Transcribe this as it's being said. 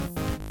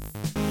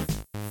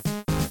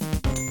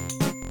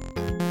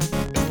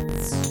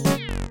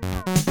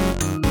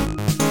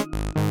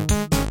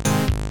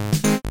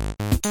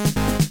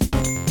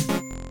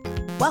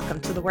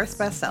the Worst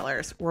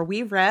Bestsellers, where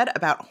we read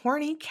about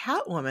horny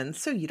Catwoman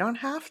so you don't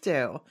have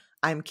to.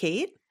 I'm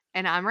Kate.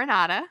 And I'm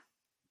Renata.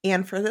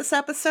 And for this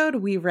episode,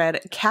 we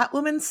read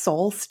Catwoman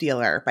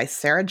Soulstealer by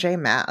Sarah J.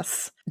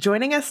 Maas.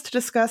 Joining us to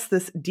discuss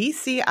this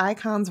DC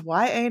Icons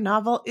YA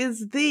novel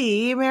is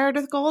the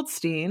Meredith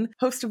Goldstein,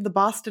 host of the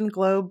Boston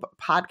Globe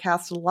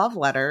podcast Love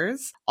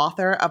Letters,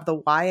 author of the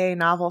YA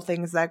novel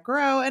Things That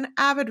Grow, and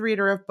avid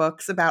reader of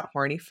books about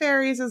horny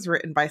fairies as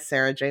written by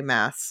Sarah J.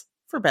 Maas,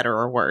 for better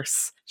or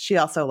worse. She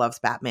also loves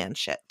Batman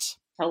shit.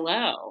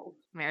 Hello.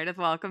 Meredith,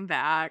 welcome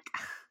back.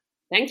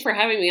 Thanks for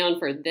having me on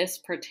for this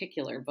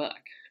particular book.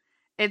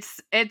 It's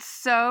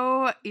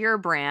so your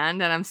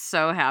brand, and I'm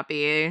so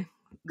happy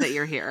that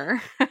you're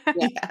here.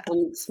 Yeah,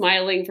 I'm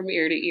smiling from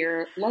ear to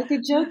ear, like a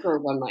Joker,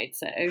 one might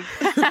say.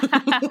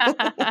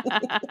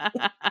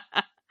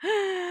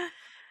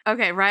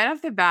 Okay, right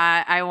off the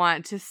bat, I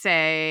want to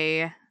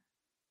say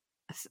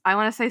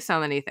so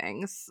many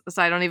things,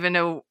 so I don't even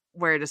know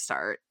where to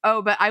start.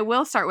 Oh, but I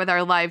will start with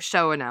our live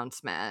show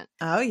announcement.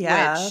 Oh,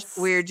 yes.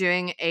 Which we're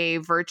doing a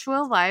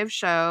virtual live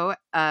show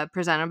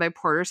presented by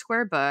Porter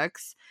Square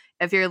Books.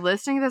 If you're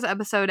listening to this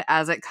episode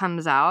as it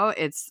comes out,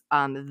 it's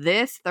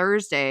this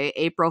Thursday,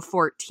 April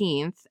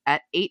 14th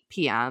at 8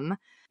 p.m.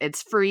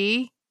 It's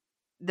free.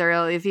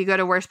 If you go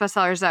to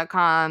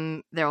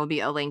worstbestsellers.com, there will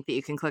be a link that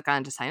you can click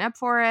on to sign up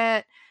for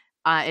it.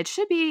 It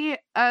should be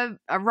a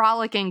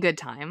rollicking good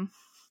time.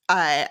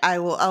 I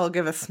will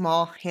give a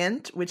small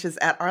hint, which is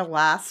at our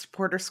last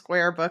Porter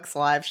Square Books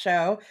live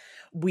show,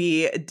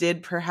 we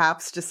did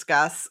perhaps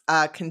discuss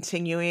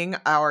continuing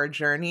our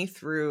journey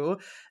through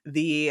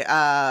the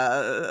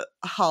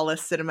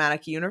Hollis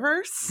cinematic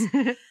universe.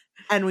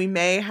 And we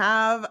may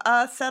have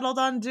settled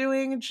on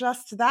doing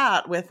just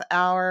that with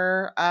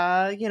our,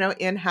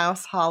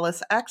 in-house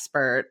Hollis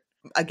expert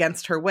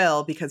against her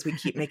will, because we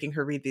keep making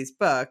her read these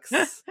books,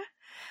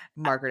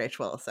 Margaret H.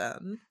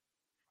 Willison.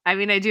 I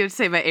mean, I do have to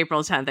say by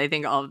April 10th, I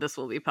think all of this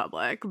will be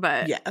public,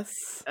 but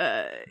yes.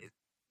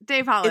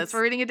 Dave Hollis,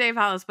 we're reading a Dave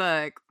Hollis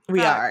book.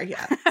 We are,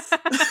 yes.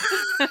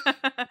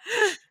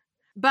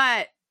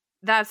 But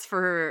that's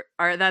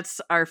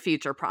our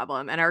future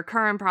problem. And our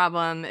current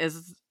problem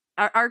is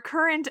our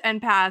current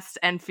and past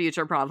and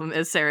future problem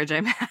is Sarah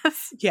J.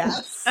 Maas.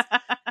 Yes.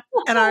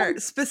 And our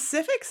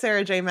specific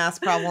Sarah J. Maas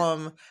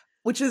problem,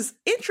 which is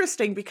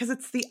interesting because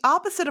it's the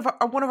opposite of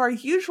one of our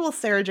usual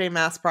Sarah J.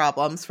 Maas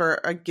problems for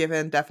a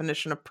given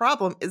definition of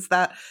problem, is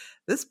that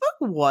this book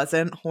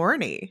wasn't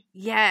horny.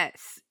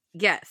 Yes.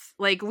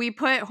 Like, we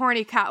put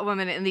horny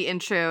Catwoman in the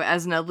intro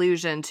as an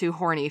allusion to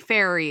horny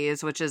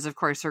fairies, which is, of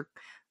course,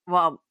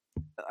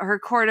 her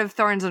Court of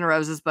Thorns and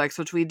Roses books,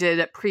 which we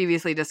did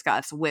previously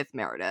discuss with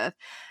Meredith.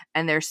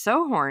 And they're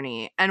so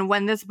horny. And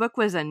when this book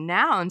was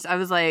announced, I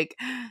was like,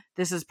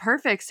 this is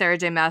perfect. Sarah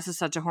J. Maas is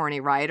such a horny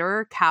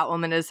writer.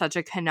 Catwoman is such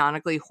a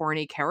canonically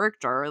horny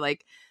character,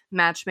 like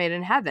match made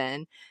in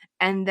heaven.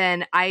 And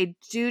then I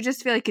do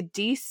just feel like a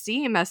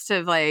DC must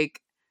have,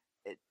 like,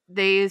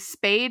 they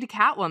spayed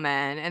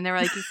Catwoman, and they were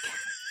like,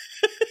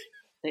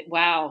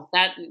 wow,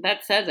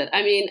 that says it.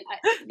 I mean,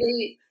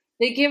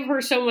 they give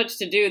her so much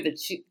to do that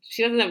she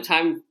doesn't have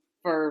time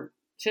for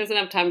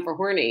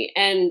horny.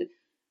 And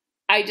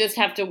I just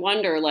have to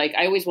wonder, like,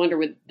 I always wonder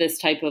with this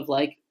type of,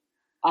 like,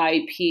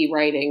 IP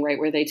writing, right,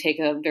 where they take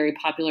a very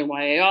popular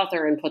YA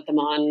author and put them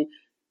on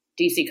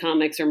DC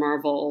Comics or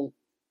Marvel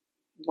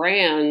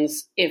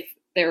brands, if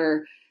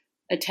they're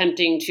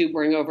attempting to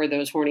bring over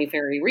those horny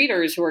fairy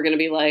readers who are going to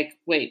be like,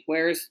 wait,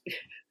 where's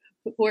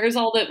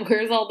all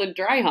the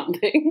dry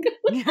humping?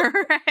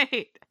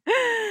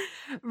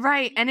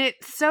 Right. And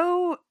it's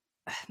so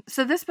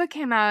this book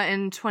came out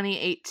in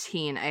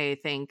 2018, I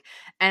think,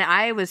 and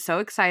I was so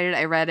excited.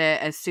 I read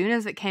it as soon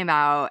as it came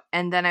out,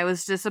 and then I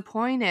was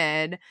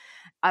disappointed,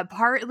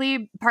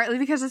 partly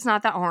because it's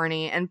not that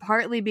horny, and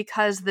partly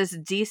because this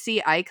DC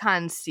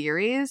Icon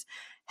series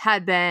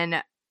had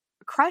been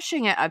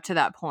crushing it up to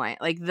that point.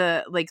 Like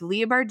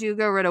Leigh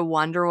Bardugo wrote a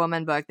Wonder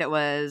Woman book that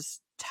was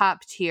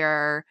top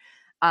tier.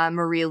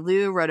 Marie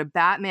Lu wrote a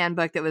Batman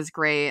book that was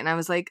great. And I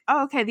was like,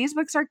 oh, okay, these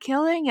books are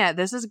killing it.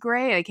 This is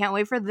great. I can't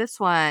wait for this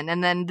one.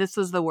 And then this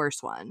was the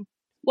worst one.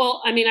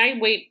 Well, I mean, I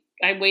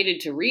waited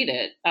to read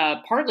it,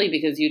 partly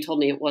because you told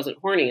me it wasn't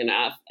horny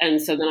enough.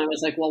 And so then I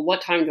was like, well,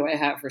 what time do I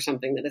have for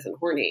something that isn't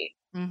horny?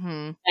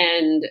 Mm-hmm.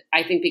 And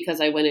I think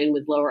because I went in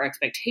with lower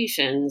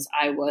expectations,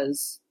 I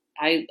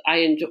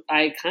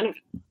kind of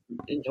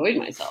enjoyed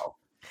myself.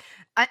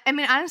 I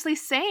mean, honestly,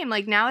 same.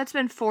 Like, now it's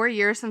been 4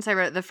 years since I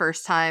read it the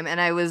first time,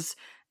 and I was,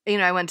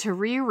 I went to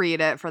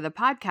reread it for the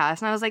podcast,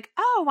 and I was like,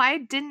 oh, why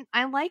didn't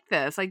I like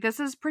this? Like, this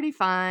is pretty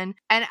fun.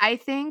 And I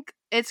think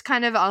it's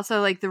kind of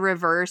also like the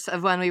reverse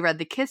of when we read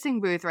The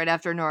Kissing Booth right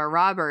after Nora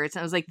Roberts.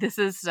 And I was like, this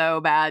is so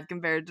bad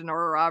compared to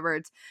Nora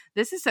Roberts.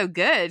 This is so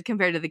good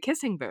compared to The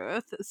Kissing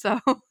Booth. So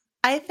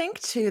I think,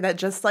 too, that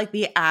just like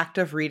the act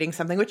of reading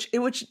something, which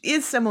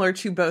is similar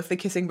to both The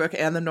Kissing Book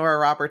and the Nora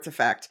Roberts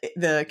effect,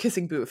 the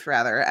Kissing Booth,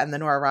 rather, and the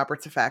Nora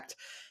Roberts effect,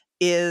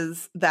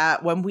 is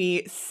that when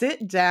we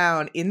sit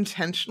down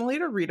intentionally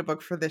to read a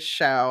book for this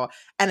show,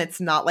 and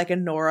it's not like a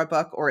Nora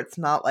book, or it's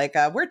not like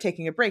we're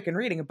taking a break and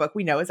reading a book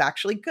we know is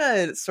actually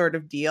good sort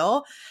of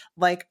deal,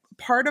 like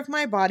part of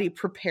my body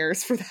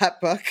prepares for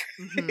that book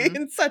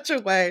in such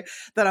a way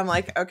that I'm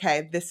like,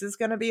 okay, this is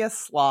going to be a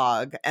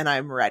slog and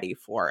I'm ready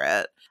for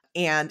it.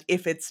 And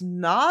if it's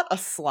not a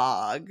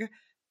slog,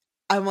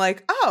 I'm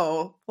like,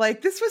 oh,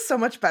 like this was so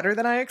much better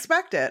than I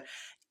expected.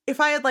 If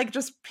I had like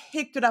just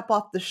picked it up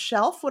off the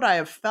shelf, would I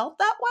have felt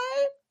that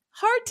way?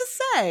 Hard to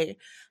say.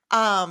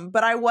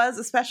 But I was,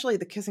 especially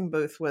the kissing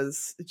booth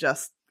was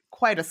just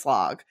quite a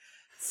slog.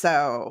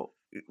 So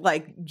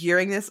like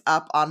gearing this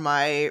up on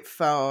my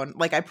phone,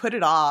 like I put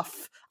it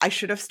off. I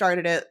should have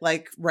started it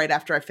like right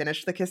after I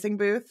finished the kissing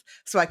booth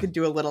so I could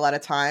do a little at a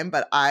time,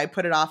 but I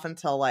put it off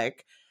until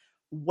like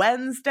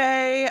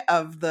Wednesday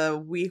of the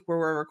week where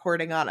we're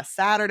recording on a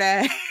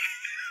Saturday.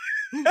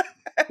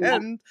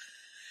 And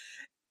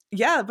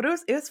yeah, but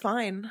it was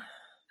fine.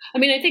 I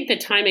mean, I think the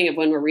timing of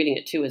when we're reading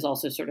it too is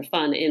also sort of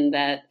fun in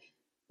that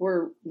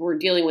we're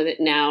dealing with it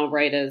now,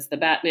 right, as the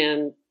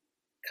Batman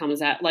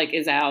comes out, like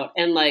is out,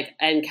 and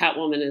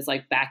Catwoman is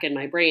like back in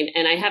my brain.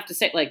 And I have to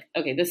say, like,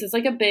 okay, this is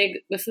like a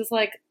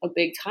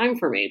big time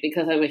for me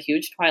because I'm a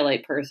huge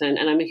Twilight person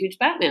and I'm a huge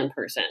Batman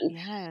person.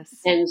 Yes.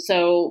 And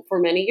so for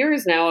many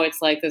years now,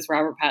 it's like this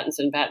Robert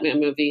Pattinson Batman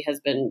movie has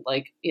been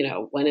like, you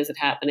know, when is it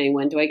happening?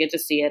 When do I get to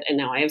see it? And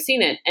now I have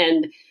seen it.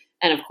 And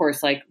of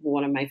course, like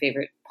one of my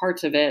favorite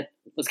parts of it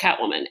was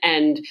Catwoman.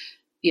 And,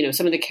 you know,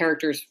 some of the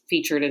characters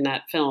featured in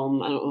that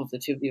film, I don't know if the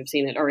two of you have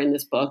seen it, are in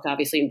this book,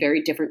 obviously in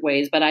very different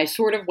ways. But I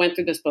sort of went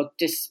through this book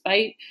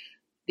despite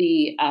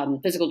the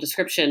physical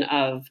description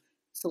of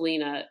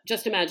Selena,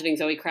 just imagining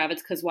Zoe Kravitz,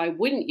 because why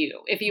wouldn't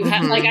you? If you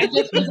had, like, I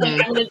just was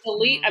like, I'm going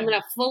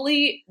to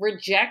fully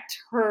reject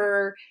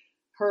her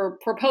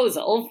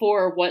proposal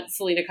for what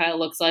Selena Kyle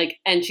looks like,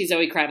 and she's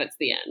Zoe Kravitz at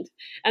the end.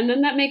 And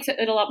then that makes it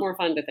a lot more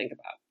fun to think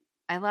about.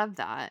 I love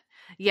that.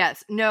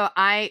 Yes. No,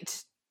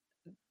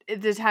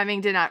 the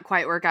timing did not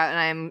quite work out,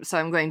 and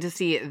I'm going to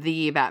see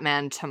the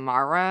Batman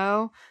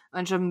tomorrow,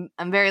 which I'm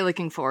very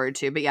looking forward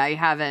to. But yeah, I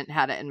haven't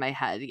had it in my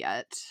head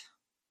yet.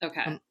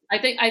 Okay. I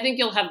think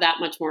you'll have that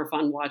much more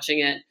fun watching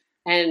it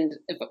and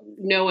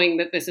knowing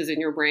that this is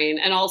in your brain.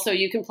 And also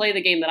you can play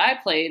the game that I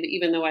played,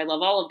 even though I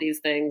love all of these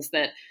things,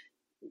 that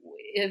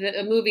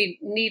a movie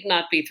need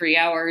not be 3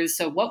 hours.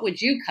 So what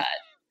would you cut?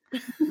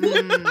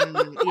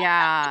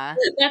 Yeah.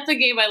 That's a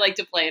game I like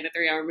to play in a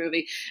 3-hour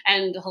movie.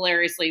 And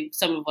hilariously,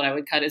 some of what I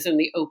would cut is in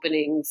the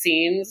opening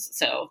scenes.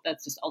 So I'll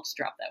just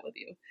drop that with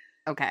you.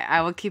 Okay.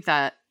 I will keep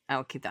that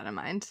in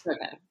mind.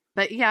 Okay.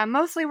 But yeah,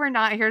 mostly we're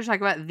not here to talk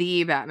about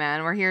the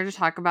Batman. We're here to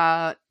talk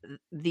about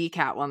the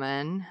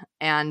Catwoman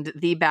and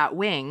the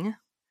Batwing.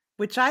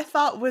 Which I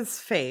thought was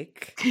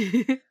fake.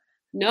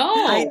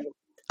 No.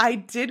 I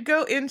did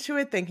go into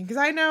it thinking, because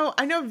I know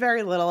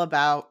very little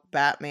about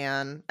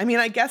Batman. I mean,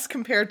 I guess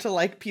compared to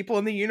like people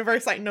in the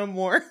universe, I know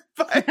more.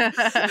 But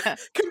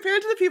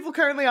compared to the people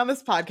currently on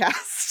this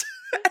podcast,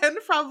 and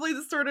probably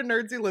the sort of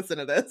nerds who listen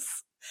to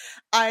this,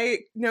 I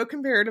know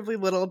comparatively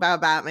little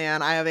about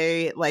Batman. I have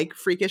a like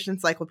freakish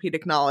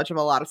encyclopedic knowledge of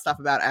a lot of stuff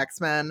about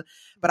X-Men,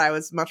 but I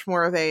was much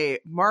more of a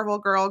Marvel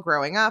girl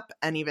growing up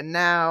and even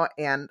now.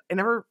 And I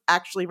never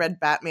actually read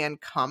Batman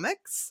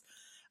comics.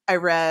 I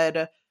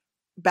read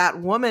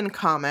Batwoman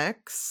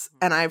comics,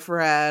 and I've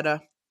read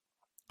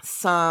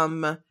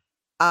some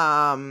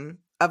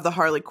of the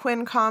Harley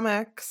Quinn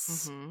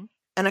comics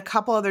and a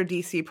couple other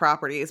DC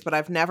properties, but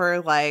I've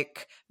never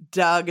like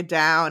dug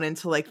down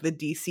into like the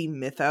DC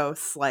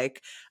mythos,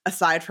 like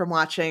aside from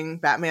watching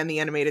Batman the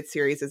Animated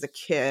Series as a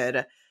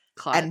kid.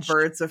 Clutch. And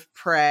Birds of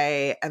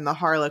Prey and the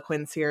Harley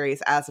Quinn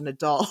series as an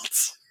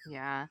adult.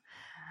 Yeah.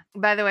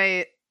 By the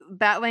way,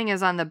 Batwing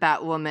is on the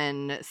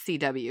Batwoman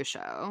CW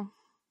show.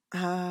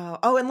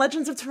 Oh, and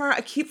Legends of Tomorrow.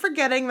 I keep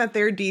forgetting that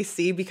they're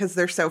DC because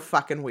they're so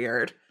fucking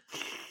weird.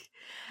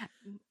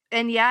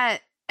 And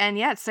yet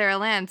Sarah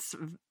Lance,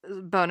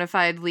 bona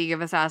fide League of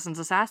Assassins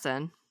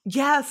assassin.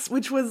 Yes,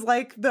 which was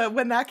like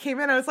when that came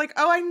in, I was like,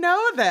 oh, I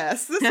know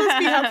this. This must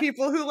be how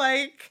people who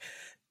like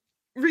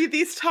read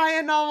these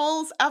tie-in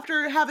novels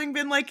after having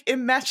been like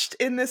enmeshed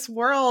in this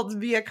world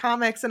via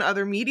comics and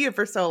other media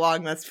for so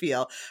long must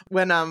feel.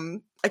 When I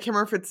can't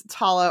remember if it's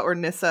Tala or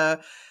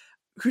Nissa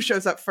who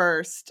shows up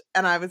first,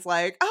 and I was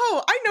like,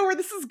 oh, I know where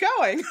this is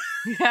going.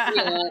 Yeah.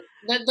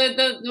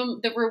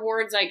 The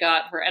rewards I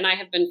got for, and I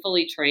have been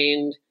fully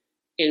trained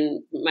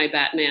in my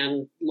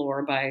Batman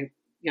lore by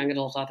young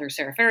adult author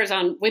Sarah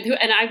Farazan,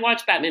 and I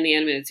watched Batman the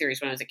Animated Series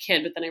when I was a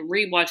kid, but then I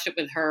rewatched it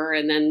with her,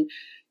 and then,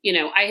 you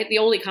know, I had the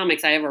only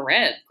comics I ever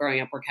read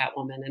growing up were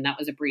Catwoman, and that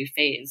was a brief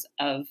phase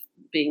of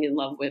being in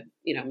love with,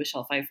 you know,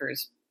 Michelle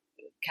Pfeiffer's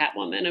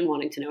Catwoman and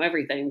wanting to know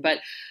everything. But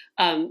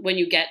when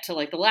you get to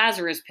like the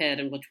Lazarus Pit,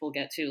 and which we'll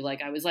get to,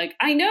 like I was like,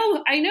 I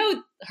know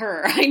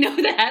her, I know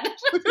that,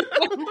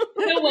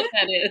 I know what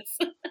that is.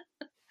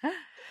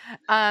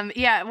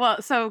 Yeah.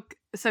 Well, so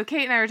So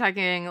Kate and I were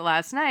talking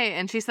last night,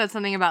 and she said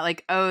something about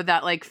like, oh,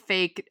 that like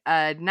fake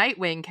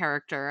Nightwing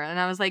character, and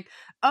I was like,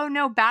 oh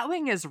no,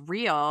 Batwing is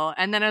real.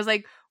 And then I was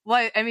like,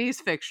 what? I mean,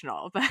 he's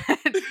fictional, but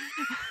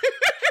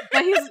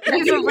but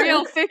he's a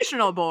real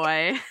fictional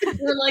boy.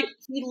 We're like,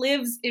 he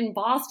lives in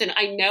Boston.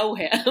 I know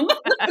him.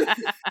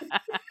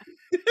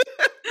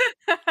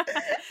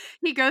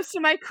 He goes to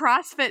my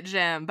CrossFit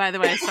gym. By the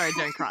way, I started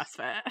doing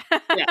CrossFit.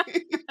 Yeah.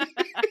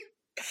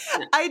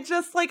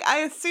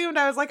 I assumed,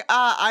 I was like,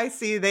 I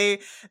see. They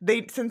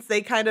since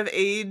they kind of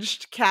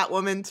aged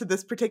Catwoman to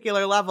this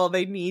particular level,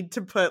 they need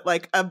to put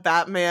like a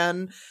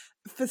Batman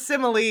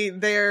facsimile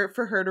there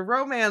for her to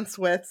romance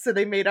with. So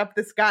they made up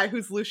this guy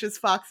who's Lucius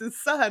Fox's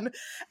son.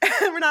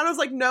 And Renata was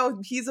like,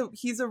 no, he's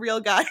a real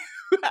guy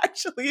who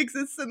actually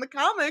exists in the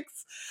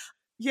comics.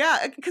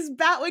 Yeah, because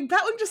Batwing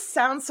just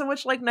sounds so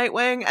much like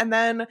Nightwing. And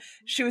then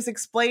she was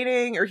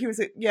explaining, or he was,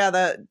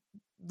 the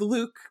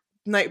Luke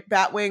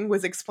Batwing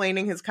was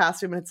explaining his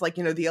costume, and it's like,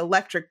 the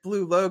electric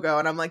blue logo,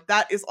 and I'm like,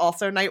 that is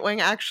also Nightwing,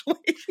 actually.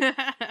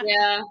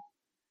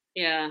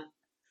 Yeah.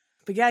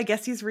 But yeah, I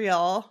guess he's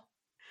real.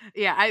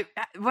 Yeah,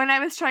 when I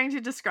was trying to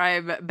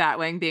describe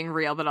Batwing being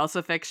real but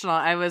also fictional,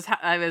 I was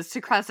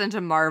to cross into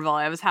Marvel.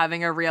 I was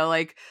having a real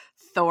like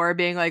Thor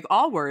being like,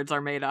 all words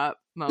are made up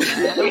moment.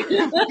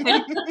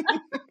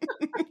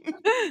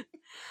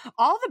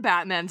 All the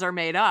Batmans are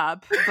made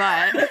up,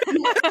 but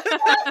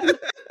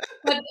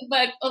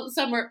but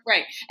some are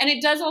right. And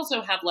it does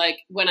also have like,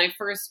 when I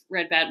first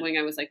read Batwing,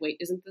 I was like, wait,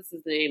 isn't this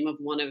the name of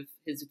one of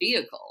his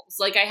vehicles?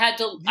 Like I had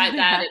to that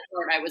at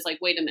first. I was like,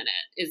 wait a minute,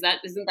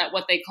 isn't that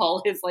what they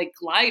call his like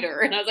glider?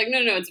 And I was like, no,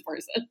 it's a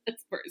person.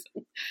 It's a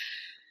person.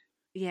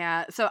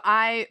 Yeah, so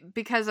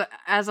because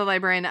as a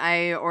librarian,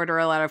 I order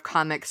a lot of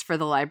comics for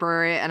the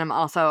library, and I'm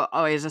also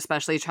always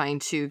especially trying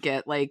to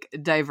get like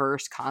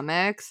diverse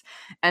comics.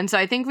 And so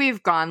I think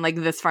we've gone like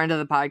this far into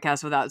the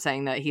podcast without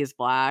saying that he's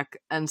Black.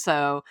 And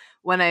so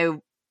when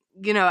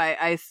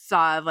I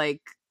saw like,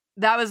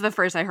 that was the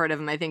first I heard of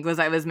him, I think,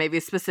 I was maybe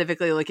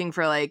specifically looking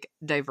for like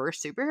diverse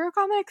superhero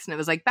comics, and it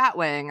was like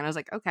Batwing, and I was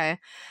like, okay.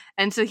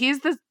 And so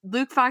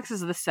Luke Fox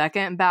is the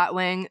second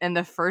Batwing, and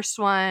the first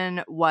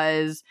one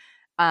was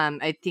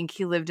I think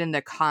he lived in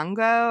the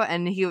Congo,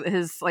 and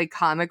his like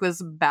comic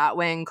was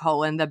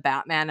Batwing: the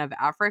Batman of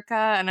Africa,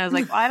 and I was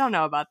like, well, I don't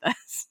know about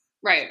this.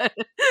 Right.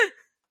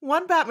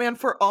 One Batman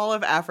for all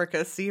of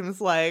Africa seems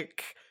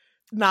like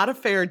not a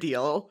fair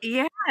deal.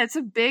 Yeah, it's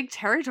a big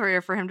territory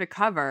for him to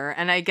cover,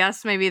 and I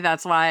guess maybe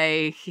that's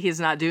why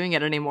he's not doing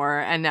it anymore.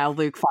 And now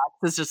Luke Fox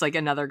is just like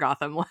another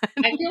Gotham one.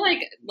 I feel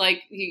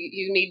like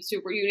you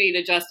need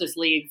a Justice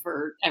League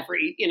for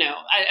every,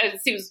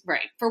 it seems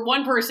right for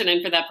one person,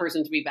 and for that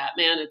person to be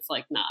Batman, it's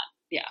like not,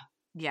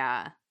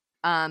 yeah.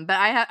 But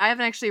I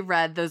haven't actually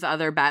read those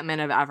other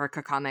Batman of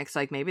Africa comics.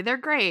 Like maybe they're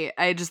great.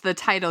 The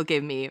title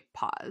gave me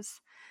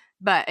pause.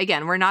 But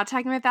again, we're not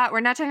talking about that.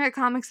 We're not talking about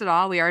comics at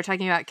all. We are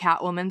talking about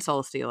Catwoman,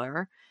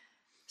 Soulstealer.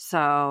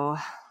 So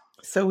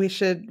we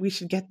should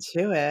get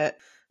to it.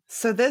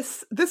 So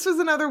this was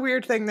another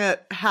weird thing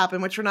that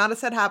happened, which Renata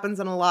said happens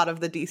in a lot of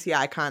the DC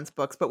Icons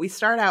books. But we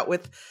start out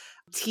with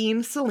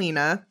teen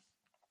Selena,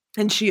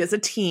 and she is a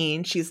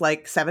teen. She's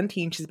like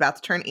 17. She's about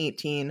to turn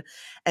 18,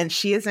 and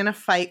she is in a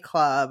fight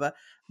club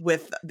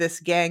with this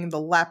gang, the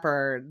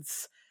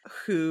Leopards,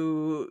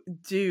 who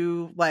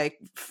do like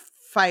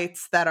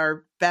fights that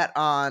are bet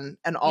on,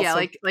 and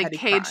also like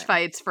cage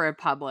fights for a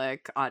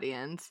public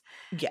audience.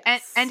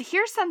 Yes. And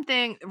here's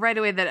something right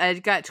away that I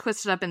got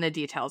twisted up in the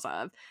details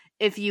of.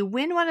 If you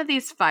win one of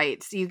these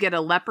fights, you get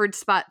a leopard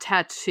spot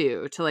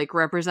tattoo to like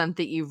represent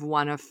that you've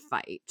won a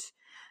fight.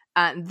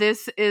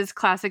 This is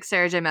classic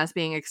Sarah J. Maas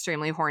being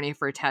extremely horny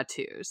for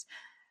tattoos.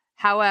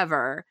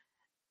 However,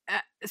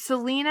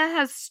 Selena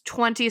has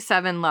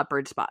 27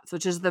 leopard spots,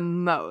 which is the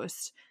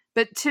most.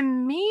 But to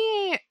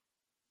me,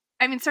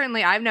 I mean,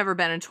 certainly I've never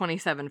been in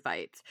 27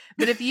 fights,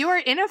 but if you are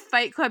in a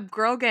fight club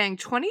girl gang,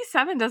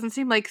 27 doesn't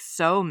seem like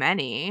so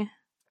many,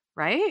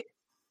 right?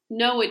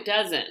 No, it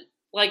doesn't.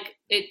 Like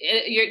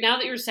now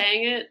that you're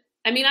saying it,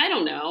 I mean, I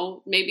don't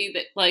know, maybe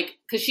that like,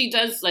 cause she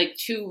does like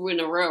 2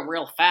 in a row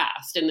real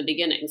fast in the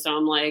beginning. So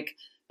I'm like,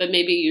 but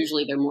maybe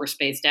usually they're more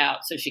spaced out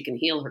so she can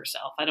heal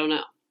herself. I don't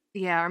know.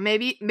 Yeah. Or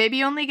maybe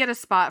you only get a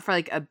spot for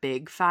like a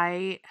big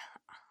fight.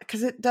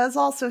 Because it does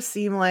also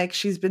seem like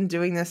she's been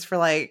doing this for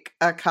like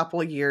a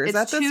couple years. It's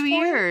at this 2 point.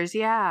 years,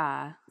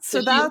 yeah.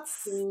 So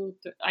that's...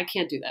 I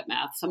can't do that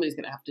math. Somebody's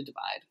going to have to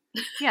divide.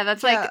 Yeah,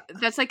 that's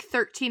like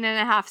 13 and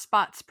a half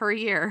spots per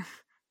year.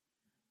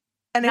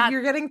 And if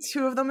you're getting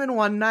 2 of them in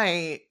one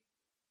night...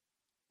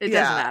 It doesn't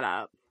add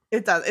up.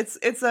 It does.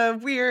 It's a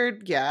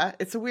weird... Yeah,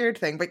 it's a weird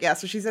thing. But yeah,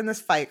 so she's in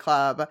this fight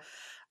club.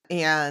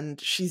 And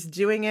she's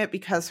doing it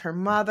because her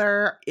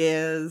mother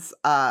has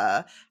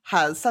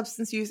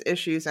substance use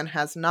issues and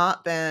has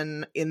not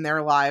been in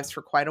their lives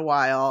for quite a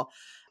while.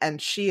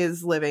 And she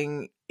is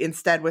living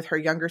instead with her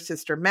younger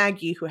sister,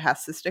 Maggie, who has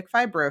cystic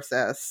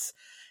fibrosis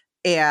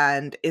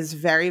and is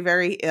very,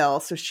 very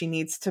ill. So she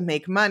needs to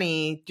make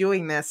money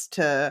doing this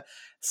to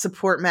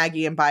support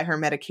Maggie and buy her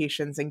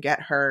medications and get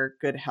her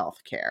good health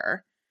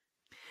care.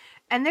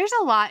 And there's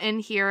a lot in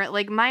here,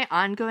 like my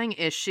ongoing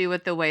issue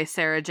with the way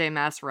Sarah J.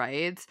 Maas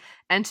writes.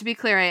 And to be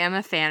clear, I am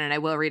a fan and I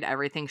will read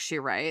everything she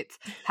writes.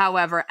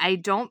 However, I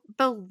don't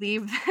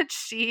believe that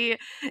she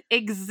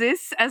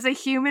exists as a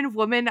human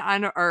woman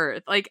on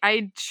Earth. Like,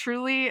 I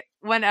truly,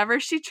 whenever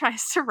she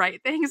tries to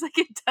write things, like,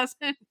 it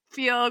doesn't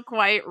feel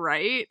quite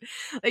right.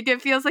 Like, it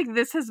feels like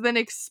this has been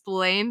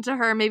explained to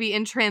her, maybe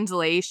in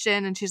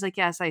translation. And she's like,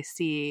 yes, I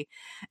see.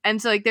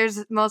 And so, like,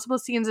 there's multiple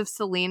scenes of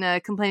Selena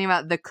complaining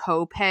about the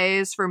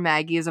co-pays for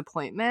Maggie's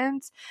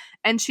appointments.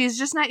 And she's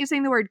just not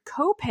using the word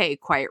copay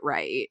quite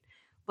right.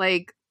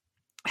 Like,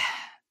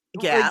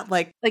 Yeah,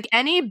 like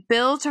any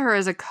bill to her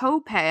is a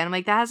copay. And I'm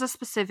like, that has a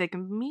specific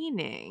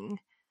meaning.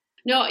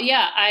 No,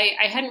 yeah,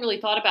 I hadn't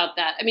really thought about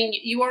that. I mean,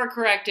 you are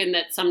correct in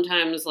that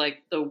sometimes,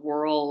 like, the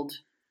world,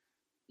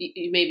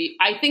 maybe,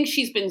 I think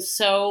she's been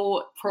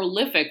so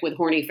prolific with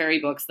Horny Fairy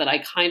books that I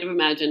kind of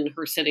imagine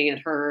her sitting at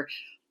her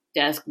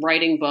desk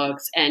writing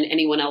books and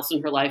anyone else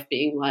in her life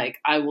being like,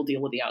 I will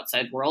deal with the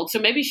outside world. So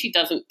maybe she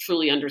doesn't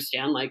truly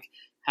understand, like,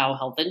 how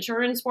health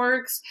insurance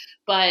works,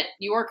 but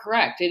you are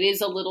correct. It is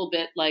a little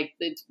bit like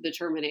the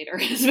Terminator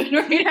has been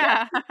written.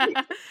 Yeah.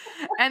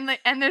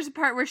 and there's a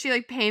part where she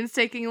like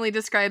painstakingly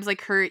describes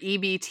like her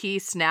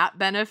EBT SNAP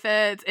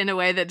benefits in a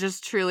way that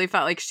just truly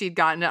felt like she'd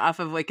gotten it off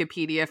of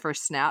Wikipedia for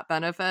SNAP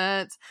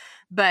benefits.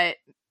 But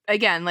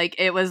again, like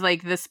it was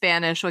like the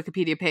Spanish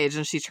Wikipedia page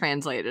and she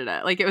translated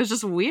it. Like it was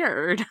just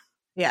weird.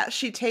 Yeah,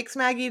 she takes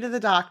Maggie to the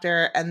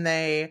doctor and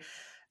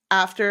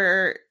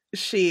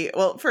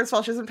first of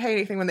all, she doesn't pay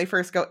anything when they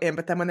first go in,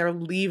 but then when they're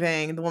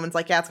leaving, the woman's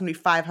like, yeah, it's gonna be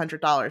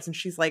 $500. And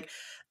she's like,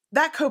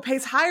 that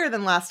copay's higher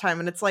than last time.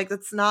 And it's like,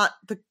 that's not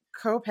the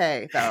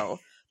copay though.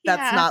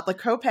 That's not the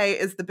copay,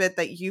 is the bit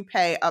that you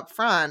pay up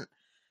front.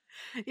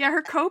 Yeah,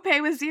 her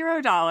copay was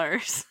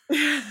 $0.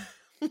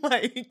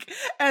 Like,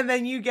 and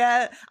then you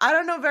get, I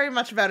don't know very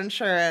much about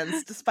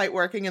insurance despite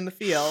working in the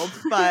field,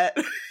 but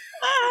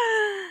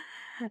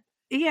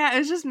yeah, it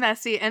was just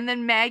messy. And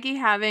then Maggie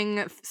having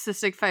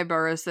cystic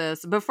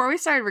fibrosis. Before we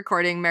started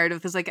recording,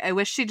 Meredith was like, I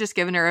wish she'd just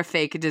given her a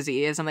fake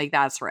disease. I'm like,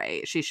 that's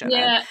right. She should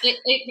have. Yeah,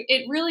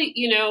 it really,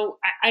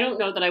 I don't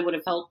know that I would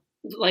have felt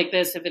like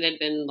this if it had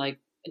been like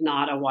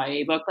not a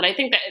YA book. But I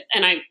think that,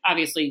 and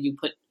obviously you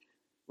put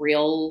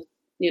real,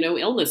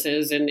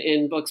 illnesses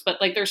in books,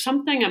 but like there's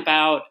something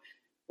about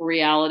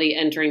reality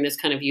entering this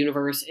kind of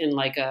universe in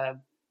like a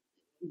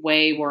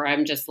way where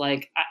I'm just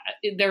like,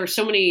 there are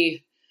so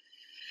many,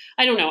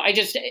 I don't know.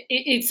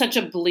 It's such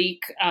a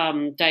bleak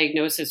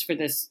diagnosis for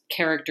this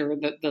character,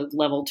 the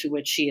level to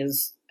which she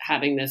is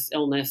having this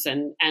illness.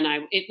 And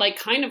it like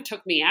kind of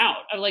took me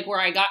out of like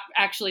where I got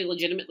actually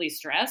legitimately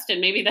stressed.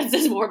 And maybe that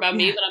says more about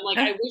me, but I'm like,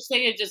 I wish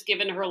they had just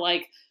given her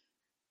like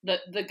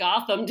the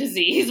Gotham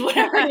disease,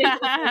 whatever it is,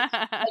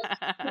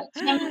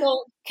 like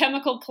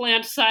chemical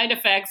plant side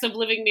effects of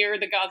living near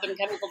the Gotham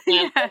chemical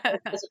plant,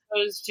 as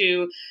opposed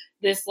to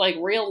this like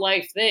real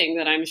life thing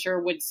that I'm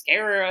sure would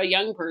scare a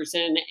young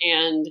person.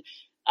 And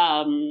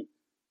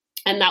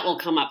that will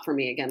come up for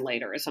me again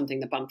later as something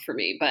that bumped for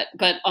me.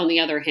 But on the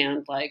other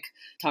hand, like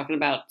talking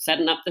about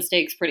setting up the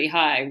stakes pretty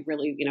high,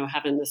 really,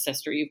 having the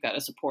sister you've got to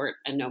support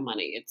and no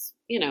money. It's,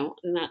 in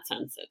that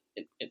sense,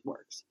 it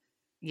works.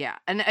 Yeah.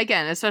 And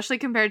again, especially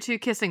compared to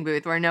Kissing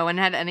Booth, where no one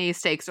had any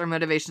stakes or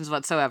motivations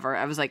whatsoever,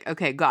 I was like,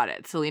 okay, got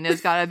it.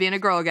 Selena's got to be in a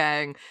girl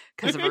gang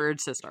because of her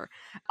sister.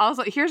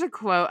 Also, here's a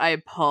quote I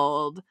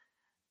pulled.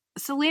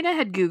 Selena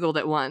had Googled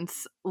it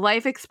once.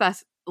 Life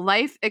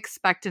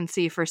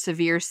expectancy for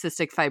severe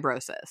cystic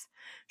fibrosis.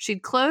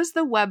 She'd closed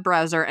the web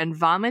browser and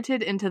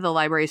vomited into the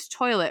library's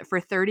toilet for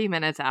 30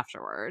 minutes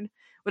afterward.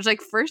 Which,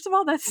 like, first of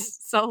all, that's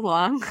so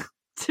long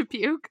to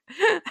puke.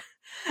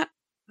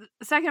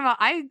 Second of all,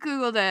 I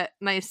Googled it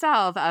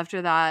myself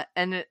after that,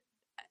 and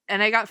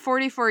I got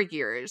 44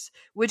 years,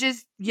 which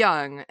is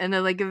young and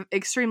like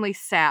extremely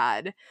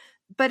sad.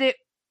 But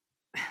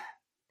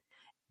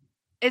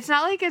it's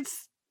not like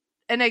it's.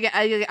 And again,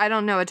 I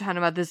don't know a ton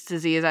about this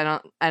disease. I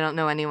don't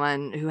know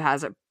anyone who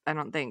has it. I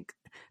don't think.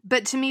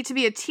 But to me, to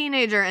be a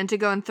teenager and to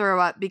go and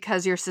throw up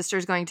because your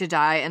sister's going to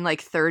die in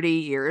like 30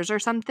 years or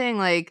something,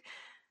 like.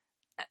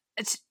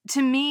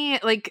 To me,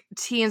 like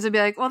teens would be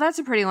like, well, that's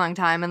a pretty long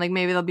time, and like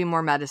maybe there'll be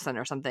more medicine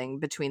or something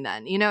between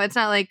then. It's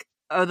not like,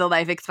 oh, the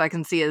life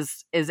expectancy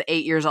is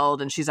 8 years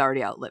old and she's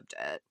already outlived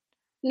it.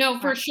 No,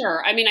 for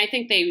sure. I mean, I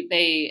think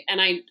they and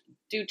I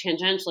do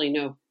tangentially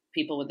know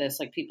people with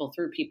this, like people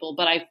through people,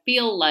 but I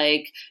feel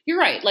like you're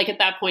right. Like at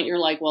that point, you're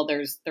like, well,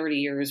 there's 30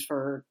 years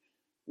for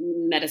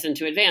medicine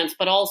to advance,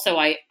 but also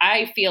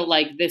I feel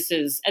like this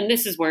is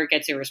where it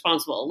gets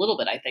irresponsible a little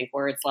bit. I think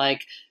where it's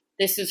like.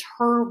 This is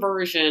her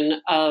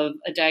version of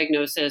a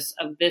diagnosis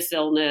of this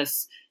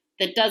illness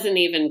that doesn't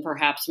even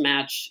perhaps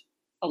match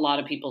a lot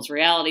of people's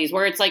realities,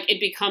 where it's like it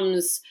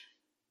becomes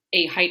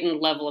a heightened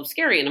level of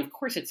scary. And of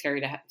course it's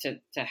scary to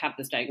have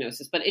this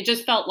diagnosis, but it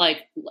just felt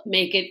like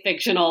make it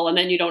fictional and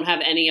then you don't have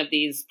any of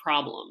these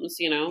problems,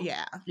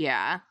 Yeah.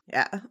 Yeah.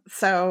 Yeah.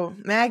 So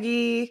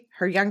Maggie,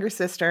 her younger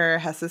sister,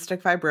 has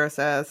cystic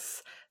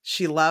fibrosis.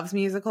 She loves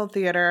musical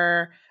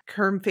theater.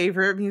 her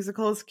favorite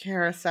musical is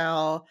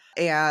Carousel,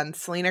 and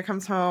Selena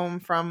comes home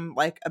from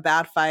like a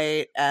bad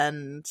fight,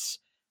 and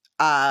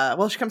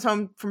she comes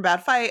home from a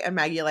bad fight, and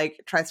Maggie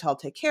like tries to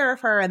help take care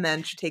of her, and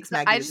then she takes So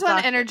Maggie I to just the want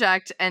to doctor.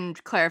 interject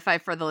and clarify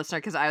for the listener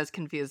because I was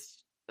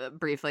confused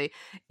briefly.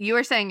 You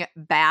were saying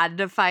bad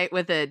to fight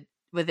with a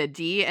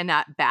D and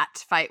not bat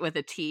to fight with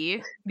a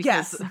T.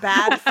 Because... Yes,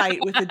 bad fight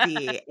with a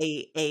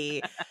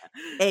D,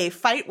 a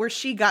fight where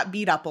she got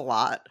beat up a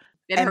lot.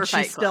 in And her she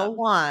Fight still Club.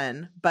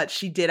 won, but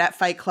she did at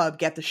Fight Club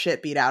get the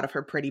shit beat out of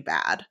her pretty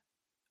bad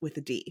with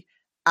a D.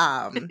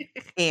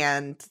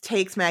 And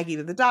takes Maggie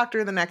to the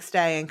doctor the next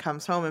day and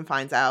comes home and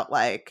finds out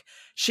like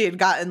she had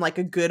gotten like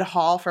a good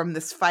haul from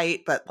this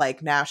fight, but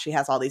like now she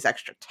has all these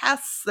extra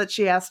tests that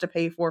she has to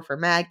pay for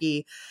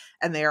Maggie.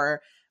 And they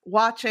are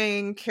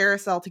watching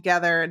Carousel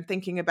together and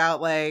thinking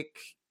about like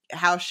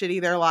how shitty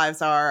their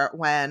lives are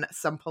when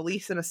some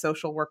police and a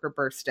social worker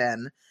burst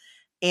in,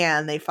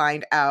 and they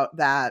find out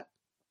that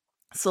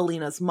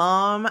Selena's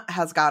mom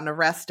has gotten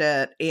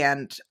arrested,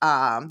 and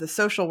the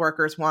social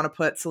workers want to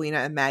put Selena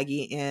and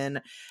Maggie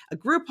in a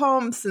group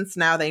home since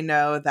now they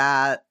know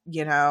that,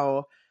 you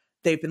know,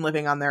 they've been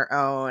living on their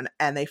own,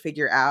 and they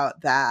figure out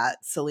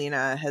that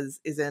Selena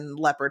is in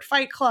Leopard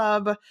Fight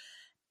Club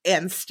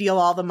and steal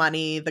all the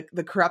money.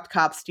 The corrupt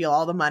cops steal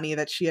all the money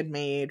that she had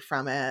made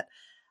from it.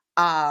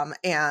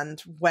 And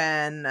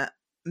when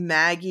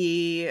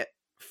Maggie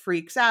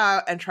freaks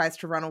out and tries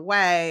to run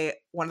away,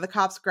 one of the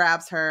cops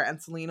grabs her, and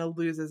Selena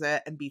loses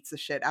it and beats the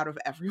shit out of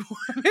everyone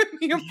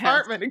in the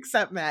apartment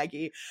except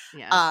Maggie,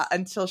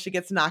 until she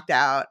gets knocked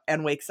out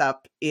and wakes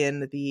up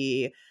in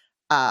the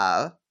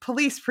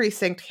police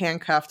precinct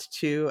handcuffed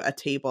to a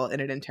table in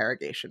an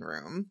interrogation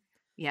room.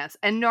 Yes.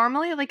 And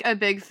normally like a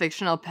big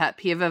fictional pet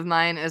peeve of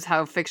mine is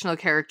how fictional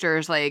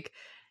characters like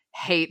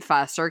hate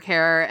foster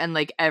care, and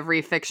like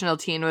every fictional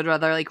teen would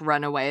rather like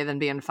run away than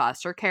be in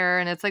foster care.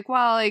 And it's like,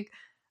 well, like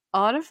a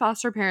lot of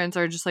foster parents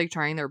are just like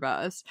trying their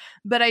best.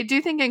 But I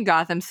do think in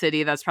Gotham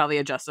City, that's probably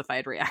a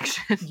justified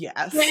reaction.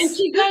 Yes. Yeah, and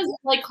she does,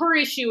 like, her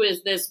issue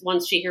is this,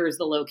 once she hears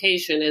the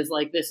location, is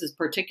like, this is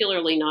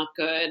particularly not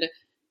good.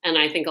 And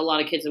I think a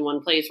lot of kids in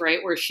one place,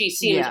 right? Where she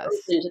seems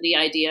open to the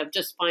idea of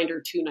just find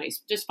her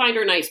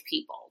nice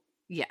people.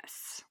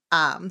 Yes.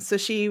 So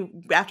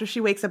after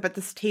she wakes up at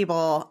this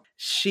table,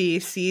 she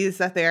sees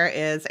that there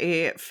is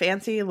a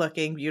fancy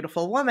looking,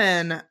 beautiful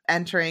woman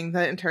entering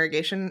the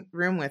interrogation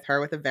room with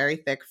her with a very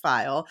thick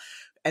file.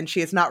 And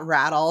she is not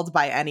rattled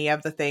by any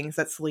of the things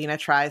that Selena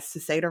tries to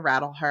say to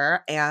rattle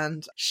her.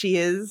 And she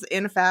is,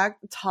 in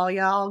fact,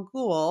 Talia al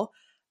Ghul.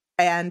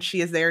 And she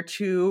is there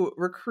to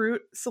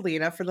recruit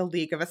Selena for the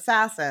League of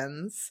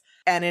Assassins.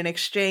 And in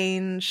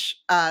exchange,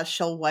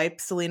 she'll wipe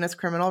Selena's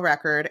criminal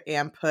record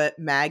and put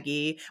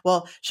Maggie...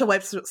 Well, she'll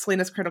wipe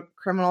Selena's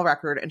criminal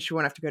record and she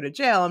won't have to go to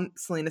jail. And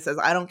Selena says,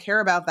 I don't care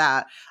about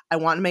that. I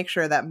want to make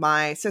sure that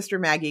my sister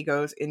Maggie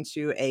goes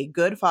into a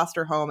good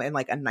foster home in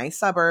like a nice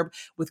suburb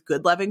with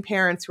good loving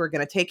parents who are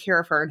going to take care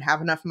of her and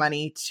have enough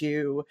money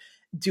to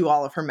do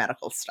all of her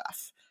medical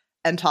stuff.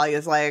 And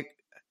Talia's like,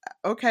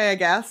 okay, I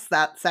guess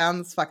that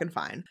sounds fucking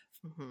fine.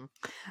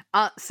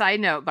 Mm-hmm. Side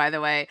note, by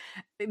the way,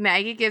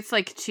 Maggie gets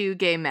like 2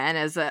 gay men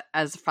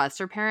as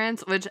foster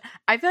parents, which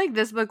I feel like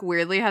this book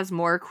weirdly has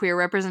more queer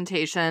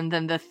representation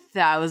than the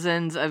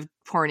thousands of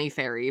porny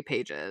fairy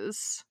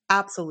pages.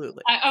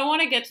 Absolutely. I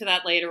want to get to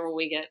that later when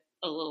we get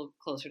a little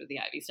closer to the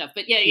Ivy stuff.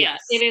 But yeah,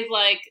 it is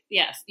like,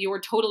 yes, you were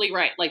totally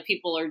right. Like,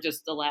 people are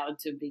just allowed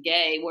to be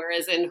gay,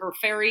 whereas in her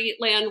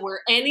fairyland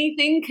where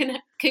anything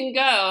can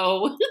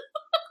go,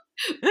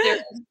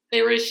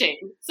 they were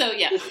ashamed. So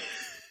yeah.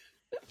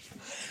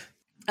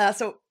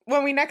 So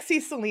when we next see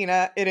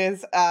Selena, it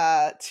is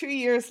 2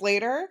 years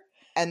later,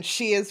 and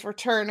she is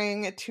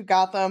returning to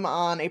Gotham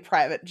on a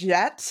private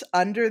jet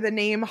under the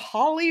name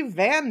Holly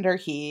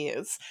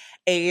Vanderhees,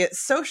 a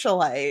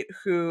socialite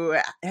who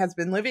has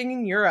been living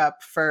in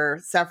Europe for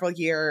several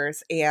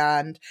years,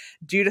 and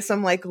due to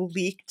some like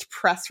leaked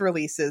press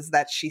releases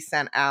that she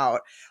sent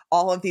out,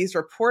 all of these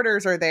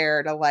reporters are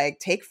there to like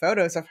take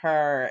photos of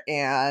her,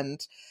 and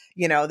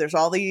you know, there's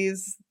all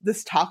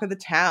this talk of the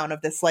town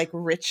of this like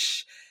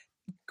rich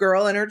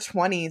girl in her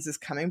 20s is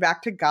coming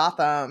back to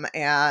Gotham,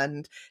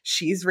 and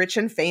she's rich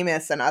and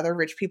famous and other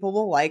rich people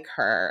will like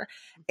her.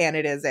 And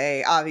it is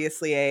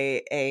obviously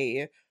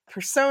a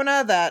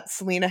persona that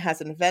Selena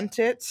has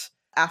invented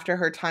after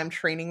her time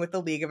training with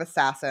the League of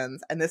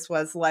Assassins. And this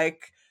was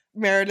like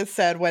Meredith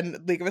said,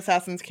 when League of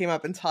Assassins came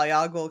up and Talia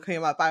al Ghul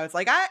came up, I was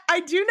like, I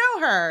do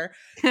know her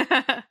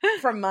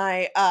from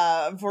my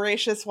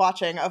voracious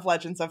watching of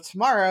Legends of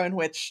Tomorrow, in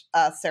which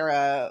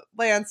Sarah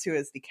Lance, who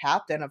is the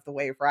captain of the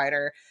Wave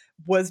Rider,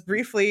 was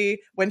briefly,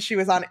 when she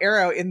was on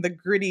Arrow, in the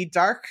gritty,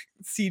 dark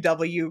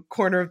CW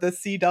corner of the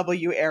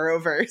CW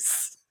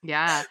Arrowverse.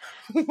 Yeah.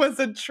 Was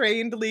a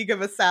trained League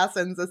of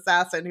Assassins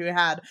assassin who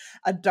had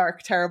a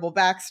dark, terrible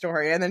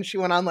backstory. And then she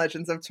went on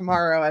Legends of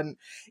Tomorrow and,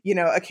 you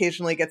know,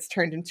 occasionally gets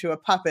turned into a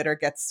puppet or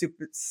gets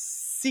super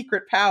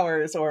secret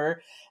powers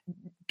or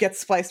gets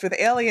spliced with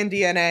alien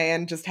DNA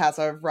and just has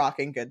a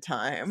rocking good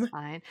time.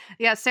 Fine.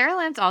 Yeah, Sarah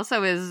Lance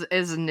also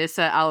is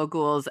Nissa Al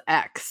Ghul's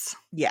ex.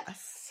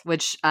 Yes.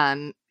 Which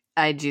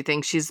I do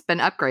think she's been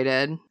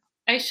upgraded.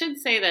 I should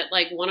say that,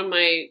 like, one of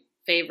my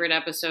favorite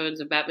episodes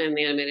of Batman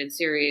the Animated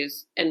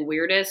Series and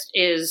weirdest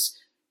is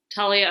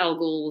Talia al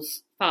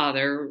Ghul's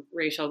father,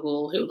 Ra's al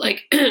Ghul, who,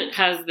 like,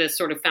 has this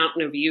sort of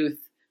fountain of youth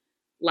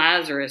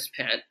Lazarus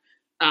pit.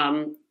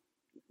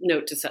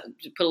 Note to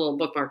put a little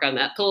bookmark on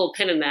that, put a little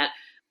pin in that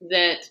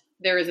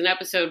there is an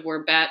episode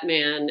where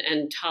Batman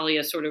and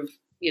Talia sort of,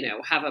 you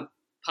know, have a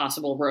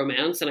possible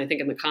romance. And I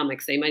think in the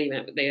comics, they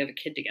have a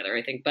kid together,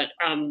 I think. But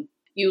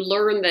you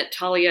learn that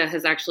Talia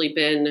has actually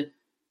been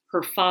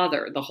her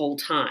father the whole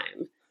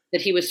time,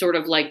 that he was sort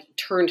of like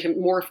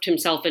morphed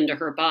himself into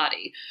her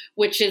body,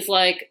 which is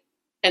like,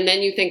 and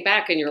then you think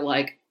back and you're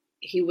like,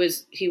 he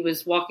was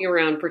walking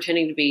around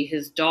pretending to be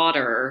his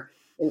daughter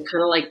and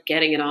kind of like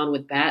getting it on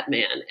with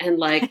Batman. And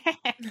like,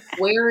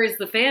 where is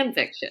the fan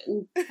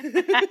fiction? This,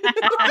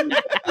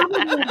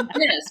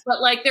 but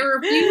like, there are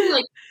a few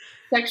like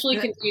sexually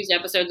confused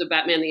episodes of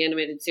Batman the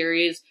Animated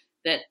Series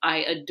that I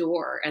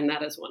adore, and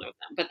that is one of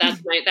them. But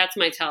that's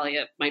my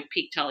Talia, my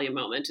peak Talia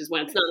moment is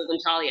when it's not even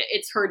Talia,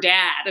 it's her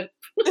dad.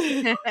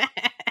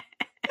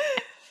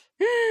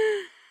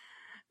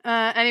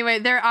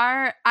 Anyway,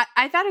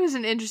 I thought it was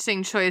an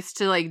interesting choice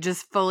to like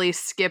just fully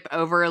skip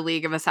over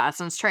League of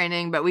Assassins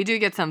training, but we do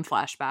get some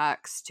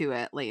flashbacks to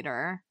it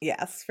later.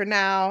 Yes, for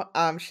now,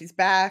 she's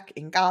back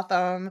in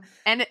Gotham.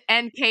 And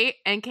Kate,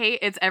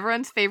 it's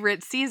everyone's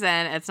favorite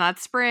season. It's not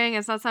spring,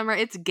 it's not summer,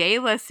 it's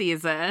gala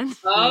season.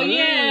 Oh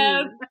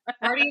yeah.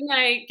 Party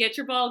night, get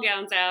your ball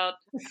gowns out.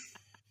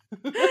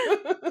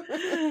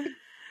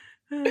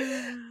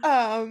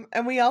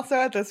 And we also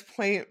at this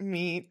point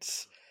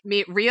meet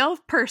real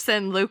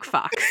person Luke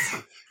Fox.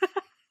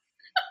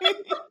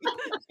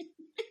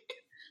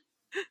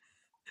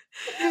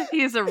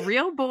 He's a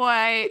real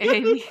boy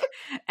and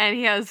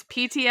he has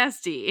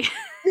PTSD.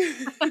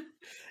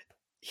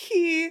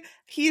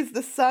 He's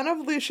the son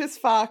of Lucius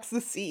Fox, the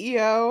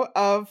CEO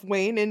of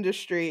Wayne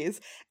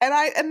Industries.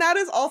 And that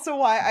is also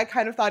why I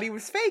kind of thought he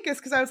was fake, is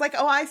because I was like,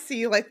 oh, I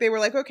see. Like they were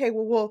like, okay,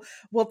 well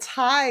we'll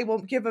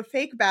give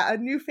a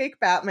new fake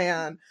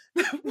Batman.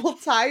 We'll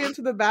tie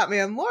into the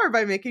Batman lore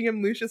by making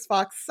him Lucius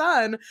Fox's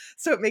son,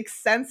 so it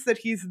makes sense that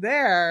he's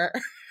there.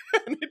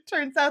 And it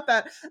turns out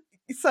that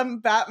some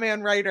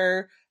Batman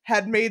writer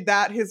had made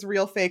that his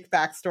real fake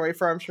backstory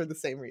for, I'm sure, the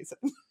same reason.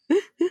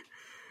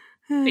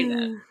 See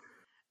that.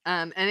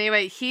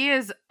 Anyway, he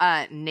is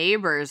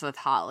neighbors with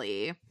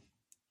Holly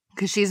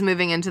because she's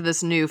moving into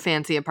this new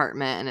fancy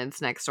apartment and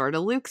it's next door to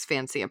Luke's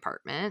fancy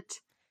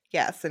apartment.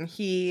 Yes, and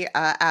he,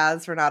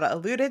 as Renata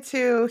alluded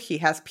to, he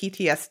has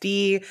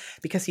PTSD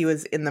because he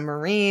was in the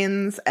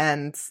Marines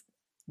and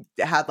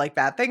had like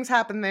bad things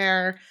happen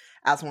there,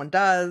 as one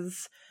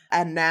does,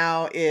 and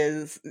now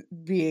is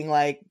being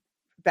like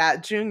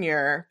Bat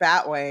Junior,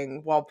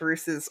 Batwing, while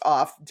Bruce is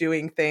off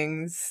doing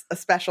things, a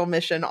special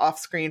mission off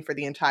screen for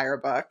the entire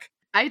book.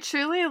 I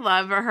truly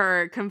love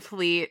her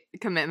complete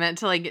commitment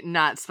to like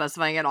not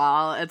specifying at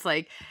all. It's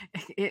like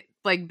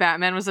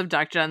Batman was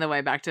abducted on the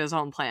way back to his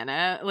home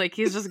planet. Like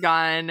he's just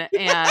gone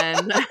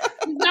and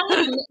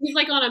he's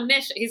like on a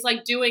mission. He's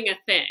like doing a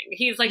thing.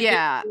 He's like doing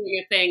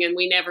a thing and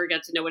we never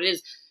get to know what it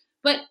is.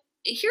 But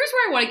here's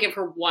where I want to give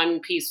her one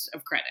piece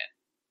of credit,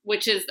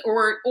 which is,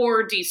 or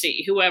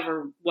DC,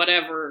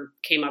 whatever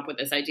came up with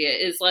this idea,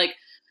 is like,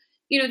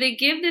 you know, they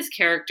give this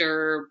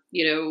character,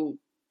 you know,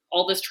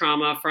 all this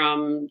trauma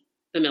from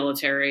the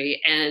military,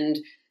 and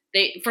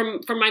they,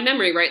 from my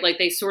memory, right, like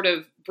they sort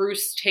of,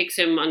 Bruce takes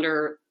him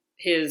under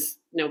his,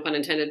 no pun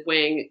intended,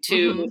 wing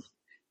to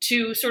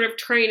sort of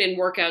train and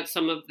work out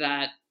some of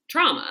that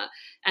trauma,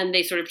 and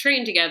they sort of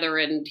train together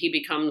and he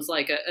becomes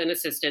like an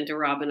assistant to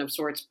Robin of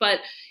sorts. But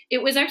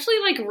it was actually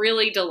like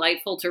really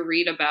delightful to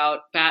read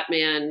about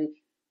Batman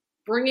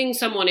bringing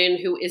someone in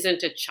who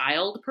isn't a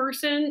child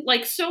person.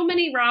 Like so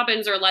many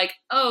Robins are like,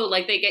 oh,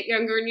 like they get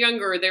younger and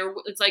younger.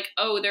 It's like,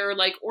 oh, they're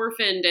like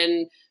orphaned,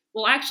 and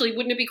well, actually,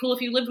 wouldn't it be cool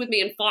if you lived with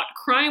me and fought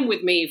crime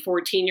with me,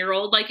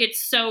 14-year-old? Like,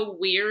 it's so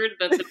weird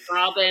that the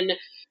Robin,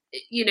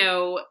 you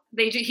know,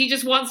 he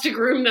just wants to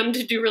groom them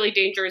to do really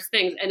dangerous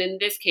things. And in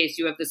this case,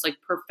 you have this like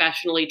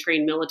professionally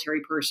trained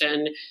military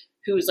person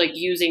who's like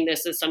using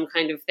this as some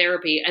kind of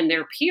therapy, and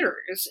their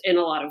peers in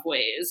a lot of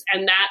ways.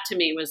 And that to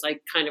me was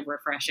like kind of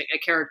refreshing, a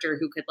character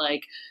who could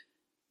like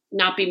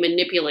not be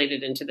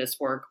manipulated into this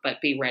work,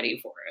 but be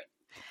ready for it.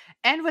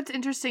 And what's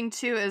interesting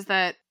too is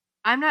that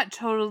I'm not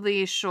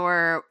totally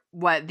sure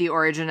what the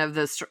origin of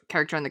this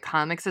character in the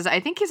comics is. I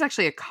think he's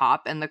actually a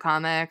cop in the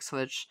comics,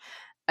 which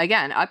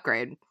again,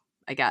 upgrade,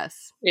 I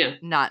guess. Yeah.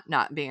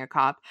 Not being a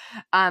cop.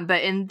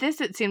 But in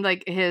this, it seemed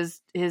like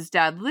his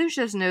dad,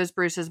 Lucius, knows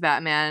Bruce is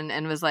Batman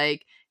and was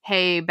like,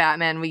 hey,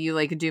 Batman, will you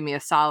like do me a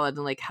solid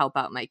and like help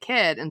out my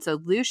kid? And so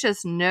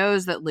Lucius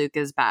knows that Luke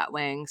is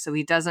Batwing. So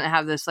he doesn't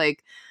have this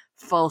like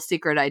full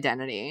secret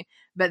identity.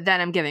 But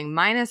then I'm giving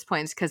minus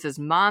points because his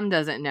mom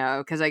doesn't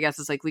know, because I guess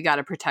it's like we got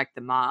to protect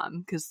the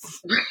mom,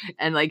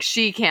 and like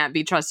she can't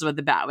be trusted with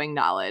the Batwing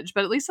knowledge.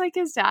 But at least like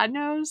his dad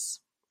knows.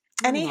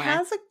 And he Anyway.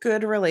 has a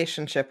good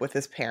relationship with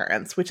his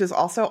parents, which is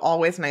also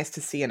always nice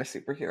to see in a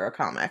superhero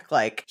comic.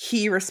 Like,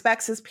 he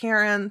respects his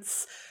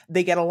parents.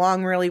 They get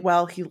along really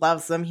well. He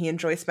loves them. He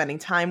enjoys spending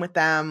time with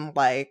them.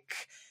 Like,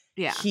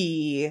 Yeah.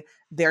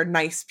 they're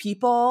nice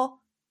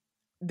people.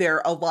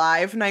 They're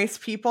alive, nice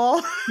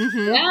people.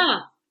 Mhm. Yeah.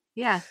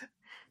 Yeah.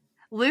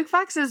 Luke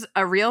Fox is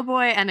a real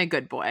boy and a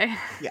good boy.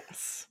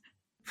 Yes.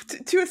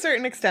 To a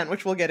certain extent,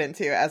 which we'll get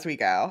into as we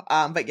go.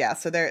 But yeah,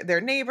 so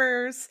they're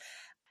neighbors.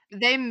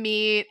 They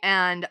meet,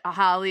 and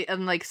Holly,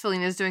 and like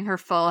Selena's doing her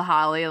full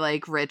Holly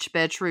like rich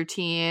bitch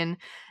routine,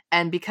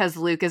 and because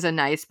Luke is a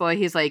nice boy,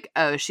 he's like,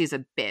 oh, she's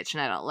a bitch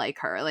and I don't like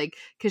her, like,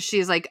 because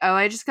she's like, oh,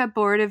 I just got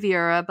bored of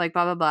Europe, like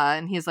blah blah blah,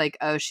 and he's like,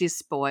 oh, she's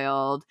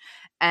spoiled.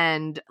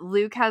 And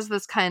Luke has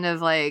this kind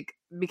of like,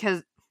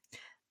 because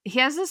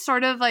he has this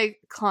sort of like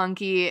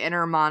clunky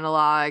inner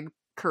monologue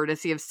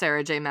courtesy of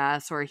Sarah J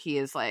Maas, where he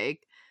is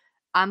like,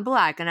 I'm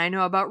black and I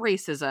know about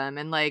racism,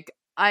 and like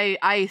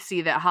I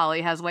see that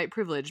Holly has white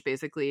privilege,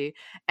 basically.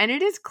 And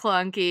it is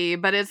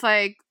clunky, but it's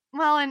like,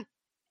 well, an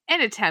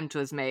attempt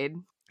was made.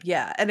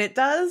 Yeah, and it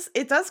does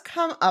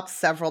come up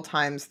several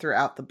times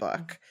throughout the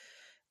book,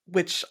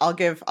 which I'll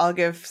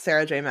give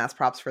Sarah J Maas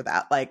props for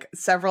that. Like,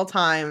 several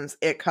times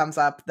it comes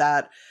up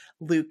that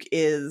Luke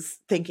is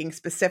thinking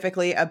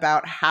specifically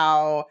about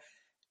how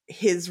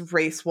his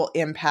race will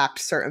impact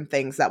certain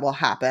things that will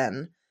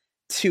happen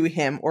to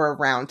him or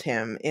around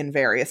him in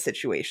various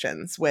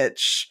situations,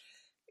 which,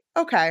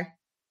 okay.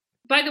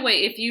 By the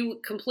way, if you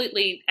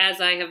completely,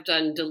 as I have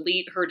done,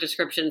 delete her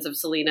descriptions of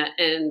Selena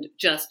and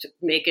just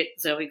make it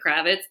Zoe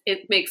Kravitz,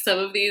 it makes some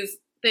of these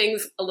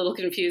things a little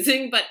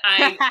confusing, but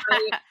I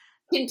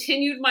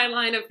continued my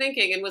line of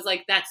thinking and was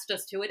like, that's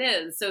just who it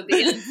is. So but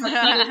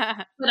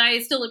I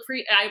still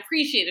I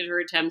appreciated her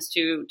attempts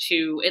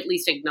to at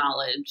least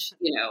acknowledge,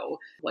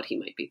 what he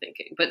might be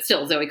thinking. But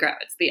still, Zoe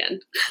Kravitz, the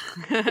end.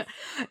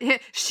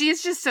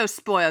 She's just so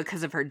spoiled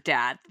because of her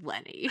dad,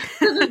 Lenny.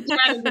 Her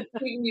dad is a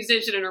big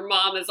musician and her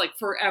mom is like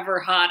forever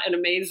hot and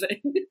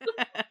amazing.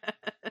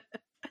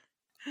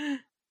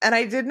 And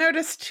I did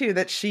notice, too,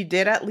 that she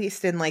did, at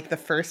least in, like, the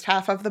first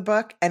half of the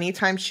book,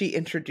 anytime she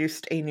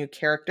introduced a new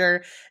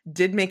character,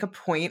 did make a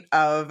point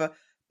of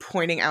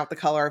pointing out the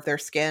color of their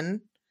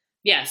skin.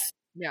 Yes.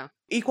 Yeah.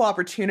 Equal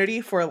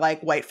opportunity for,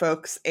 like, white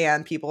folks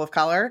and people of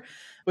color,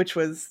 which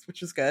was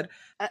good.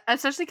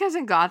 Especially because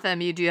in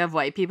Gotham, you do have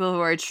white people who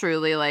are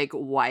truly, like,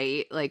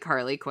 white, like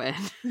Harley Quinn.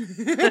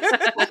 They're,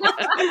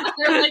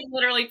 like,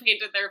 literally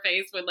painted their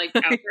face with, like,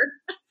 powder.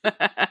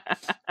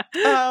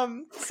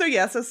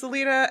 So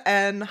Selena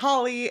and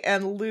Holly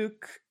and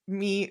Luke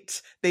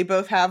meet. They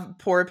both have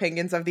poor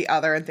opinions of the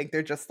other and think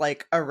they're just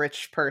like a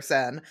rich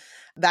person.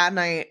 That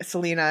night,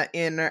 Selena,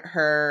 in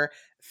her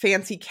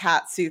fancy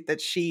cat suit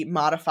that she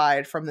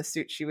modified from the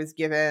suit she was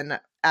given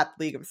at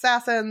the League of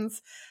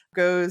Assassins,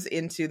 goes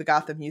into the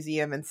Gotham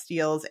Museum and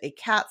steals a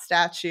cat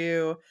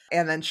statue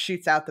and then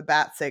shoots out the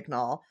bat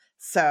signal.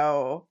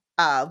 So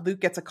Luke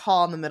gets a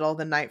call in the middle of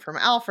the night from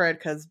Alfred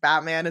because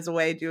Batman is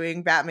away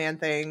doing Batman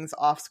things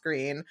off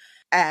screen.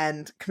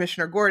 And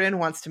Commissioner Gordon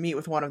wants to meet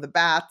with one of the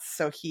bats.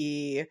 So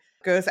he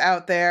goes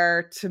out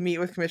there to meet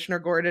with Commissioner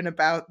Gordon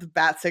about the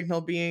bat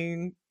signal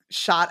being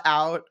shot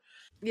out.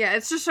 Yeah,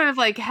 it's just sort of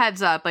like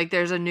heads up, like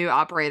there's a new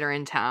operator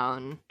in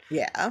town.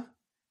 Yeah.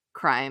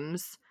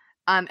 Crimes.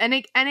 And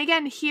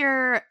again,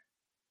 here,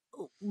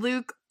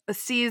 Luke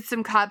sees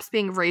some cops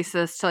being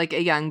racist to like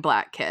a young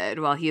black kid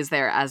while he's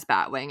there as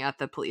Batwing at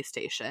the police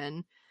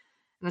station.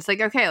 And it's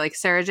like, okay, like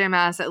Sarah J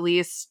Maas at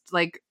least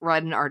like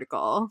read an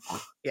article.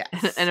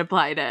 Yes. and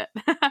applied it.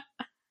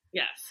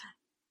 Yes.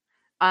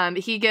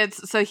 He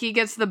gets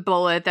the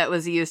bullet that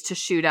was used to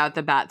shoot out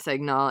the bat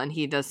signal, and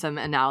he does some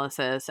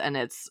analysis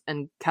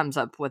and comes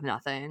up with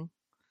nothing.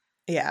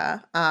 Yeah.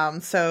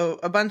 So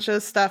a bunch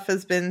of stuff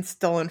has been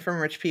stolen from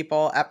rich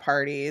people at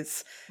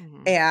parties.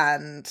 Mm-hmm.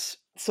 And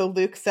so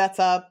Luke sets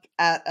up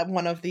at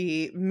one of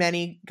the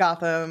many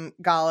Gotham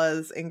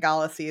galas in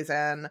gala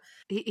season.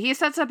 He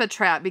sets up a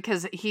trap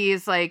because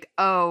he's like,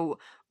 oh,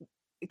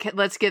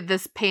 let's get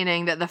this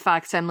painting that the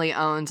Fox family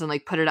owns and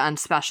like put it on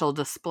special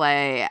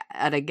display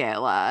at a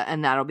gala,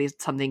 and that'll be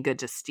something good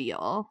to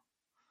steal.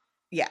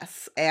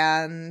 Yes,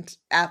 and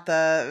at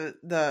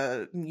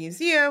the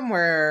museum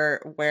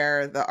where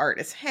the art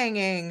is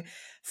hanging,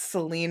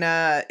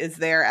 Selena is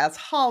there as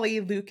Holly,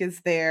 Luke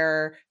is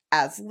there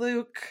as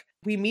Luke.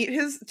 We meet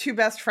his two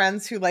best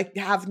friends who like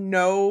have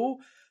no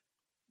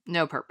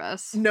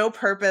purpose. No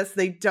purpose.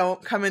 They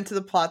don't come into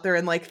the plot. They're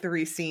in like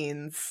 3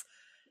 scenes.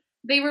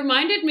 They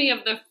reminded me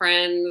of the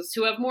friends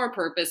who have more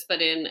purpose,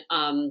 but in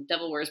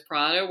Devil Wears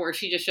Prada, where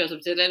she just shows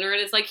up to dinner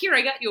and is like, here,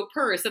 I got you a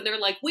purse. And they're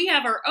like, we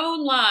have our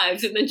own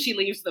lives. And then she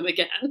leaves them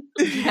again.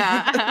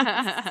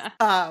 Yeah.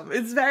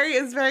 It's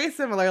very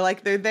similar.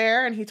 Like, they're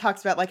there and he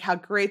talks about like how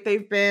great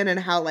they've been and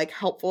how like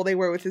helpful they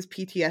were with his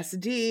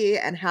PTSD,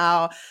 and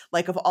how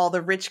like of all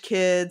the rich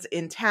kids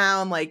in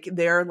town, like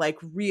they're like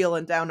real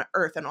and down to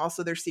earth, and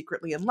also they're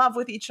secretly in love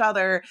with each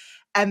other.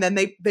 And then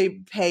they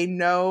pay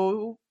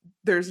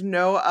there's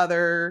no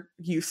other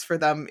use for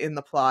them in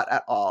the plot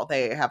at all.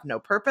 They have no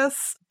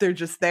purpose. They're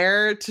just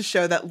there to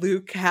show that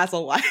Luke has a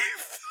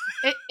life.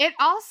 It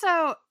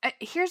also,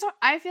 here's what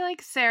I feel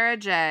like Sarah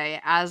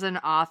J as an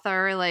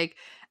author, like,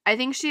 I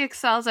think she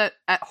excels at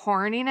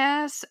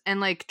horniness and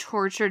like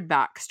tortured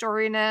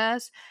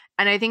backstoryness.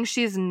 And I think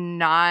she's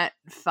not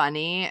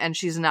funny and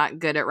she's not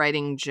good at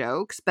writing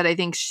jokes, but I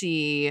think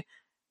she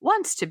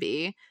wants to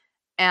be.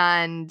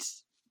 And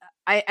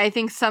I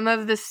think some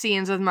of the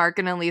scenes with Mark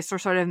and Elise were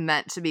sort of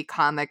meant to be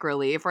comic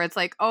relief, where it's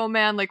like, oh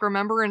man, like,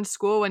 remember in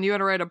school when you had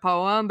to write a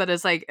poem? But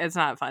it's like, it's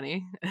not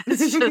funny.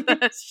 It's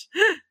just...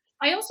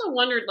 I also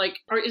wondered, like,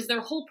 is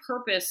their whole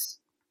purpose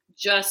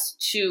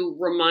just to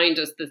remind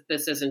us that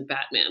this isn't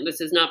Batman?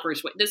 This is not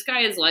Bruce Wayne. This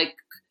guy is like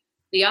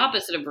the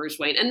opposite of Bruce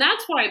Wayne. And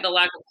that's why the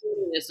lack of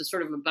horniness is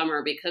sort of a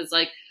bummer, because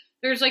like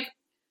there's like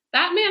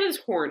Batman is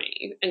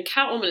horny and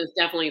Catwoman is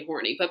definitely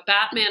horny, but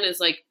Batman is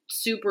like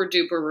super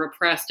duper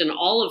repressed in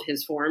all of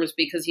his forms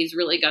because he's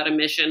really got a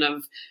mission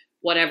of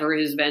whatever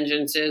his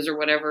vengeance is or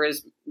whatever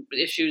his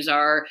issues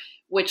are,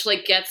 which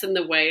like gets in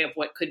the way of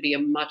what could be a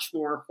much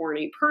more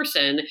horny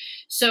person.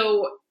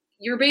 So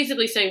you're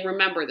basically saying,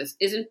 remember, this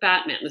isn't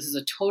Batman. This is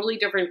a totally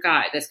different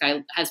guy. This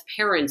guy has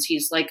parents.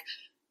 He's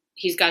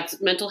got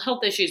mental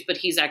health issues, but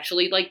he's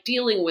actually like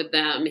dealing with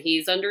them.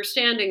 He's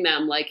understanding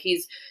them.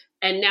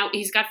 And now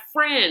he's got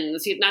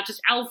friends. He's not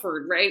just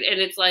Alfred, right? And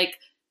it's like,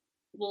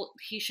 well,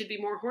 he should be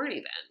more horny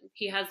then.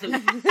 He has the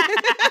bandwidth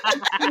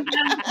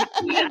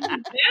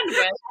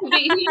to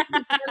be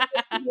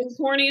as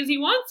horny as he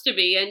wants to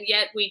be, and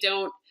yet we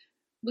don't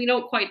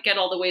quite get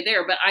all the way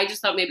there. But I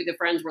just thought maybe the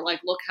friends were like,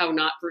 look how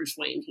not Bruce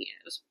Wayne he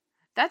is.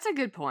 That's a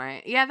good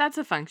point. Yeah, that's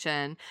a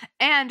function.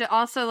 And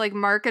also, like,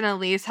 Mark and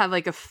Elise have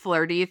like a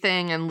flirty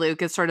thing, and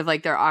Luke is sort of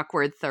like their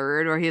awkward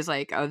third, where he's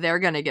like, oh, they're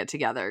gonna get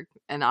together,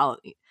 and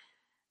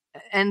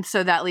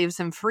so that leaves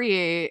him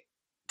free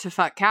to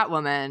fuck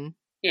Catwoman.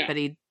 Yeah. But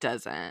he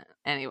doesn't.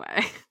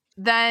 Anyway.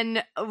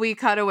 Then we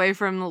cut away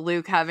from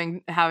Luke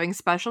having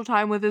special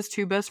time with his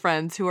two best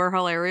friends, who are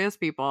hilarious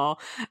people.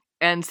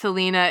 And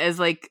Selena is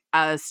like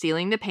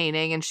stealing the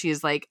painting, and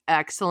she's like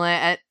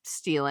excellent at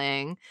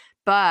stealing.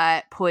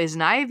 But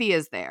Poison Ivy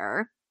is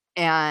there.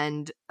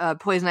 And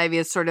Poison Ivy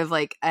is sort of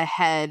like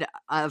ahead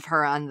of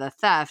her on the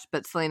theft.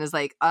 But Selena's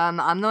like,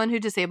 I'm the one who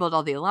disabled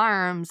all the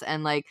alarms,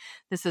 and like,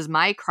 this is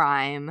my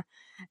crime.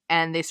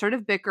 And they sort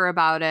of bicker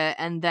about it,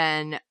 and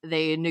then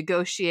they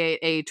negotiate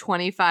a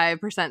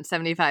 25%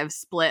 75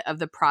 split of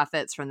the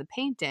profits from the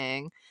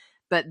painting.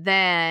 But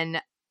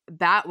then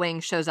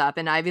Batwing shows up,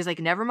 and Ivy's like,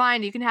 never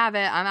mind, you can have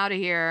it, I'm out of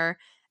here.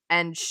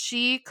 And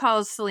she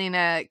calls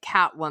Selena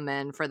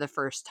Catwoman for the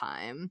first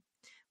time,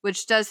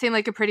 which does seem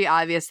like a pretty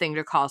obvious thing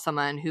to call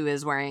someone who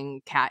is wearing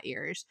cat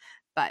ears.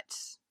 But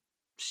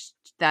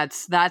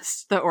that's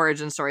the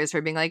origin story, is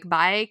her being like,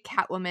 bye,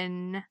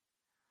 Catwoman.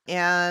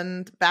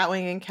 And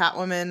Batwing and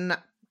Catwoman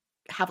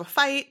have a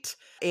fight,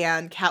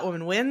 and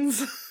Catwoman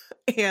wins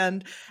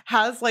and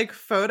has like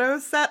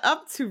photos set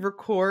up to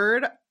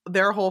record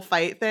their whole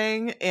fight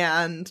thing.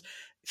 And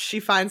she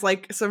finds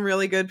like some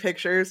really good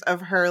pictures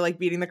of her like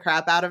beating the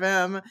crap out of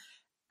him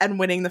and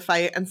winning the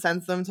fight, and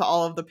sends them to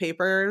all of the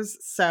papers.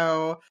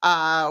 So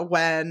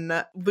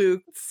when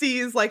Luke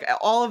sees like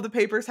all of the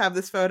papers have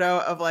this photo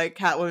of like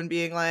Catwoman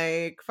being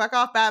like, fuck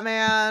off,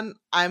 Batman,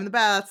 I'm the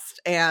best.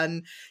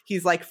 And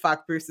he's like,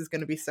 fuck, Bruce is going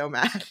to be so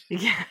mad.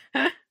 Yeah.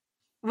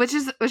 Which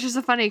is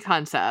a funny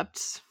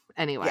concept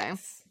anyway.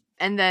 Yes.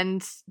 And then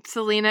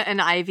Selena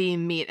and Ivy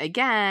meet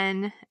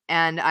again,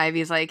 and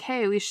Ivy's like,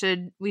 hey, we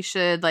should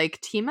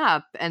like team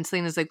up. And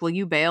Selena's like, well,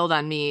 you bailed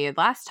on me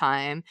last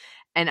time.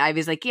 And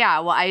Ivy's like, yeah,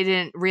 well, I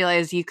didn't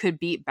realize you could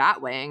beat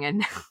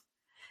Batwing,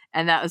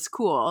 and that was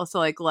cool. So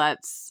like,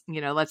 let's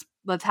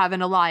have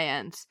an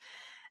alliance.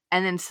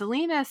 And then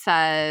Selena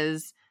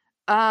says,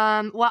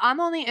 well,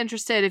 I'm only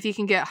interested if you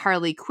can get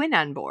Harley Quinn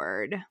on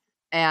board.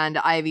 And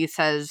Ivy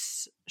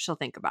says she'll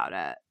think about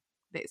it,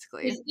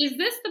 basically. Is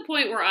this the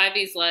point where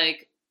Ivy's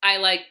like, I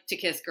like to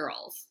kiss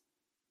girls?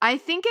 I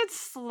think it's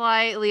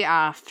slightly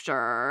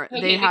after.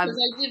 Okay, because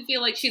I did feel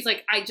like she's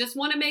like, I just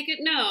want to make it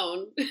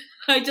known.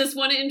 I just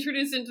want to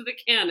introduce into the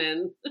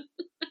canon.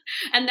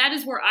 And that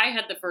is where I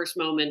had the first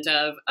moment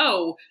of,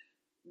 oh,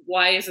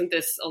 why isn't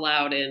this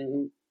allowed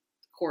in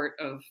Court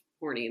of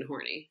Horny and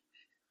Horny?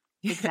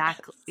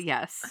 Exactly.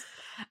 Yes.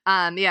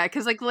 Yeah,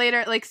 because like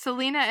later, like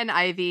Selena and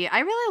Ivy, I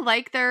really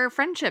like their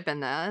friendship in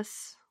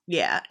this.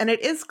 Yeah, and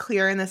it is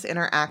clear in this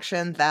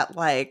interaction that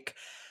like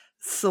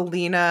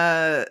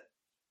Selena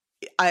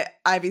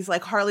Ivy's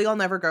like, Harley, I'll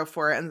never go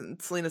for it.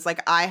 And Selena's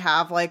like, I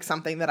have like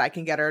something that I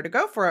can get her to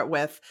go for it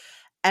with.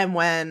 And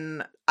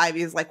when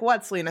Ivy's like,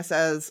 what? Selena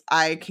says,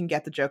 I can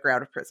get the Joker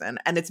out of prison.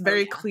 And it's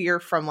very clear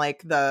from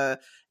like the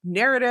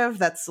narrative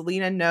that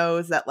Selena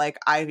knows that like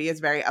Ivy is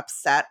very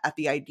upset at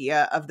the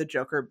idea of the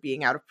Joker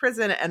being out of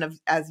prison and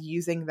as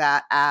using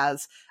that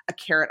as a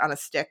carrot on a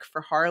stick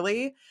for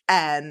Harley.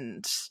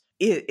 And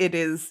it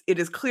is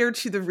clear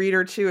to the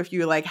reader too, if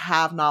you like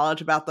have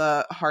knowledge about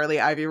the Harley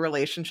Ivy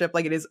relationship,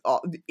 like it is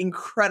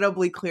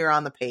incredibly clear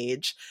on the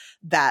page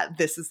that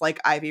this is like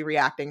Ivy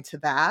reacting to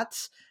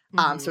that.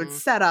 So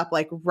it's set up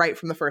like right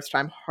from the first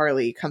time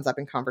Harley comes up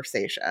in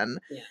conversation.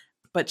 Yeah.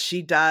 But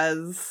she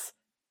does,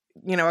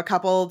 you know, a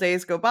couple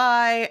days go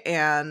by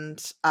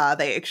and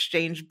they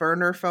exchange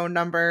burner phone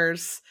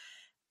numbers.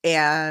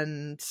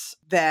 And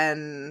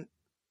then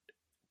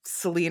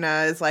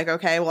Selena is like,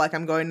 okay, well, like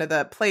I'm going to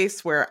the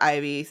place where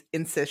Ivy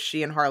insists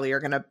she and Harley are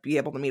going to be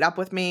able to meet up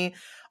with me,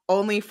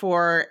 only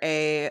for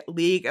a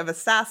League of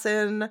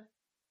Assassin,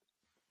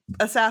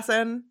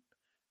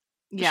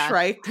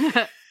 Shrike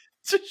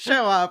to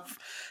show up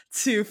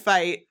to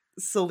fight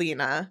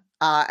Selena.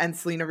 And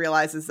Selena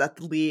realizes that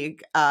the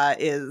League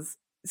is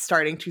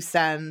starting to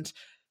send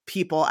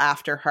people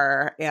after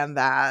her and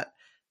that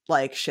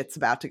like shit's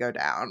about to go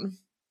down.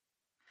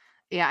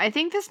 Yeah, I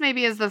think this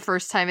maybe is the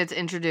first time it's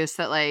introduced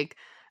that like,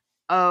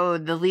 oh,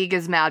 the League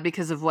is mad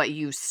because of what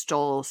you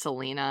stole,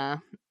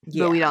 Selena.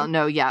 Yeah. But we don't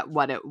know yet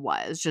what it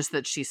was, just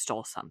that she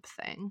stole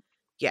something.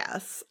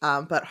 Yes.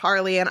 But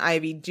Harley and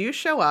Ivy do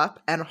show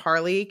up and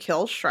Harley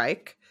kills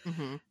Shrike.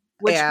 Mm-hmm.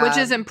 Which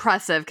is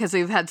impressive because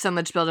we've had so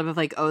much buildup of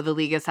like, oh, the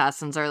League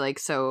Assassins are like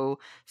so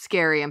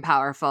scary and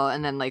powerful.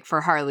 And then like for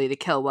Harley to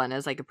kill one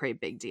is like a pretty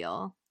big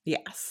deal.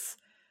 Yes.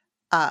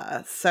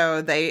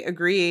 So they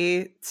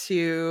agree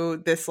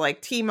to this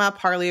like team up.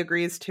 Harley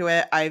agrees to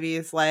it.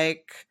 Ivy's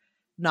like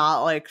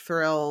not like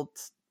thrilled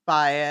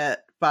by it,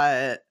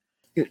 but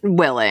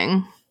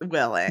willing.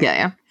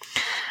 Yeah.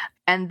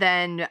 And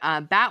then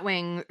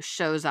Batwing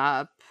shows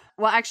up.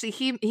 Well, actually,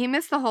 he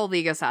missed the whole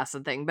League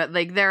Assassin thing, but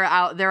like they're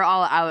all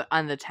out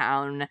on the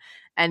town,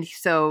 and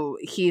so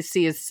he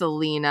sees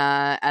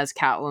Selena as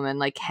Catwoman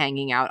like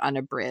hanging out on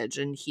a bridge,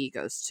 and he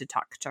goes to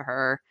talk to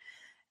her.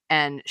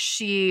 And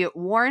she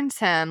warns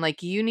him,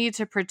 like, you need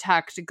to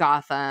protect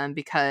Gotham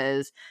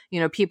because,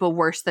 you know, people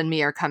worse than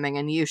me are coming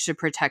and you should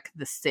protect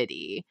the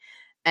city.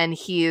 And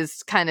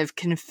he's kind of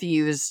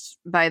confused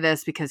by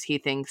this because he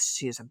thinks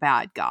she's a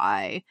bad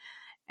guy.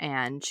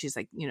 And she's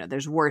like, you know,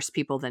 there's worse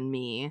people than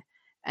me.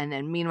 And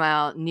then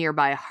meanwhile,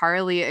 nearby,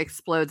 Harley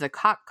explodes a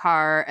cop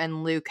car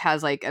and Luke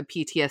has like a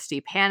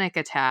PTSD panic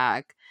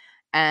attack.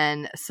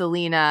 And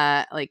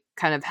Selena like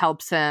kind of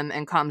helps him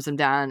and calms him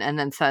down and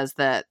then says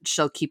that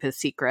she'll keep his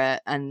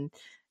secret and,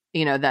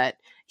 you know, that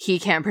he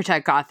can't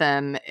protect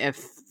Gotham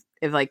if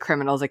like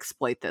criminals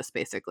exploit this,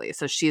 basically.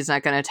 So she's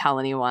not going to tell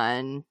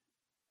anyone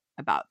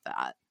about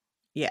that.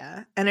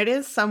 Yeah. And it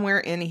is somewhere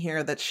in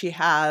here that she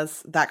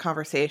has that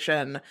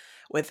conversation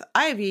with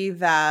Ivy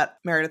that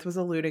Meredith was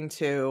alluding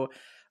to,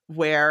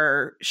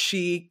 where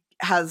she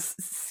has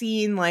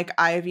seen like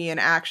Ivy in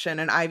action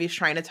and Ivy's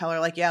trying to tell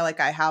her like, yeah, like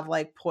I have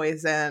like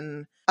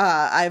poison.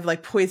 I have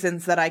like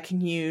poisons that I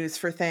can use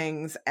for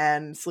things.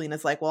 And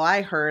Selena's like, well,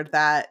 I heard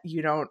that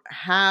you don't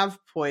have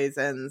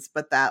poisons,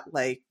 but that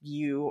like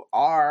you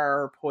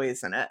are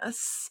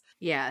poisonous.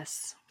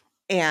 Yes.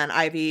 And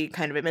Ivy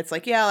kind of admits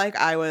like, yeah, like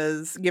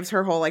gives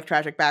her whole like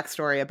tragic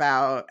backstory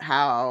about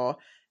how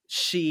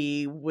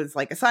she was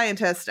like a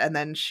scientist and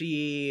then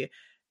she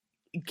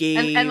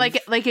gave and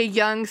like a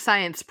young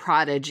science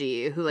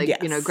prodigy who like, yes,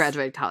 you know,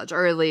 graduated college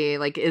early,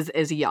 like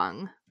is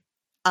young.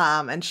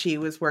 And she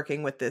was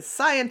working with this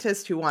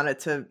scientist who wanted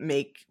to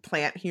make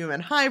plant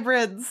human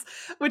hybrids,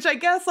 which I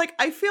guess like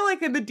I feel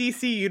like in the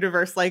DC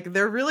universe, like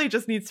there really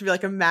just needs to be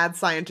like a mad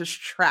scientist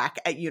track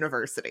at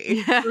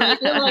university. They're like,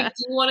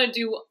 do you want to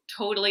do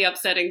totally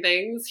upsetting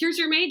things? Here's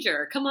your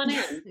major. Come on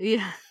in.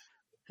 Yeah.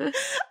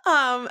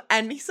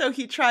 And so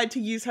he tried to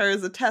use her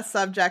as a test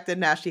subject and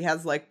now she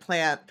has like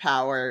plant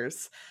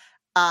powers.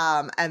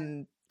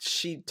 And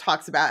she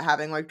talks about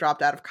having like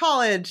dropped out of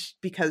college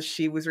because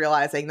she was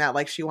realizing that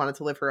like she wanted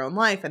to live her own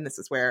life. And this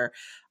is where,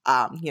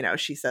 you know,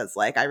 she says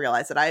like, I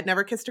realized that I had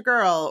never kissed a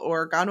girl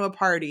or gone to a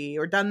party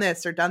or done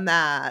this or done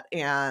that.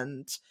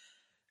 And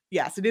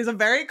yes, it is a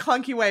very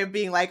clunky way of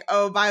being like,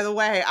 oh, by the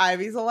way,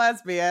 Ivy's a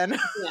lesbian.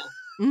 Yeah.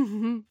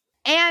 Mm-hmm.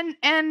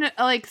 And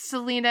like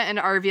Selena and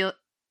RV,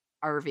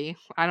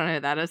 I don't know who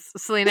that is.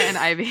 Selena and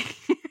Ivy.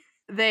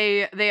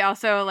 They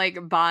also like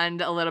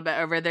bond a little bit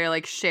over their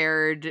like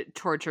shared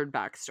tortured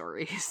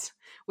backstories,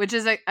 which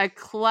is a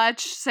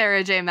clutch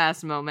Sarah J.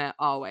 Maas moment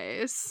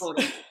always. So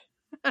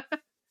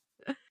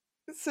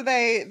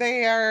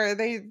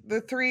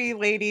the three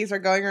ladies are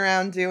going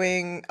around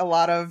doing a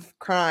lot of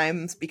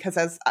crimes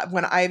because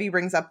when Ivy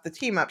brings up the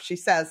team up, she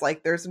says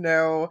like there's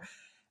no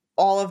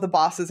all of the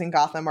bosses in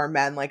Gotham are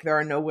men, like there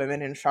are no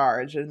women in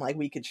charge, and like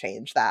we could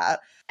change that.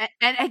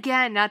 And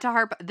again, not to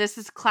harp, this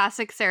is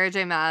classic Sarah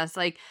J. Maas.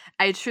 Like,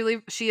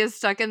 she is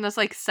stuck in this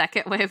like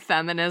second wave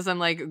feminism,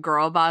 like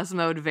girl boss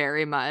mode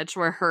very much,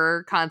 where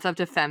her concept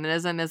of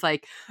feminism is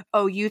like,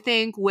 oh, you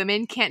think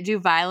women can't do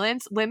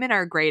violence? Women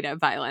are great at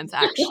violence,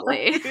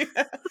 actually.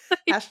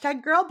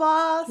 Hashtag girl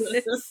boss.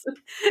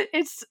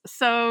 It's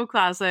so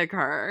classic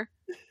her.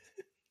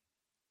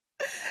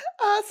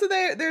 So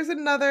there's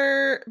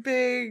another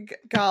big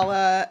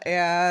gala,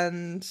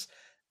 and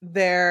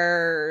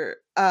they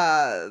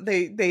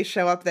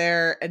show up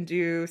there and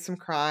do some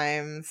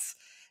crimes,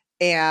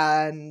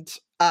 and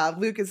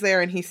Luke is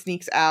there, and he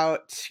sneaks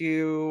out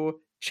to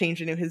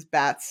change into his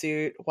bat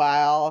suit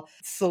while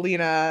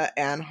Selena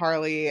and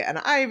Harley and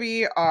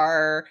Ivy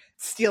are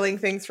stealing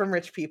things from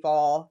rich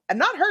people and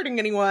not hurting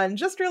anyone,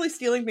 just really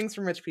stealing things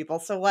from rich people.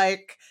 So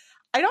like,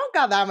 I don't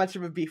got that much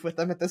of a beef with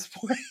them at this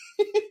point.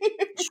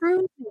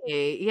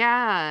 Truly,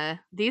 yeah.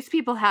 These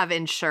people have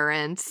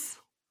insurance.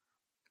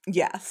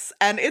 Yes.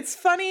 And it's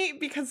funny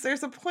because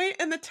there's a point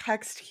in the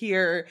text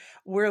here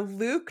where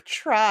Luke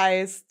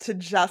tries to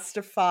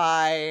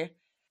justify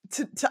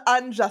to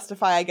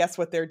unjustify, I guess,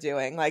 what they're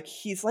doing. Like,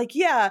 he's like,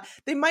 yeah,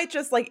 they might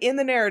just, like, in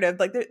the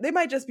narrative, like, they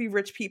might just be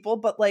rich people,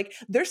 but, like,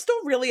 they're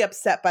still really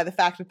upset by the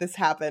fact that this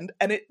happened.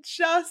 And it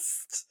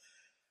just...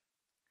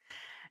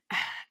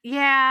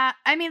 Yeah,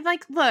 I mean,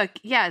 like, look,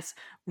 yes,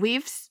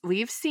 we've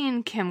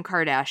seen Kim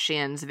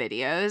Kardashian's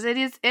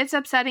videos. It's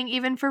upsetting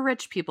even for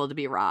rich people to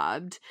be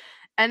robbed.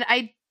 And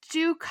I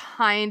do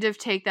kind of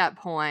take that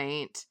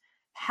point.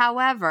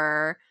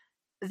 However,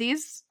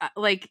 these,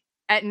 like,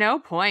 at no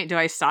point do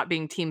I stop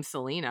being Team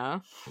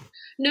Selena.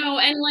 No,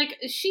 and like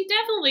she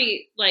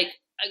definitely like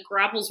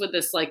grapples with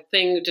this like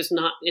thing, just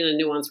not in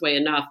a nuanced way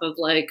enough, of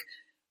like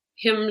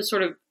him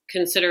sort of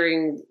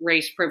considering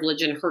race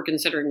privilege and her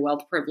considering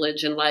wealth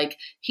privilege, and like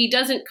he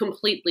doesn't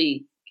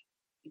completely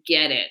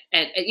get it.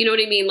 You know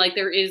what I mean? Like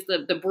there is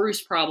the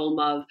Bruce problem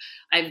of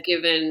I've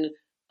given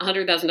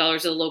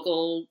 $100,000 to the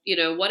local, you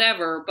know,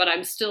 whatever, but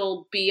I'm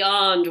still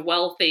beyond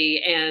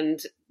wealthy and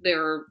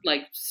they're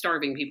like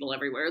starving people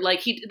everywhere.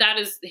 Like that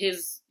is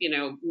his, you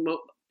know,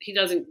 he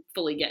doesn't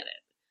fully get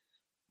it.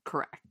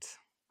 Correct.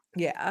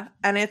 Yeah.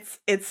 And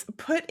it's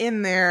put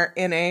in there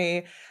and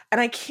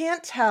I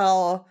can't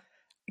tell,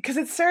 because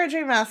it's Sarah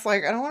J. Maas,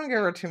 like, I don't want to give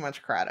her too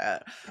much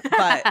credit,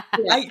 but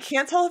yeah. I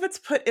can't tell if it's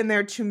put in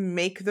there to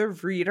make the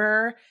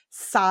reader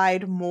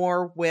side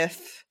more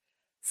with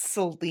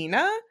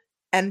Selena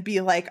and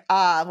be like,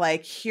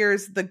 like,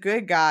 here's the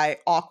good guy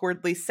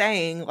awkwardly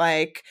saying,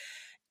 like,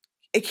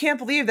 I can't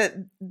believe that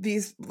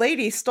these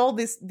ladies stole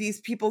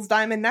these people's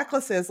diamond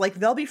necklaces. Like,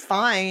 they'll be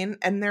fine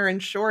and they're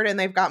insured and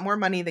they've got more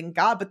money than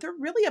God, but they're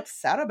really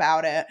upset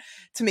about it,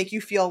 to make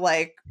you feel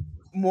like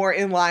more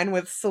in line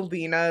with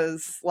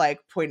Selena's like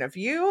point of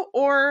view,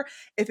 or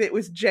if it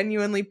was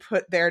genuinely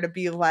put there to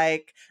be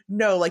like,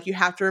 no, like you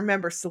have to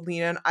remember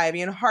Selena and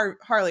Ivy and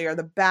Harley are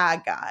the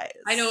bad guys.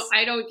 I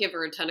don't give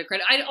her a ton of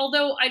credit.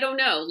 Although I don't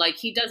know, like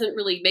he doesn't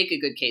really make a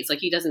good case. Like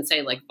he doesn't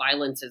say like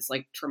violence is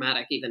like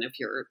traumatic, even if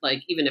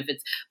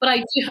it's. But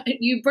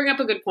you bring up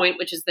a good point,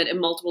 which is that in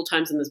multiple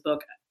times in this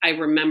book, I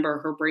remember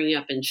her bringing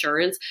up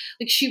insurance.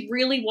 Like she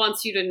really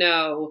wants you to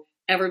know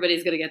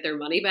everybody's going to get their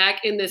money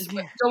back in this.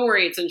 Yeah. Don't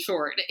worry, it's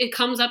insured. It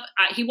comes up.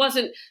 He was,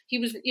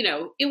 you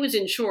know, it was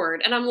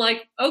insured. And I'm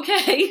like,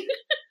 okay.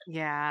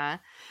 Yeah.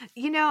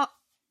 You know,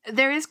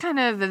 there is kind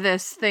of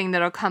this thing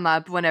that'll come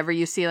up whenever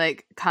you see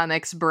like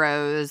comics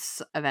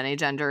bros of any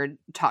gender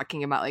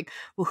talking about like,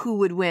 well, who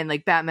would win,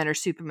 like Batman or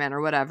Superman or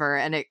whatever.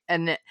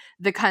 And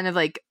the kind of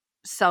like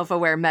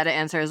self-aware meta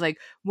answer is like,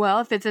 well,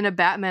 if it's in a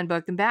Batman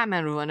book, then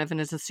Batman would win. If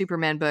it's a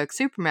Superman book,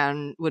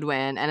 Superman would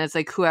win. And it's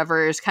like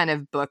whoever's kind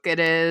of book it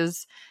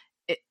is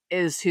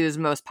who's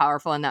most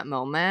powerful in that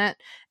moment.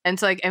 And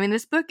so like, I mean,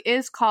 this book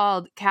is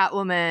called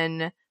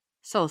Catwoman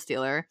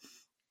Soulstealer,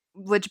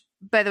 which,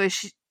 by the way,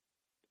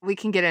 we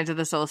can get into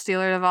the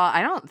Soulstealer of all.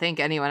 I don't think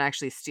anyone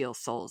actually steals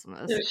souls in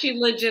this. No, she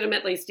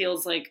legitimately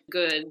steals like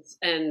goods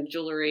and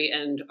jewelry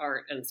and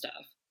art and stuff.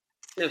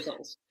 No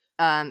souls.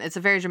 It's a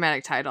very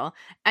dramatic title.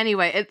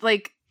 Anyway,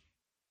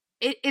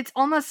 it's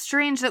almost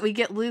strange that we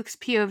get Luke's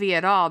POV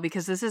at all,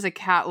 because this is a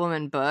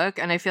Catwoman book,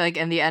 and I feel like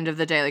in the end of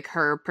the day, like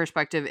her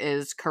perspective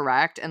is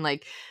correct, and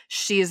like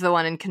she's the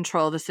one in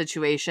control of the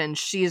situation.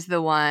 She's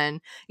the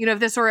one, you know, if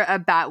this were a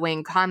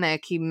Batwing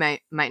comic, he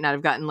might not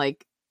have gotten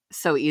like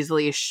so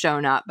easily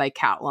shown up by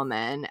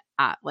Catwoman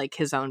at like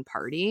his own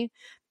party.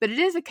 But it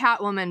is a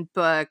Catwoman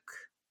book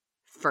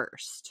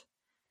first.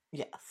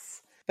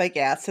 Yes. But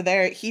yeah, so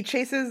there he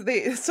chases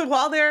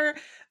while they're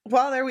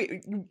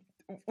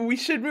we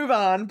should move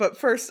on, but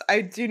first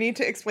I do need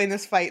to explain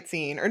this fight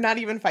scene, or not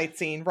even fight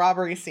scene,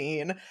 robbery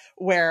scene,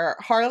 where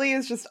Harley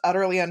is just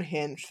utterly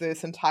unhinged through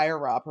this entire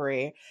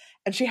robbery,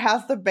 and she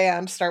has the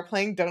band start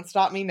playing Don't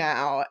Stop Me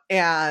Now,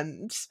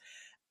 and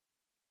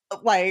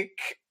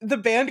like the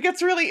band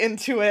gets really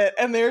into it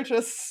and they're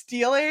just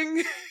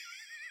stealing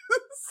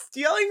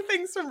stealing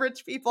things from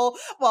rich people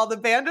while the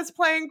band is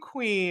playing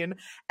Queen,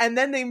 and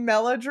then they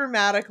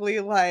melodramatically,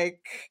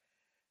 like,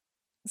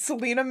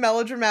 Selena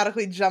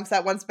melodramatically jumps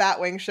out once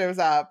Batwing shows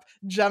up,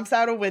 jumps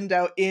out a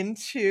window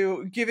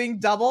into giving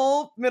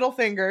double middle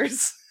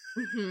fingers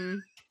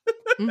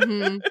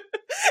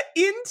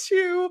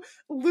into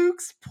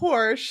Luke's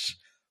Porsche,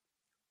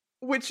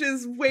 which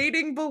is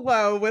waiting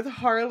below with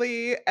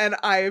Harley and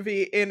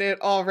Ivy in it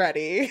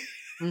already.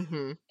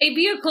 A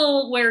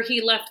vehicle where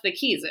he left the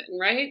keys in,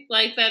 right?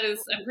 Like, that is,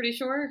 I'm pretty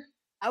sure.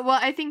 Well,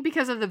 I think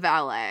because of the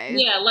valet.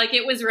 Yeah, like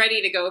it was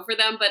ready to go for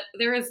them, but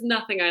there is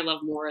nothing I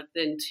love more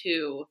than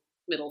 2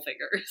 middle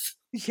fingers.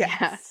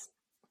 Yes.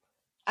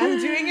 I'm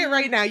doing it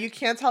right now. You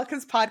can't tell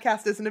because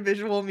podcast isn't a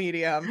visual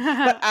medium.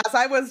 But as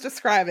I was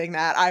describing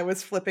that, I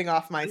was flipping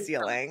off my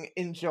ceiling.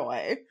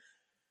 Enjoy.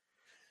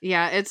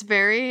 Yeah, it's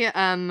very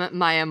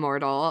My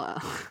Immortal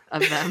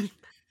of them.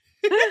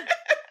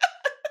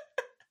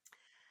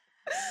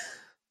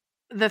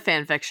 The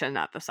fan fiction,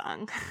 not the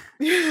song.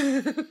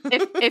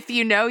 if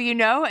you know, you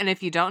know, and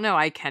if you don't know,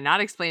 I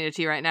cannot explain it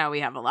to you right now. We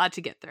have a lot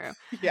to get through.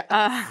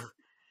 Yeah.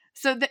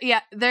 So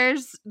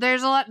there's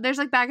a lot. There's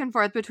like back and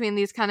forth between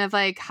these kind of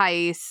like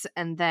heists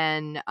and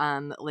then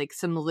like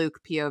some Luke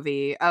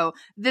POV. Oh,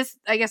 this,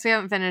 I guess we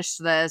haven't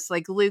finished this.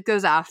 Like Luke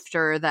goes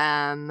after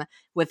them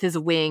with his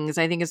wings.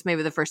 I think it's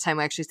maybe the first time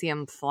we actually see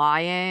him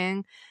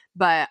flying.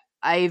 But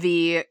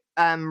Ivy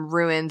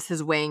ruins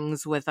his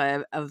wings with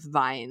of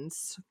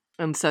vines.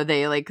 And so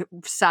they like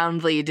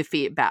soundly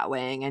defeat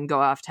Batwing and go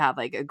off to have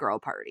like a girl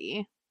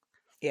party.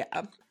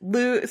 Yeah.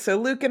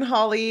 Luke and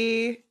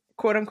Holly,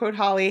 quote unquote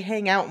Holly,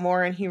 hang out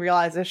more, and he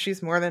realizes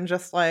she's more than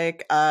just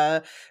like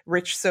a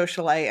rich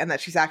socialite and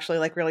that she's actually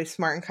like really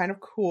smart and kind of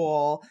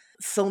cool.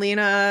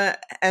 Selena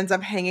ends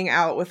up hanging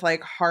out with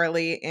like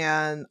Harley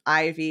and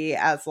Ivy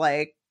as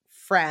like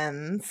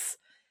friends,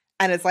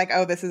 and it's like,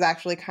 oh, this is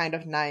actually kind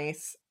of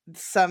nice.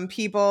 Some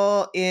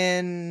people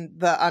in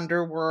the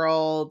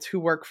underworld who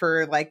work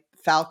for like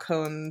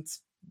Falcone's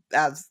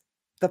as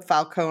the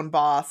Falcone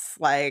boss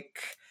like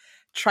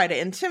try to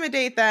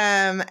intimidate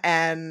them,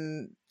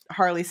 and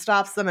Harley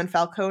stops them, and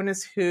Falcone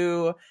is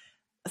who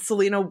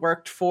Selena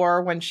worked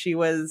for when she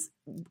was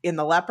in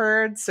the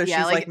Leopards. So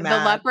yeah, she's like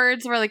mad. The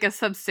Leopards were like a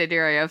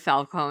subsidiary of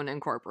Falcone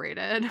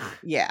Incorporated.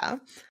 Yeah.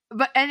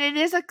 And it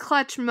is a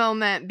clutch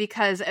moment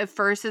because at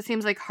first it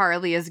seems like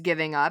Harley is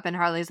giving up, and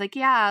Harley's like,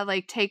 yeah,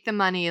 like take the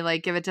money,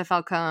 like give it to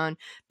Falcone.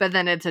 But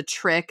then it's a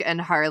trick, and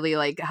Harley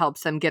like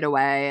helps them get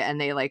away, and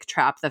they like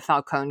trap the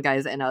Falcone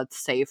guys in a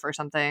safe or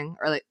something,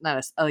 or like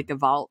not like a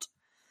vault.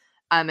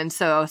 And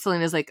so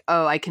Selena's like,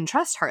 oh, I can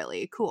trust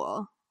Harley.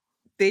 Cool.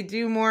 They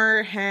do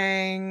more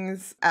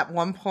hangs. At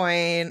one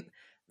point,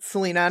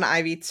 Selena and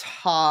Ivy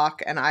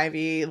talk, and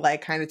Ivy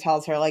like kind of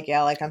tells her like,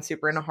 yeah, like I'm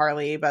super into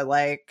Harley, but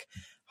like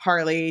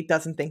Harley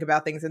doesn't think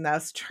about things in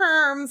those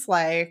terms.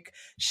 Like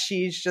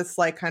she's just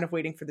like kind of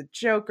waiting for the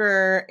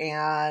Joker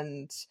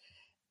and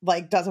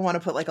like doesn't want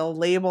to put like a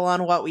label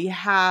on what we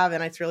have,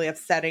 and it's really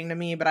upsetting to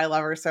me, but I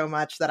love her so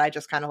much that I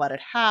just kind of let it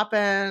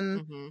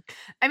happen.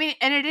 I mean,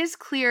 and it is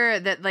clear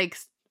that like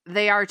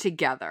they are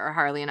together,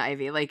 Harley and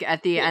Ivy. Like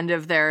at the end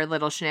of their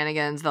little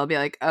shenanigans, they'll be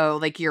like, oh,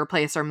 like your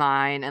place or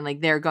mine, and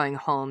like they're going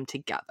home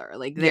together.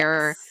 Like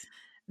they're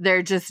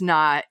just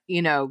not,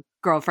 you know,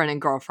 girlfriend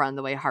and girlfriend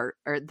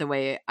the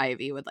way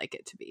Ivy would like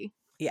it to be.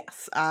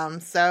 Yes.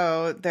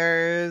 So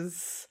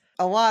there's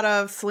a lot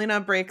of Selena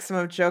breaks some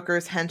of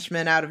Joker's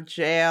henchmen out of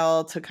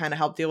jail to kind of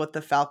help deal with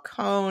the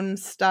Falcone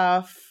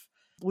stuff.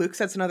 Luke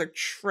sets another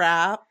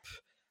trap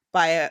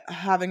by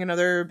having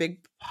another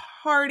big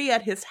party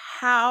at his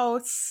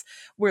house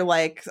where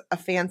like a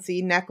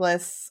fancy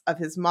necklace of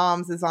his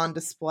mom's is on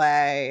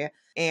display,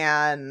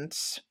 and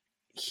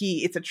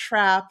it's a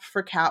trap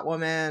for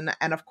Catwoman,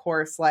 and of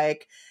course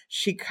like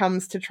she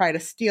comes to try to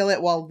steal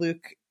it while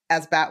Luke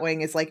as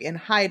Batwing is like in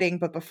hiding,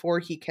 but before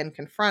he can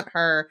confront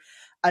her,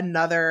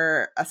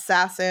 another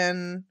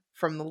assassin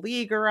from the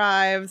League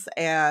arrives,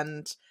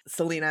 and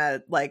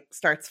Selena like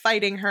starts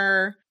fighting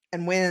her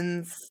and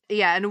wins.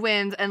 Yeah, and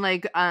wins. And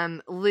like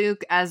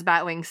Luke as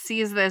Batwing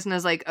sees this and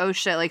is like, oh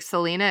shit, like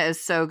Selena is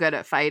so good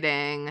at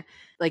fighting.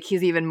 Like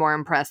he's even more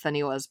impressed than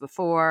he was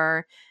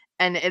before.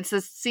 And it's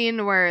a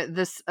scene where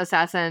this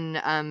assassin,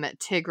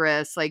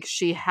 Tigress, like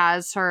she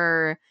has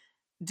her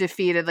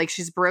defeated, like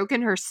she's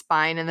broken her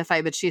spine in the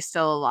fight, but she's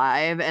still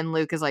alive. And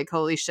Luke is like,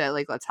 holy shit,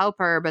 like let's help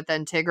her. But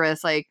then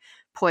Tigress like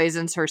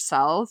poisons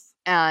herself.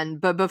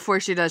 But before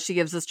she does, she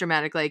gives this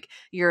dramatic like,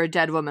 you're a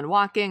dead woman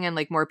walking, and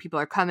like more people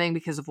are coming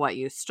because of what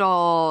you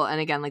stole. And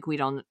again, like we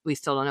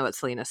still don't know what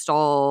Selena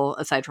stole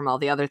aside from all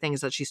the other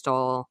things that she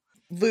stole.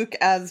 Luke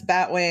as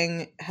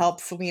Batwing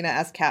helps Selena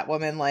as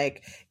Catwoman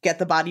like get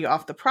the body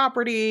off the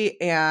property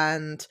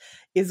and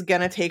is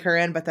gonna take her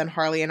in, but then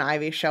Harley and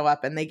Ivy show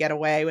up and they get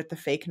away with the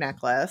fake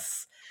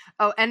necklace.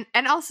 Oh, and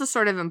also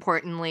sort of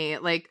importantly,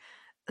 like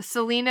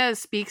Selena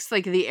speaks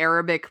like the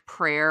Arabic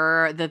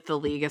prayer that the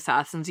League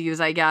assassins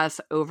use, I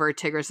guess, over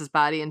Tigress's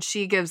body, and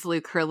she gives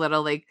Luke her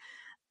little like,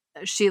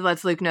 she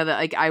lets Luke know that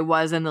like I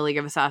was in the League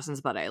of Assassins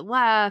but I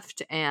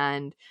left,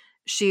 and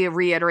she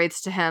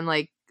reiterates to him,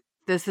 like,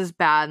 this is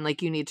bad, and,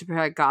 like, you need to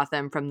protect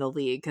Gotham from the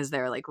League because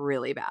they're, like,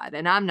 really bad,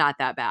 and I'm not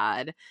that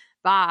bad.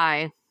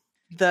 Bye.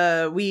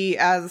 We,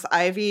 as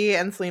Ivy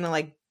and Selena,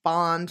 like,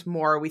 bond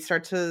more, we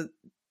start to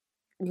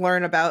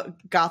learn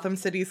about Gotham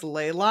City's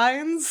ley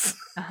lines,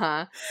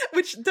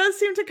 which does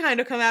seem to kind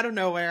of come out of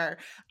nowhere,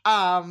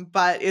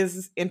 but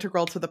is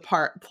integral to the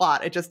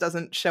plot. It just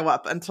doesn't show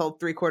up until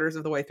 3/4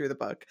 of the way through the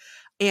book.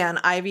 And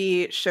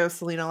Ivy shows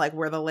Selena, like,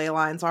 where the ley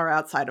lines are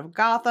outside of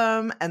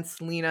Gotham, and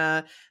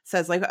Selena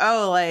says, like,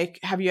 oh, like,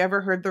 have you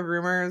ever heard the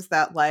rumors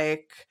that,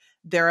 like,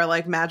 there are,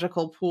 like,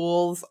 magical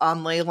pools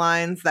on ley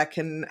lines that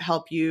can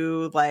help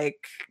you,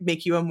 like,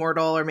 make you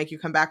immortal or make you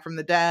come back from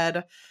the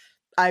dead?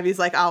 Ivy's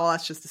like, oh, well,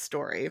 that's just a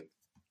story.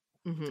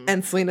 Mm-hmm.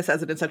 And Selena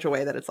says it in such a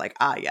way that it's like,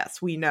 ah,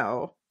 yes, we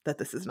know that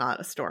this is not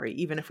a story,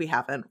 even if we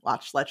haven't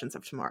watched Legends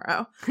of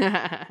Tomorrow.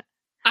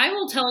 I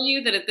will tell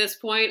you that at this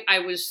point, I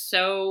was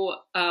so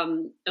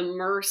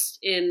immersed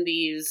in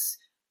these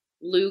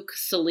Luke,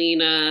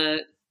 Selena,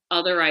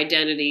 other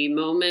identity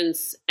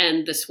moments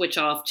and the switch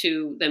off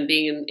to them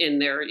being in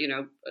their,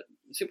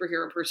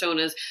 superhero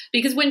personas.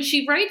 Because when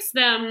she writes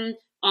them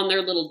on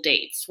their little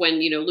dates, when,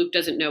 Luke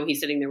doesn't know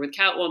he's sitting there with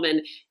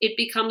Catwoman, it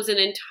becomes an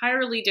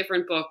entirely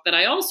different book that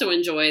I also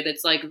enjoy,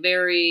 that's like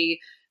very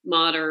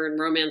modern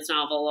romance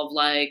novel of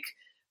like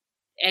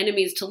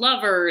enemies to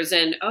lovers,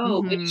 and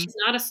maybe she's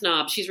not a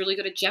snob, she's really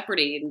good at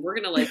Jeopardy, and we're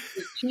gonna like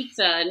eat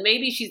pizza, and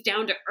maybe she's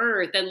down to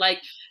earth, and like,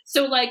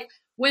 so like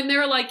when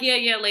they're like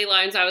yeah ley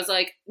lines, I was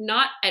like,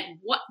 not at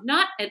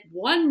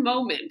one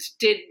moment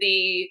did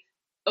the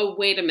oh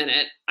wait a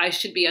minute, I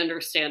should be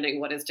understanding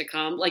what is to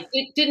come, like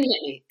it didn't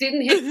hit me it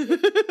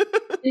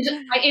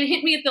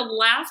hit me at the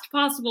last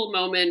possible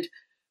moment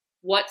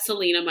what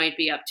Selena might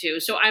be up to.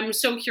 So I'm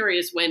so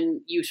curious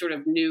when you sort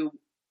of knew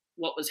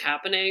what was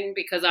happening,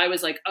 because I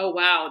was like, oh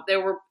wow, there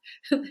were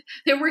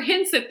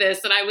hints at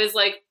this, and I was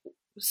like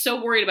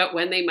so worried about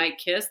when they might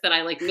kiss that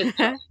I like missed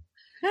it.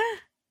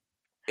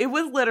 It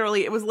was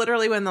literally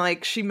when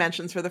like she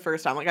mentions for the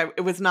first time, like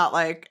it was not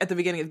like at the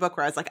beginning of the book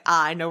where I was like,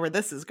 I know where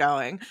this is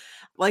going.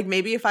 Like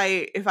maybe if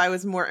I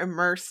was more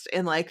immersed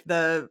in like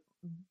the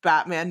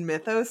Batman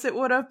mythos, it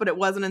would have, but it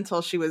wasn't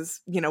until she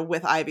was,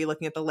 with Ivy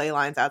looking at the ley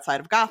lines outside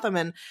of Gotham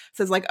and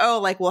says like, oh,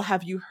 like, well,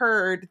 have you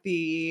heard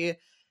the,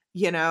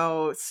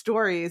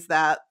 stories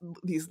that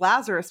these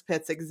Lazarus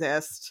pits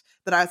exist,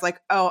 that I was like,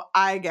 oh,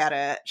 I get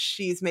it.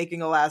 She's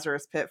making a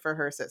Lazarus pit for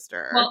her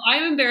sister. Well,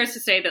 I'm embarrassed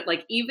to say that,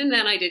 like, even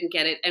then I didn't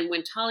get it. And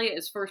when Talia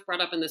is first brought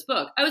up in this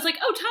book, I was like,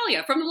 oh,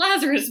 Talia from the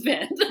Lazarus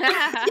pit. That's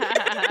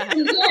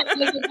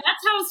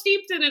how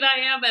steeped in it I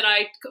am. And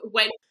I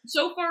went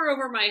so far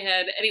over my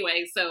head.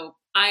 Anyway, so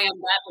I am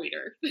that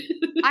reader.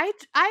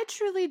 I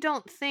truly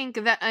don't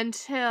think that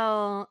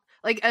until,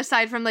 like,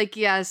 aside from, like,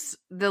 yes,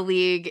 the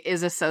League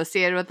is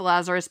associated with the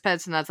Lazarus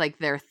pits and that's, like,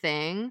 their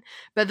thing,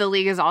 but the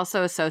League is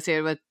also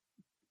associated with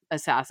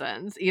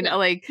assassins,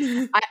 like,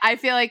 I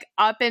feel like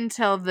up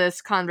until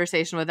this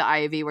conversation with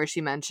Ivy where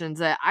she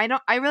mentions it, I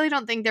really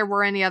don't think there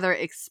were any other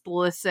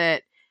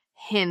explicit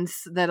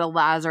hints that a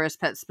Lazarus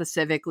pit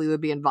specifically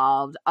would be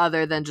involved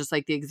other than just,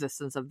 like, the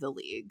existence of the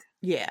League.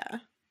 Yeah.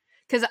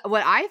 Because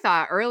what I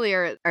thought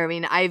earlier, I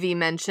mean, Ivy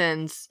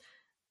mentions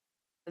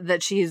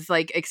that she's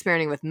like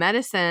experimenting with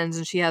medicines,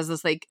 and she has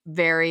this like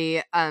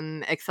very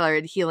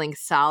accelerated healing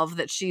salve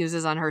that she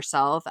uses on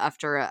herself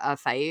after a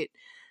fight.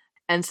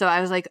 And so I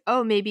was like,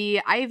 oh,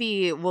 maybe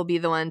Ivy will be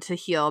the one to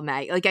heal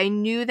Maggie. Like, I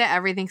knew that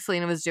everything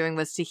Selena was doing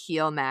was to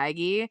heal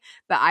Maggie,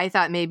 but I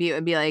thought maybe it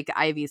would be like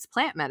Ivy's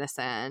plant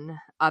medicine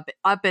up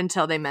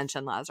until they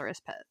mentioned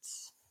Lazarus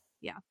pits.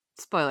 Yeah,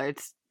 spoiler,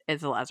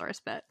 it's a Lazarus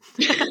pit.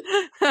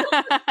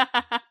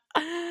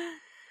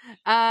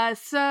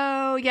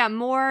 So yeah,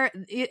 more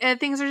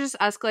things are just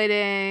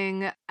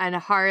escalating, and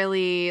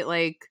Harley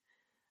like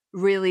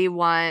really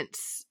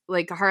wants,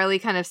 like, Harley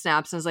kind of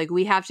snaps and is like,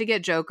 we have to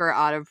get Joker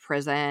out of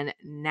prison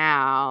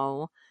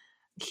now.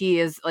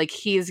 He's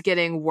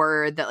getting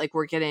word that like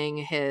we're getting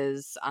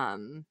his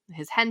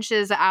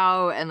henches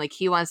out, and like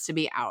he wants to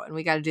be out, and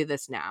we got to do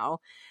this now.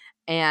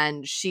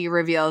 And she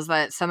reveals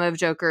that some of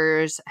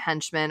Joker's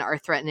henchmen are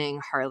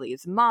threatening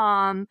Harley's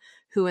mom,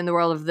 who in the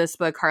world of this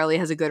book, Harley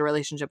has a good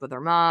relationship with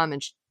her mom,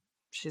 and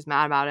she's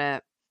mad about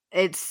it.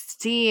 It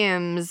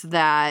seems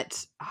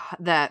that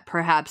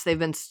perhaps they've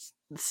been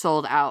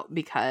sold out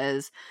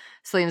because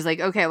Selena's like,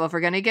 okay, well, if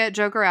we're going to get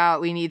Joker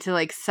out, we need to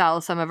like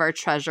sell some of our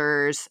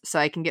treasures so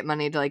I can get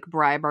money to like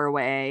bribe our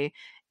way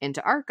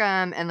into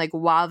Arkham. And like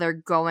while they're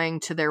going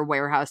to their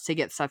warehouse to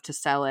get stuff to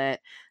sell it,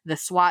 the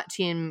SWAT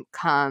team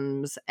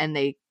comes and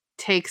they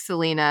take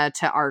Selena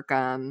to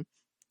Arkham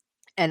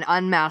and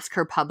unmask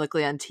her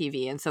publicly on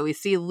TV. And so we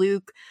see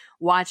Luke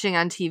watching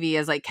on TV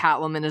as like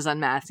Catwoman is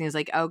unmasked, and he's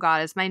like, oh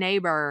god, it's my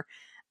neighbor.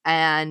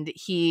 And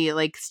he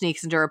like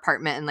sneaks into her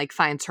apartment and like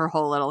finds her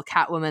whole little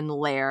Catwoman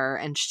lair,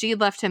 and she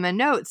left him a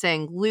note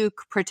saying,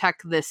 Luke,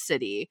 protect this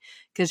city,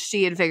 because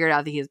she had figured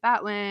out that he's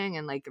Batwing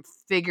and like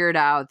figured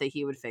out that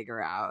he would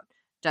figure out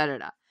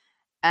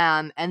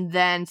and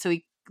then so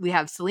we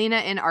have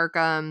Selena in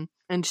Arkham,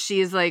 And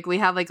she's like, we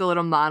have like a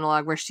little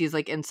monologue where she's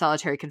like in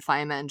solitary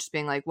confinement and just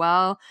being like,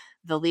 well,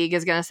 the League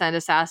is going to send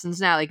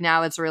assassins now. Like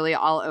now it's really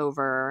all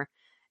over.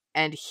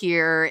 And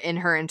here in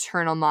her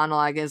internal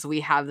monologue is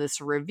we have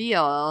this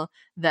reveal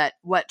that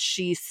what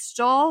she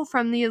stole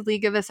from the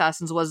League of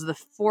Assassins was the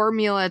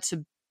formula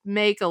to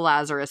make a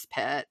Lazarus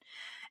pit.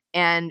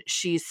 And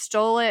she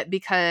stole it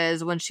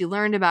because when she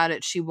learned about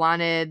it, she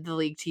wanted the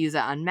League to use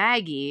it on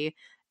Maggie.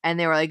 And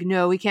they were like,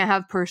 no, we can't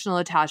have personal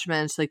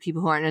attachments, like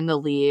people who aren't in the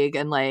League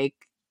and like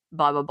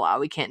blah, blah, blah.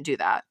 We can't do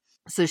that.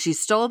 So she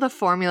stole the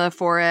formula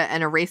for it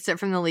and erased it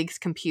from the League's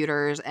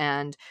computers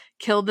and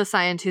killed the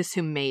scientists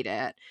who made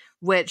it,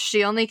 which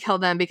she only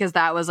killed them because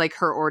that was like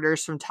her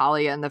orders from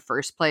Talia in the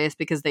first place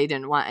because they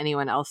didn't want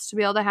anyone else to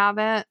be able to have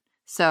it.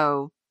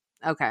 So,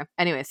 okay.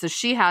 Anyway, so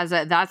she has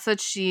it. That's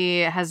what she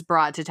has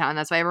brought to town.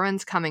 That's why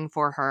everyone's coming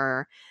for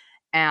her.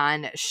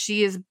 And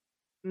she's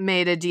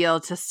made a deal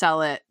to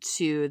sell it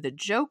to the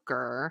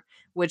Joker,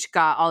 which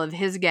got all of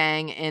his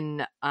gang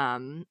in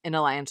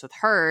alliance with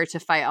her to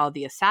fight all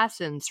the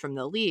assassins from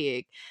the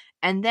League.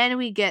 And then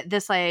we get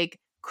this like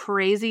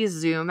crazy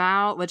zoom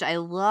out, which I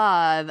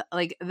love,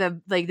 like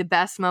the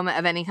best moment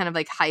of any kind of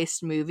like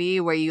heist movie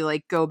where you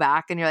like go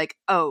back and you're like,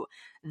 oh,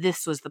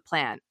 this was the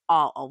plan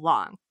all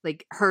along.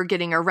 Like her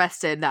getting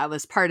arrested, that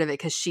was part of it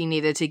because she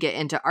needed to get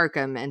into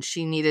Arkham and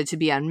she needed to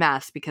be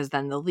unmasked because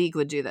then the League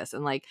would do this.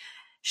 And like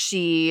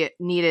she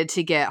needed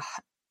to get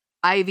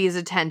Ivy's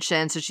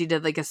attention, so she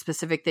did like a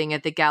specific thing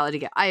at the gala to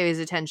get Ivy's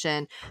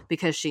attention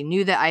because she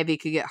knew that Ivy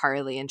could get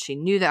Harley and she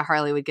knew that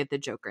Harley would get the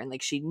Joker, and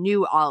like she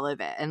knew all of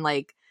it, and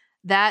like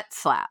that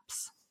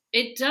slaps.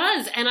 It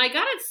does. And I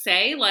gotta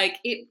say, like,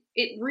 it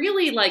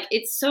really, like,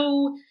 it's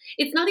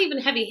not even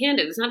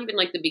heavy-handed. It's not even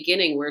like the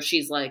beginning where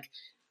she's like,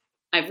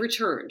 I've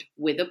returned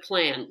with a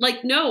plan.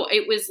 Like, no,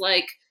 it was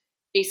like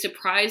a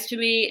surprise to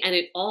me, and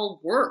it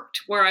all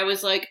worked, where I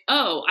was like,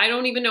 oh, I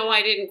don't even know why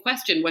I didn't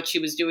question what she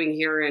was doing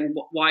here and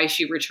why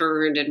she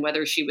returned and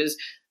whether she was,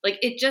 like,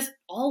 it just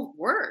all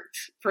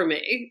worked for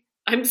me.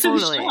 I'm so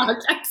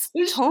shocked. I'm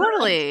so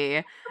totally.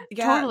 shocked.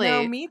 Yeah, totally.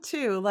 No, me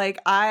too. Like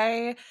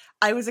I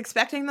was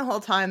expecting the whole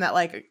time that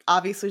like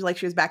obviously like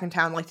she was back in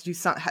town like to do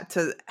something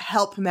to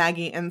help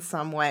Maggie in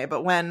some way,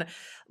 but when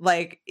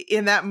like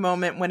in that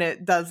moment when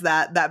it does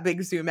that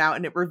big zoom out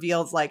and it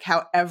reveals like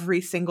how every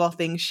single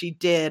thing she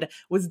did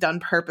was done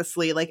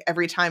purposely, like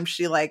every time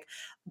she like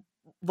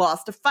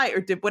lost a fight or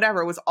did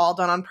whatever, it was all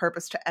done on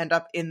purpose to end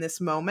up in this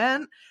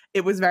moment.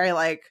 It was very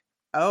like,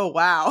 oh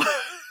wow.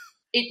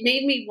 It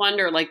made me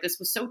wonder, like, this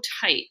was so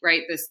tight,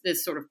 right?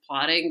 This sort of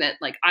plotting that,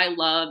 like, I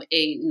love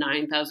a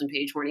 9,000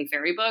 page Horny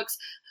Fairy books.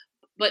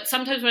 But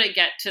sometimes when I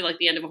get to, like,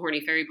 the end of a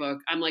Horny Fairy book,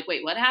 I'm like,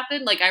 wait, what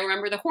happened? Like, I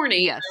remember the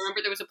horny. Yes. I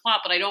remember there was a plot,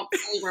 but I don't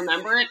really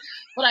remember it.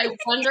 But I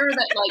wonder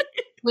that,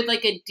 like, with,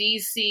 like, a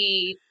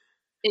DC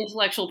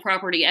intellectual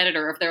property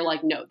editor, if they're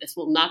like, no, this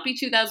will not be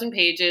 2,000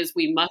 pages.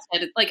 We must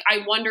edit. Like,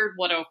 I wondered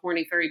what a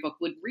Horny Fairy book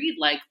would read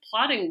like,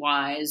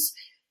 plotting-wise,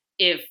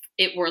 if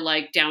it were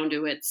like down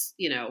to its,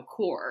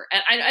 core.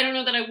 And I don't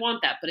know that I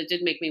want that, but it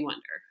did make me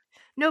wonder.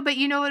 No, but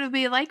you know what it would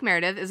be like,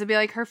 Meredith? Is it'd be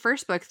like her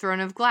first book, Throne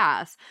of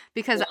Glass.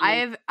 Because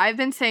I've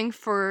been saying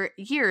for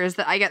years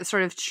that I get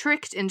sort of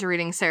tricked into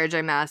reading Sarah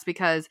J. Maas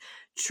because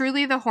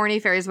truly the Horny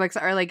Fairies books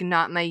are like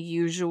not my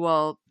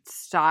usual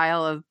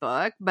style of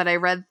book, but I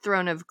read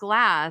Throne of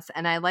Glass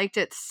and I liked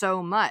it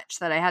so much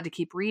that I had to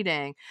keep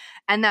reading.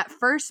 And that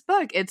first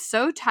book, it's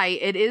so tight.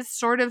 It is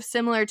sort of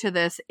similar to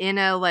this in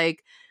a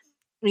like,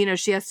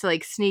 she has to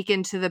like sneak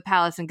into the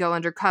palace and go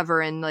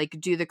undercover and like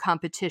do the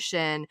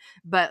competition,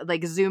 but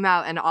like zoom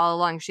out, and all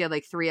along she had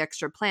like 3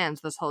 extra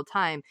plans this whole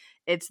time.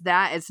 It's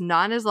not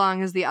as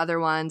long as the other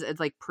ones. It's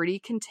like pretty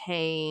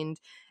contained.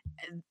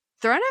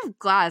 Throne of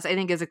Glass, I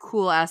think, is a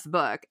cool ass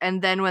book.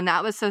 And then when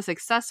that was so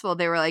successful,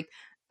 they were like,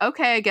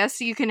 okay, I guess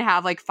you can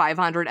have like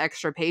 500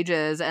 extra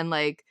pages and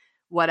like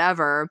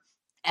whatever.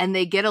 And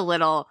they get a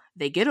little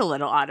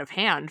out of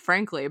hand,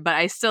 frankly, but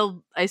I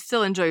still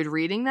enjoyed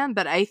reading them.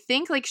 But I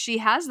think like she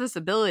has this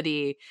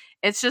ability.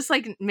 It's just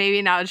like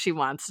maybe not what she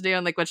wants to do,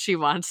 and like what she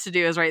wants to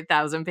do is write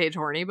 1,000-page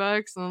horny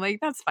books, and like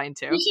that's fine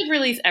too. We should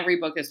release every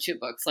book as 2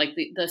 books, like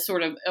the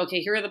sort of, okay,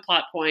 here are the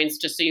plot points,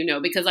 just so you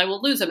know, because I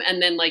will lose them,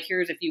 and then like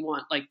here's if you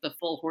want like the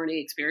full horny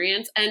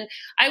experience. And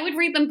I would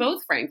read them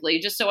both, frankly,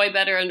 just so I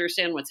better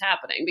understand what's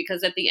happening,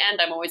 because at the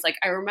end I'm always like,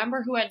 I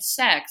remember who had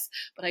sex,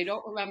 but I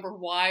don't remember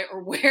why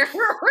or where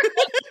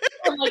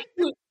or like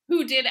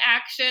who did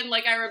action.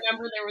 Like I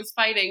remember there was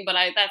fighting, but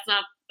that's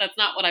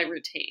not what I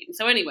retain.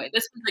 So anyway,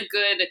 this was a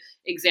good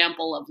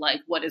example of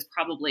like what is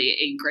probably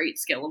a great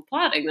skill of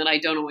plotting that I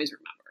don't always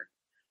remember.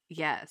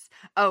 Yes.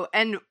 Oh,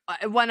 and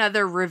one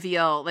other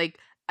reveal, like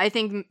I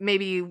think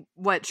maybe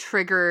what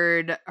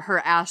triggered her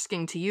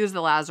asking to use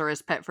the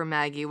Lazarus pit for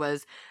Maggie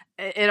was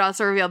it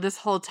also revealed this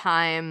whole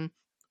time,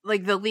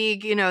 like the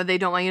League, they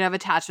don't want you to have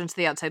attachments to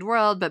the outside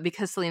world, but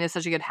because Selena's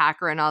such a good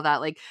hacker and all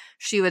that, like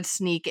she would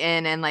sneak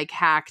in and like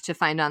hack to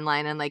find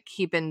online and like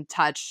keep in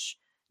touch.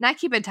 Not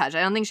keep in touch.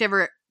 I don't think she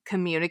ever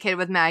communicated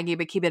with Maggie,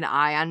 but keep an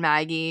eye on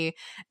Maggie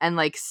and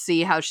like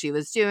see how she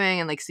was doing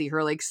and like see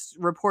her like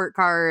report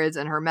cards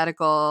and her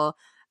medical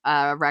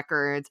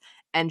records.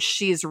 And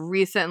she's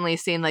recently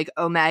seen like,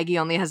 oh, Maggie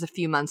only has a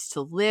few months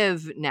to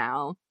live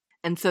now.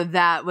 And so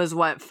that was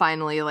what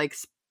finally like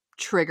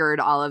triggered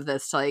all of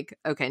this to like,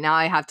 okay, now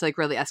I have to like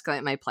really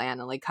escalate my plan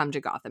and like come to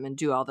Gotham and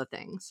do all the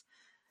things.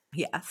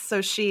 Yeah.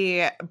 So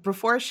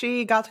before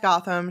she got to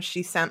Gotham,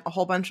 she sent a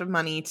whole bunch of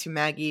money to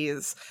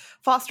Maggie's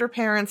foster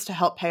parents to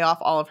help pay off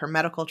all of her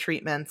medical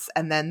treatments.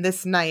 And then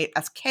this night,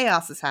 as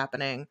chaos is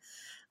happening,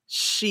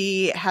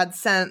 she had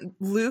sent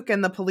Luke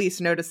and the police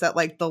notice that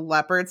like the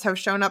leopards have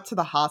shown up to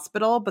the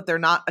hospital, but they're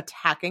not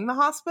attacking the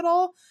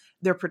hospital.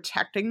 They're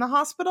protecting the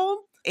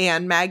hospital.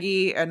 And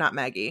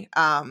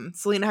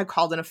Selena had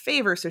called in a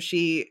favor. So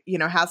she,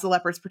 has the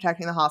leopards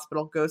protecting the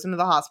hospital, goes into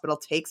the hospital,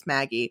 takes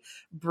Maggie,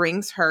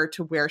 brings her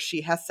to where she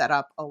has set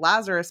up a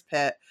Lazarus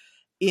pit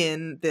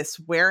in this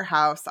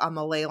warehouse on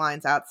the ley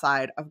lines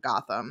outside of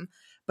Gotham.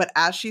 But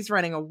as she's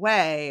running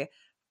away,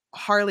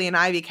 Harley and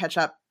Ivy catch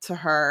up to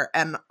her,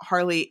 and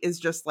Harley is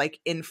just like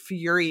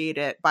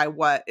infuriated by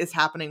what is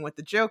happening with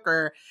the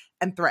Joker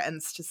and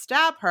threatens to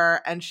stab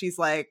her. And she's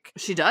like,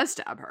 she does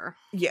stab her.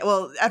 Yeah.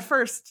 Well, at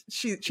first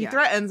she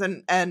threatens,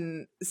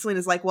 and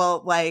Selena's like,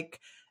 well,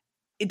 like,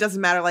 it doesn't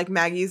matter. Like,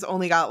 Maggie's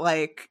only got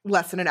like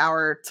less than an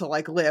hour to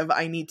like live.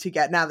 I need to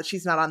get, now that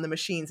she's not on the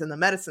machines and the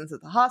medicines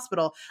at the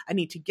hospital, I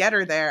need to get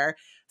her there.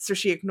 So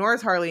she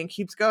ignores Harley and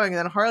keeps going. And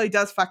then Harley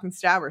does fucking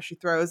stab her. She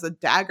throws a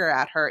dagger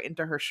at her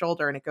into her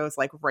shoulder, and it goes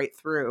like right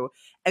through.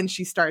 And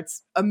she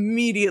starts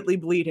immediately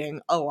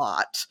bleeding a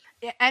lot.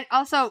 Yeah, and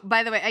also,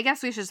 by the way, I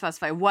guess we should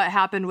specify what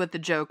happened with the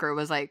Joker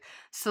was like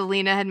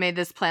Selena had made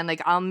this plan,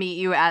 like, I'll meet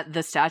you at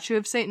the statue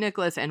of St.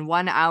 Nicholas in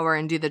 1 hour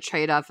and do the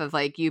trade-off of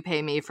like, you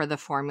pay me for the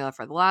formula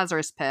for the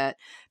Lazarus pit.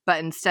 But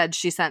instead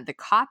she sent the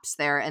cops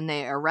there and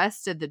they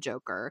arrested the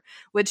Joker,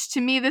 which to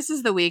me, this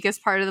is the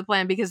weakest part of the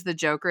plan, because the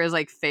Joker is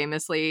like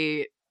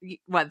famously,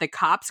 what, the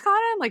cops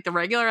caught him? Like the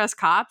regular ass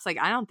cops? Like,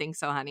 I don't think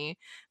so, honey.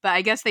 But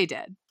I guess they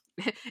did.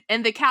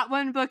 In the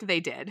Catwoman book,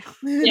 they did.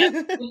 Yeah,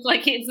 it's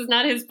like, this is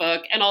not his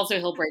book, and also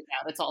he'll break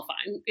out. It's all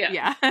fine.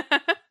 Yeah.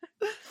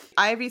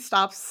 Ivy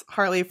stops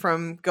Harley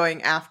from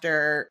going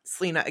after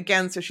Selena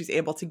again, so she's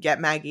able to get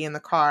Maggie in the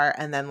car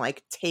and then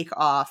like take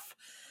off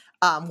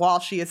while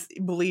she is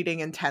bleeding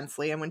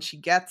intensely. And when she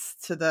gets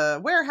to the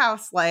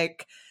warehouse,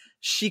 like,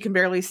 she can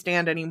barely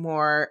stand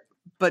anymore.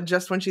 But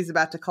just when she's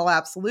about to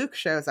collapse, Luke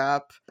shows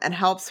up and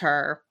helps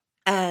her,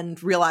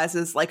 and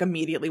realizes like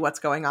immediately what's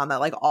going on, that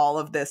like all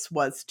of this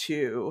was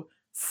to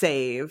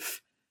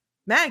save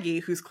Maggie,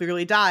 who's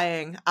clearly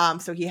dying.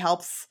 So he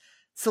helps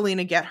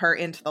Selena get her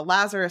into the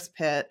Lazarus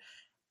pit,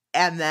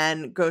 and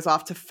then goes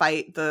off to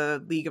fight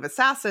the League of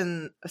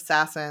Assassins, the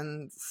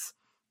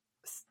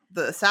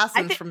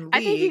assassins from League.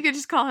 I think you could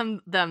just call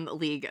them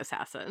League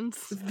Assassins.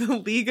 The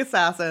League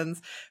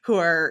Assassins, who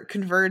are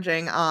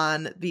converging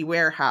on the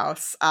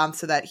warehouse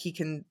so that he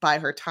can buy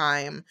her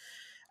time.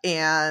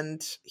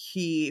 And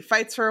he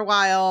fights for a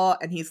while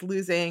and he's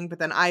losing, but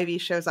then Ivy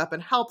shows up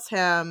and helps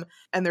him,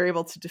 and they're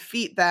able to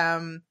defeat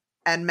them.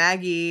 And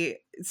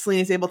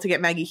Selena's able to get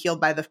Maggie healed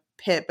by the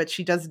pit, but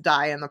she does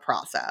die in the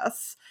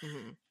process.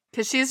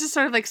 Because she's just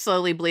sort of like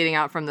slowly bleeding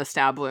out from the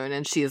stab wound,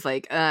 and she's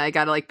like, I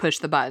gotta like push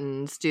the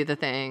buttons, do the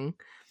thing.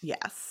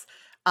 Yes.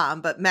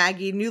 But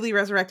newly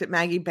resurrected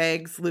Maggie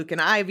begs Luke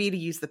and Ivy to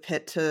use the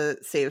pit to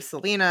save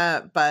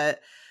Selena,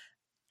 but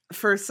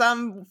for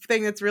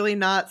something that's really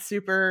not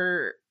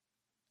super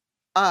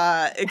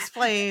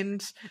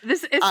explained.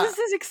 This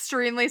is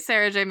extremely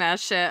Sarah J.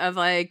 Maas shit of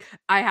like,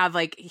 I have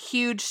like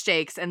huge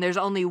stakes and there's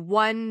only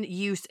one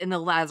use in the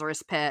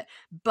Lazarus pit,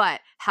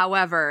 but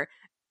however,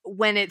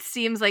 when it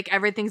seems like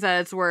everything's at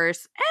its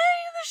worst,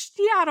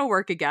 it'll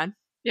work again.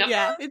 Yep.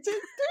 Yeah, there's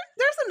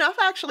enough,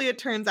 actually, it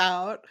turns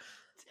out,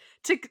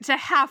 to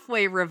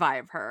halfway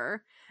revive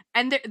her.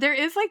 And there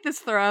is like this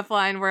throw-off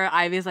line where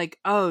Ivy's like,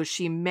 oh,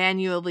 she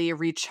manually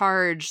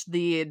recharged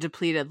the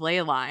depleted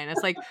ley line.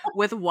 It's like,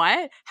 with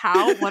what?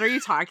 How? What are you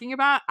talking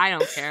about? I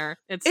don't care.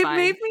 It's fine.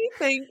 It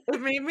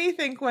made me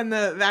think when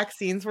the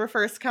vaccines were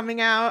first coming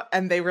out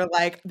and they were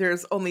like,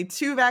 there's only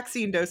 2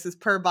 vaccine doses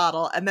per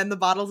bottle. And then the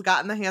bottles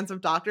got in the hands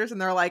of doctors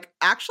and they're like,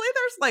 actually,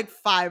 there's like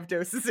 5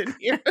 doses in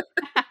here.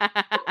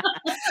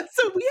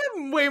 So we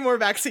have way more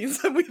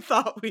vaccines than we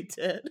thought we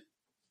did.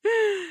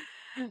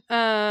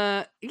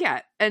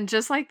 Yeah, and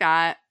just like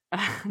that,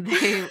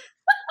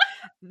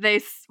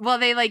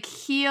 they like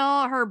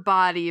heal her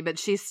body, but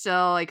she's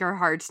still like, her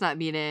heart's not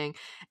beating.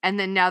 And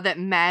then now that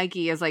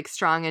Maggie is like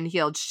strong and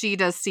healed, she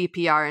does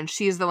CPR and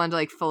she's the one to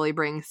like fully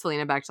bring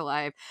Selena back to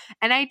life.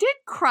 And I did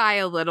cry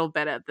a little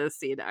bit at this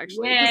scene,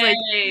 actually, because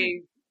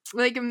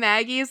like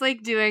Maggie's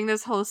like doing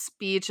this whole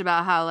speech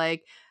about how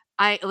like,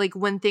 I like,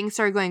 when things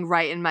started going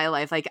right in my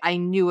life, like I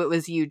knew it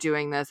was you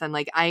doing this, and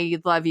like I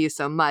love you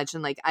so much,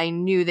 and like I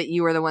knew that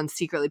you were the one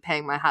secretly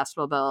paying my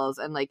hospital bills,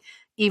 and like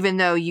even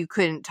though you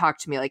couldn't talk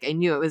to me, like I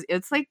knew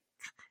it's like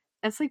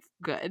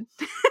good.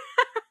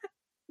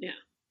 Yeah.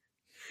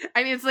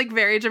 I mean, it's like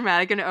very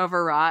dramatic and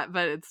overwrought,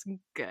 but it's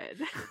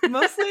good.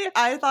 Mostly,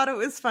 I thought it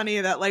was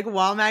funny that like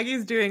while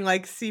Maggie's doing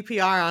like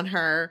CPR on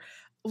her,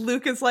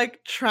 Luke is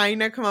like trying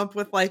to come up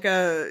with like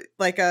a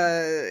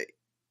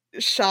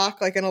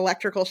shock, like an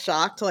electrical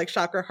shock to like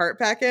shock her heart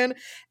back in.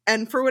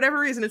 And for whatever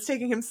reason, it's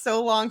taking him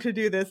so long to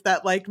do this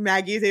that like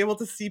Maggie is able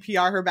to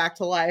CPR her back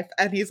to life.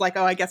 And he's like,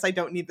 oh, I guess I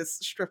don't need this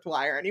stripped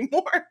wire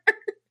anymore.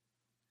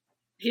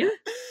 Yeah.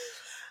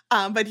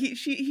 But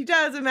he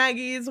does, and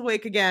Maggie's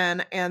awake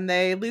again, and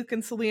Luke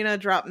and Selena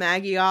drop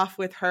Maggie off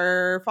with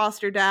her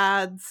foster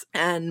dads,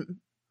 and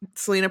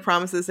Selena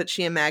promises that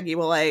she and Maggie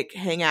will like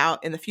hang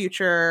out in the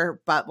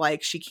future, but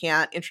like she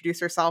can't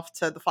introduce herself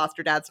to the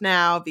foster dads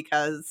now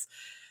because,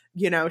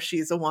 you know,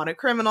 she's a wanted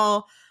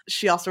criminal.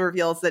 She also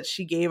reveals that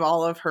she gave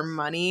all of her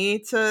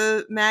money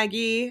to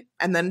Maggie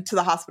and then to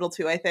the hospital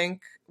too, I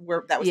think,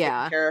 where that was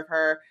taking care of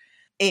her.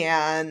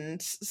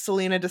 And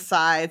Selena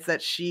decides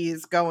that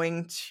she's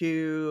going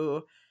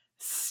to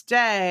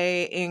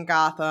stay in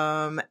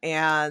Gotham,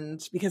 and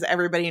because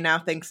everybody now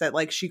thinks that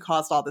like she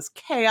caused all this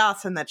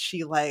chaos and that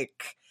she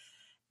like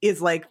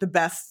is like the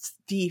best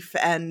thief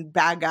and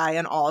bad guy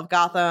in all of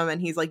Gotham,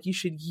 and he's like, you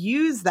should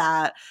use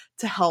that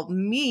to help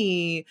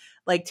me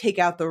like take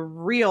out the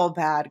real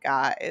bad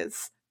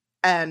guys.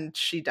 And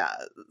she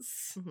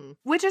does. Mm-hmm.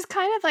 Which is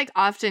kind of like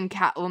often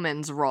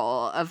Catwoman's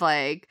role of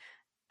like,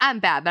 I'm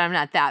bad, but I'm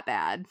not that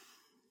bad.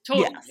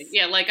 Totally. Yes.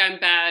 Yeah, like I'm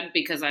bad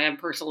because I have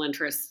personal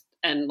interests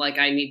and like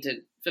I need to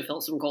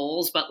fulfill some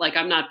goals, but like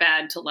I'm not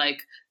bad to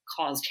like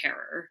cause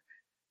terror.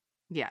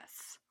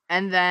 Yes.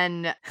 And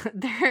then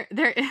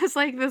there is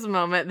like this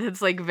moment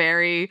that's like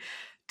very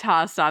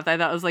tossed off. I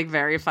thought was like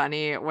very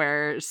funny,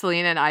 where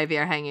Selena and Ivy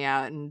are hanging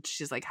out and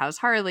she's like, how's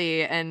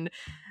Harley? And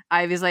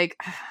Ivy's like,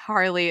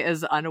 Harley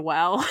is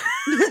unwell.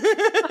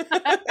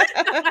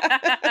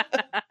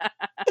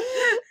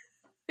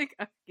 Like,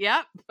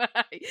 yep,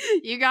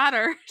 you got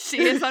her.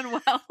 She is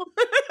unwell.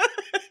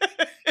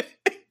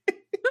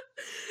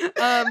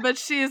 But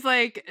she's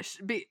like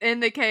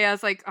in the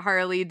chaos, like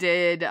Harley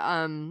did.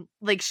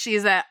 Like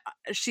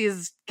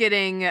she's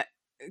getting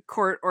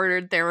court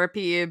ordered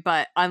therapy,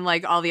 but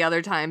unlike all the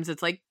other times,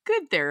 it's like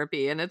good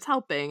therapy and it's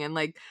helping. And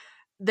like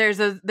there's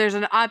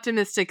an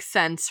optimistic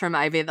sense from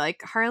Ivy that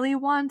like Harley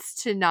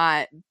wants to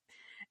not.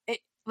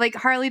 Like,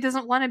 Harley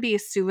doesn't want to be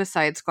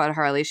Suicide Squad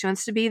Harley. She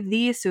wants to be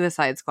the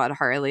Suicide Squad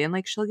Harley, and,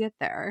 like, she'll get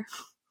there.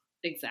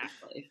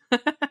 Exactly.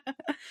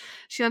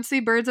 She wants to be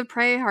Birds of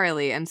Prey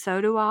Harley, and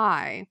so do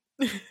I.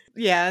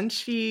 Yeah, and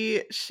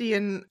she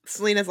and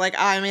Selena's like,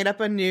 I made up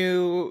a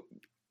new,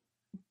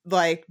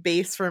 like,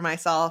 base for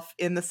myself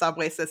in the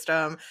subway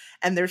system,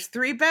 and there's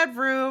 3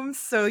 bedrooms,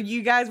 so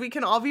you guys, we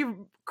can all be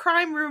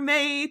crime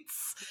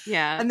roommates.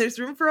 Yeah. And there's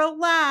room for a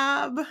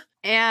lab.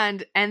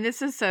 And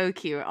this is so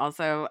cute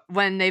also.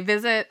 When they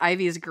visit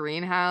Ivy's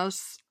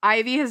greenhouse,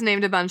 Ivy has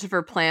named a bunch of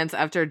her plants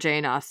after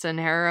Jane Austen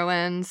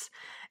heroines.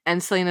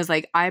 And Selena's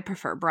like, I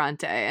prefer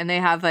Bronte. And they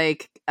have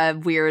like a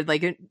weird,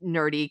 like a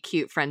nerdy,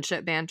 cute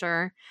friendship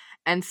banter.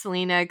 And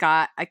Selena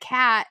got a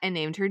cat and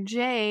named her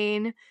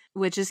Jane,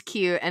 which is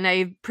cute. And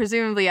I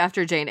presumably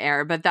after Jane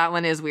Eyre, but that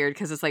one is weird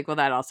because it's like, well,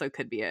 that also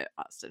could be an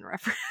Austen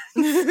reference.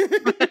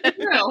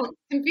 Real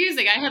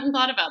confusing. I hadn't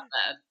thought about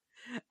that.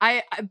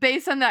 I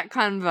based on that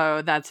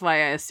convo, that's why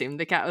I assumed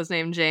the cat was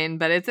named Jane,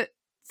 but it's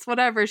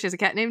whatever. She has a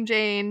cat named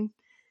Jane,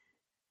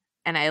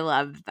 and I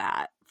love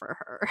that for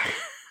her.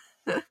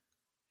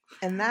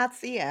 And that's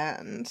the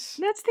end.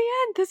 That's the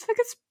end. This book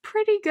is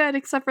pretty good,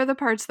 except for the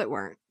parts that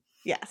weren't.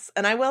 Yes,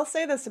 and I will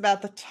say this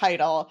about the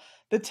title.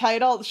 The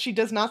title, she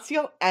does not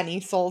steal any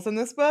souls in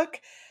this book.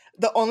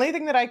 The only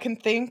thing that I can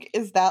think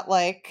is that,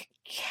 like,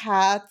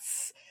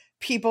 cats,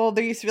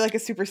 there used to be, like, a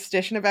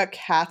superstition about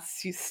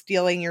cats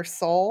stealing your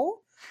soul.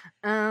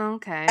 Oh,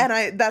 okay.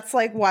 And that's,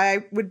 like, why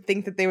I would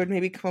think that they would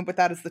maybe come up with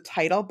that as the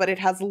title, but it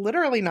has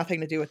literally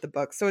nothing to do with the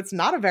book, so it's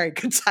not a very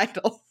good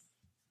title.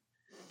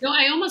 No,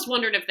 I almost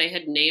wondered if they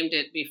had named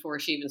it before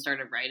she even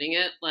started writing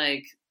it,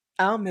 like...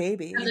 Oh,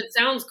 maybe. Because it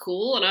sounds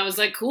cool, and I was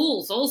like,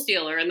 cool,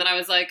 Soulstealer, and then I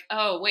was like,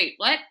 oh, wait,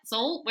 what?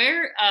 Soul?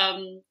 Where?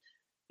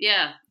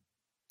 Yeah.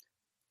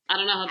 I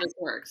don't know how this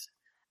works.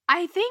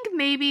 I think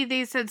maybe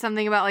they said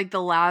something about, like,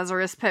 the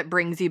Lazarus pit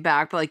brings you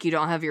back, but, like, you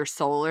don't have your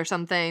soul or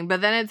something,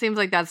 but then it seems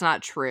like that's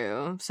not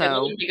true, so...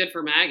 It wouldn't be good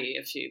for Maggie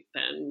if she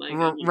then,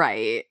 like...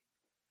 Right.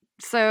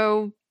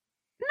 So,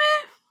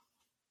 meh.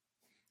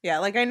 Yeah,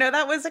 like, I know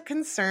that was a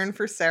concern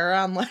for Sarah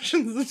on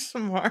Legends of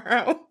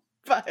Tomorrow.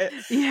 But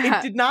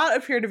it did not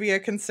appear to be a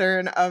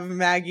concern of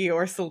Maggie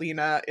or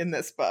Selena in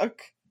this book.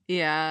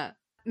 Yeah.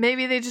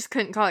 Maybe they just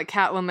couldn't call it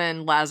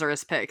Catwoman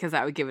Lazarus Pit because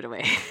that would give it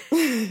away.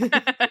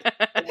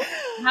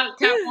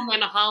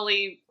 Catwoman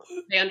Holly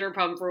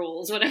Vanderpump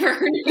Rules, whatever.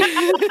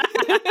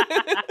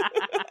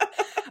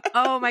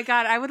 Oh my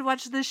god, I would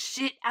watch the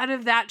shit out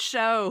of that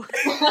show.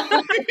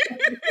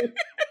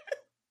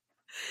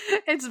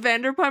 It's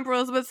Vanderpump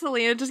Rules, but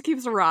Selena just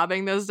keeps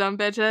robbing those dumb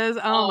bitches.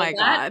 Oh my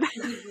god. That's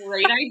a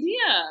great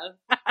idea.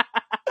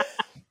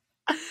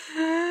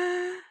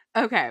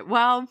 Okay,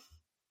 well,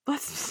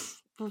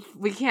 let's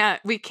We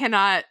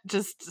cannot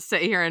just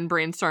sit here and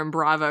brainstorm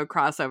Bravo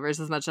crossovers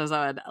as much as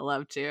I would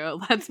love to.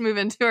 Let's move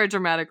into our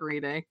dramatic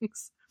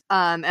readings.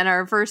 And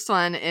our first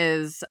one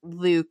is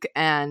Luke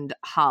and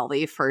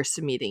Holly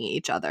first meeting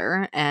each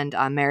other. And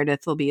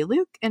Meredith will be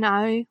Luke and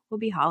I will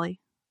be Holly.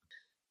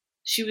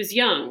 She was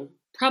young,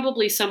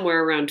 probably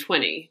somewhere around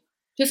 20,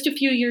 just a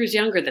few years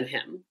younger than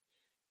him.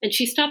 And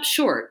she stopped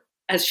short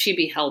as she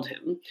beheld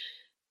him.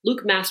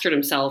 Luke mastered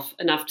himself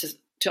enough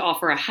to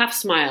offer a half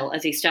smile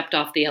as he stepped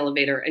off the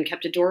elevator and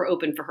kept a door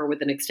open for her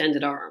with an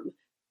extended arm.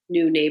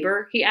 New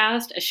neighbor? He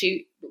asked as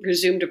she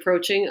resumed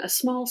approaching, a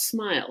small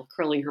smile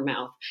curling her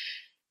mouth.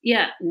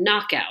 Yeah,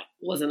 knockout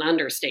was an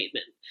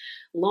understatement.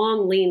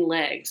 Long, lean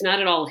legs, not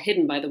at all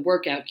hidden by the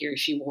workout gear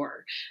she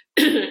wore,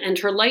 and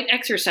her light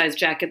exercise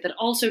jacket that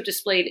also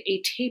displayed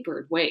a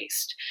tapered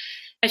waist.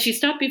 As she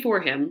stopped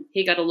before him,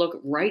 he got a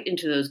look right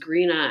into those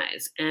green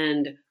eyes,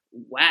 and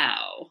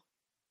wow.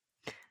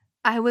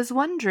 I was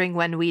wondering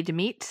when we'd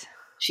meet,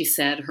 she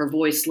said, her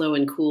voice low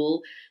and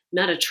cool,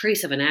 not a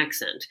trace of an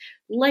accent,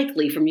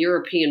 likely from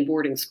European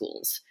boarding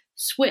schools.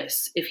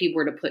 Swiss, if he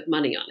were to put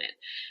money on it.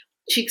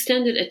 She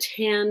extended a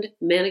tanned,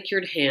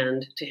 manicured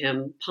hand to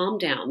him, palm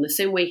down, the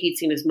same way he'd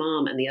seen his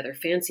mom and the other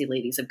fancy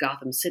ladies of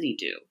Gotham City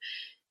do,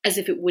 as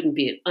if it wouldn't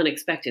be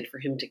unexpected for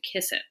him to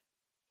kiss it.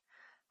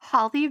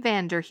 Holly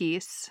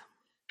Vanderhees.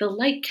 The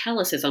light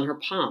calluses on her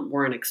palm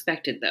were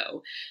unexpected,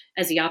 though,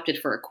 as he opted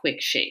for a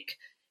quick shake.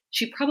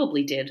 She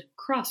probably did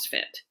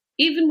CrossFit.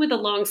 Even with the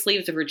long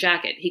sleeves of her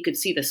jacket, he could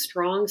see the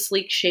strong,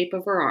 sleek shape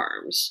of her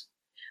arms.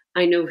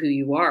 I know who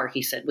you are,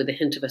 he said with a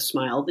hint of a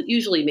smile that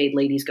usually made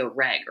ladies go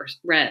red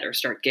or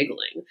start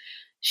giggling.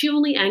 She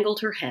only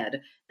angled her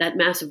head, that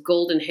mass of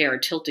golden hair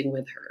tilting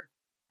with her.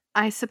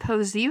 I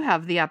suppose you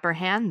have the upper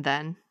hand,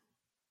 then.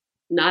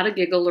 Not a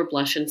giggle or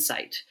blush in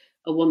sight.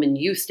 A woman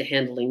used to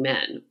handling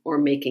men, or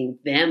making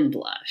them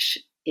blush.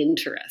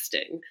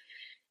 Interesting.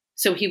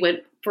 So he went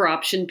for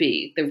option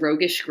B, the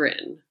roguish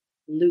grin.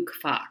 Luke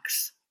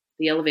Fox.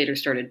 The elevator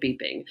started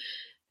beeping.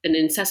 An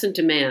incessant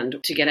demand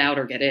to get out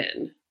or get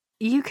in.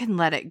 You can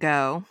let it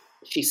go,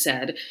 she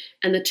said,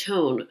 and the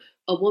tone,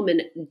 a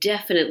woman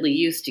definitely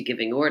used to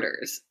giving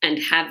orders and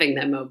having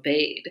them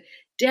obeyed.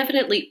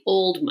 Definitely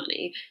old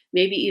money,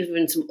 maybe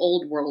even some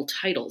old world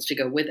titles to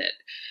go with it.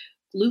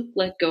 Luke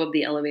let go of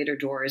the elevator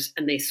doors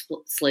and they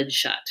slid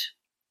shut.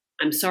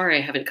 I'm sorry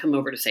I haven't come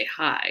over to say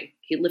hi.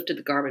 He lifted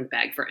the garment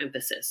bag for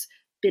emphasis.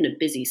 Been a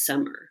busy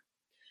summer.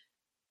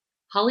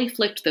 Holly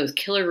flicked those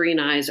killer green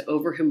eyes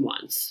over him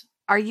once.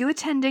 Are you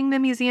attending the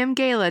museum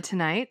gala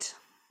tonight?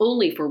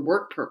 Only for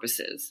work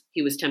purposes,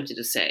 he was tempted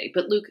to say,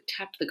 but Luke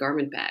tapped the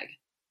garment bag.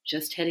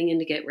 Just heading in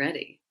to get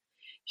ready.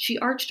 She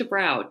arched a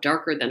brow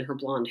darker than her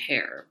blonde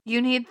hair.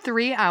 You need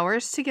 3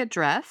 hours to get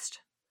dressed?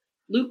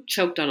 Luke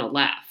choked on a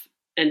laugh.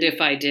 And if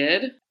I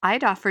did?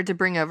 I'd offer to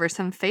bring over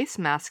some face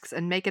masks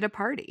and make it a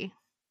party.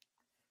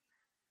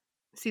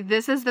 See,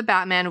 this is the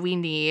Batman we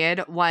need.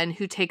 One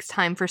who takes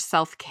time for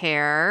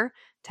self-care,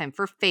 time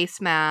for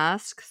face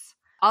masks.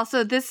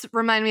 Also, this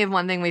reminded me of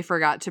one thing we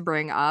forgot to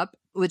bring up,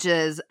 which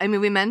is,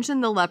 we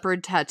mentioned the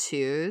leopard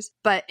tattoos,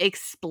 but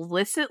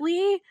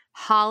explicitly,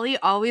 Holly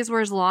always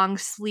wears long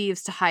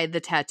sleeves to hide the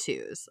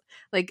tattoos.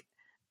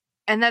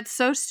 And that's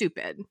so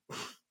stupid.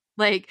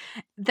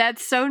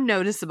 That's so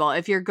noticeable.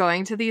 If you're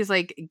going to these,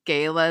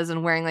 galas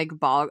and wearing,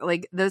 ball,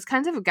 those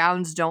kinds of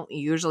gowns don't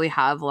usually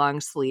have long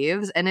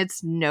sleeves, and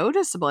it's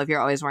noticeable if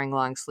you're always wearing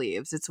long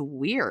sleeves. It's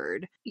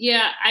weird.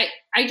 Yeah,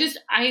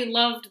 I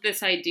loved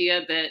this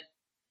idea that,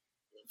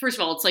 first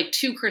of all, it's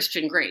two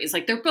Christian Greys.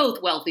 They're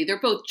both wealthy. They're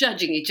both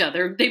judging each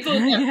other. They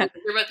both Yeah.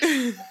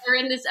 they're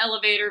in this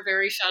elevator,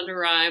 very Shonda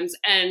Rhimes,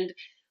 and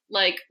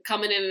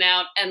coming in and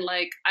out. And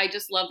I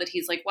just love that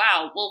he's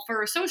wow, well,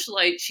 for a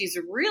socialite, she's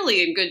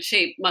really in good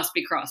shape. Must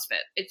be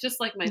CrossFit. It's just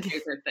my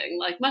favorite thing.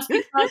 Must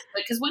be CrossFit.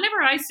 Because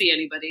whenever I see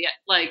anybody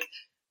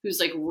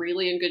who's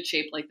really in good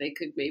shape, they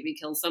could maybe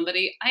kill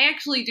somebody, I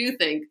actually do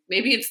think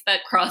maybe it's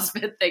that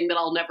CrossFit thing that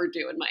I'll never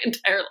do in my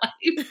entire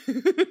life.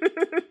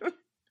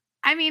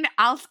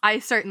 I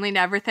certainly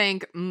never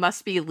think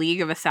must be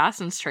League of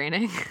Assassins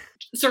training.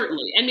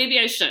 Certainly. And maybe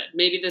I should.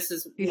 Maybe this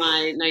is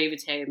my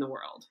naivete in the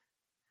world.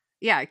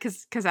 Yeah,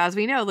 because as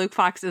we know, Luke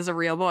Fox is a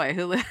real boy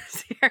who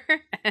lives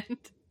here.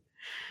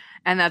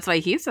 And that's why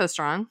he's so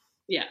strong.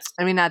 Yes.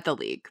 Not the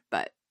League,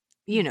 but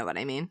you know what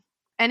I mean.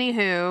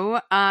 Anywho,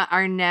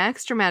 our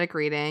next dramatic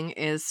reading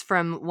is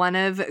from one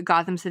of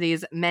Gotham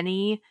City's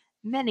many,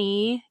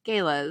 many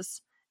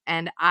galas.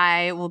 And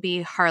I will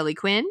be Harley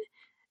Quinn.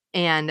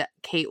 And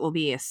Kate will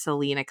be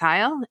Selena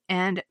Kyle,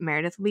 and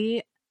Meredith will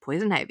be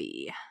Poison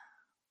Ivy.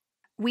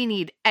 We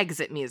need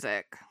exit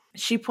music.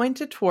 She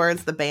pointed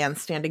towards the band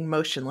standing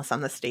motionless on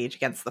the stage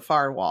against the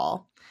far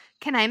wall.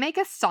 Can I make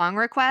a song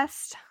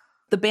request?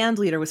 The band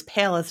leader was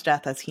pale as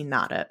death as he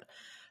nodded.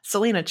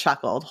 Selena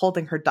chuckled,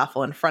 holding her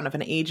duffel in front of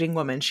an aging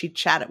woman she'd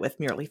chatted with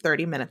nearly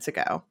 30 minutes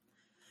ago.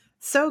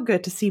 So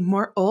good to see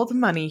more old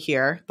money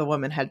here, the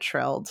woman had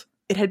trilled.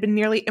 It had been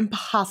nearly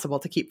impossible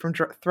to keep from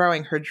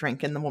throwing her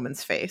drink in the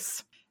woman's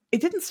face. It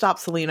didn't stop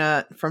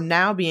Selena from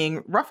now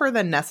being rougher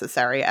than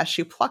necessary as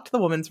she plucked the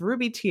woman's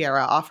ruby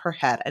tiara off her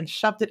head and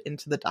shoved it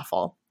into the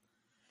duffel.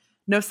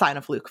 No sign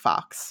of Luke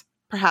Fox.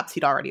 Perhaps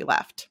he'd already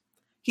left.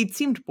 He'd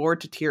seemed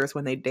bored to tears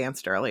when they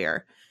danced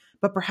earlier,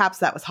 but perhaps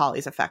that was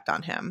Holly's effect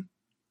on him.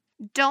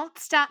 Don't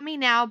Stop Me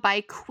Now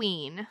by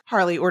Queen,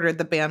 Harley ordered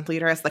the band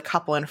leader as the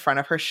couple in front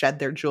of her shed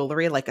their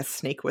jewelry like a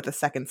snake with a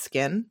second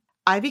skin.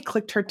 Ivy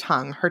clicked her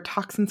tongue, her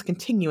toxins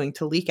continuing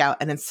to leak out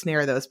and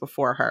ensnare those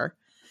before her.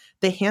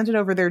 They handed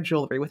over their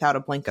jewelry without a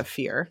blink of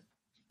fear.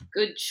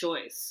 Good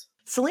choice.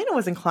 Selena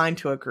was inclined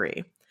to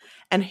agree,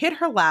 and hid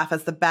her laugh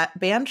as the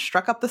band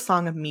struck up the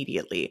song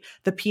immediately,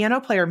 the piano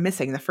player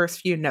missing the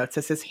first few notes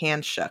as his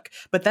hand shook,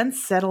 but then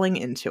settling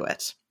into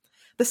it.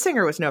 The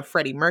singer was no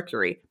Freddie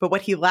Mercury, but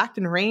what he lacked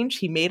in range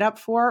he made up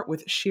for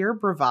with sheer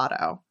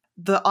bravado.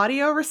 The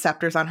audio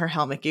receptors on her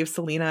helmet gave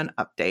Selena an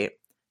update.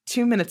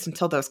 2 minutes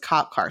until those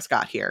cop cars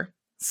got here.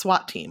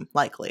 SWAT team,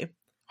 likely.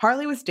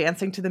 Harley was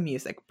dancing to the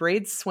music,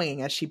 braids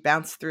swinging as she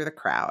bounced through the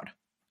crowd.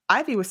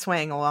 Ivy was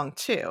swaying along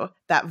too,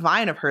 that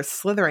vine of hers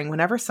slithering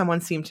whenever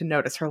someone seemed to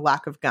notice her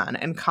lack of gun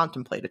and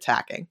contemplate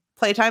attacking.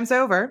 "Playtime's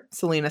over,"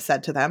 Selena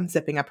said to them,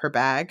 zipping up her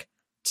bag.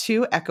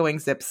 2 echoing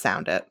zips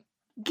sounded.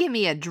 "Give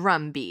me a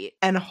drum beat."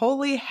 And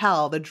holy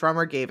hell, the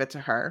drummer gave it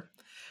to her.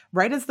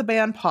 Right as the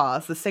band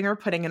paused, the singer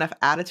putting enough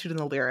attitude in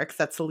the lyrics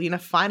that Selena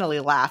finally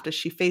laughed as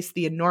she faced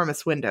the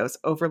enormous windows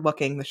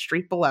overlooking the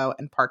street below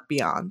and park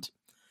beyond.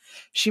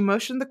 She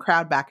motioned the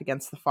crowd back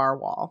against the far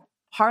wall.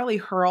 Harley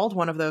hurled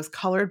one of those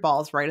colored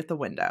balls right at the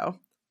window.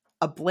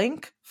 A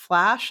blink,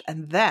 flash,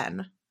 and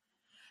then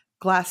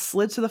glass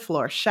slid to the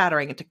floor,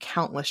 shattering into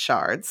countless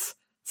shards.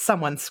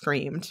 Someone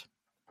screamed.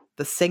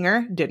 The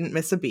singer didn't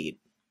miss a beat.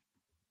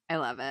 I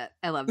love it.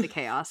 I love the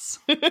chaos.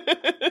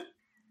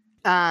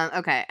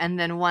 Okay, and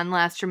then one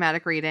last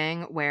dramatic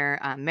reading where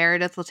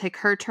Meredith will take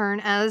her turn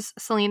as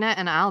Selena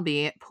and I'll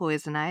be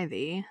Poison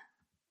Ivy.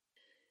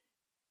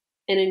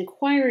 An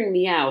inquiring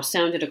meow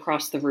sounded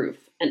across the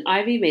roof, and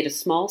Ivy made a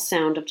small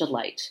sound of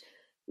delight.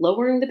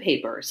 Lowering the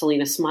paper,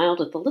 Selena smiled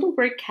at the little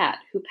gray cat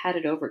who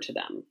padded over to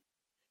them.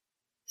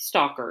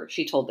 "Stalker,"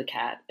 she told the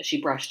cat as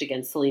she brushed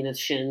against Selena's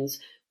shins,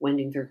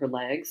 wending through her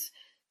legs.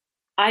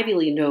 Ivy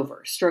leaned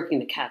over, stroking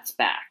the cat's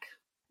back.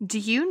 Do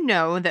you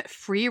know that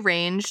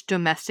free-range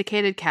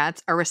domesticated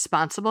cats are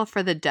responsible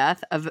for the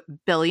death of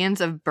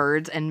billions of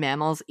birds and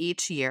mammals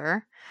each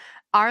year?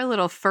 Our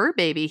little fur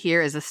baby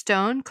here is a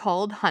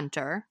stone-cold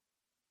hunter.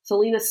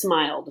 Selena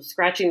smiled,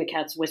 scratching the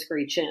cat's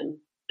whiskery chin.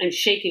 "I'm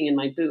shaking in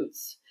my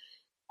boots."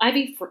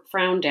 Ivy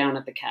frowned down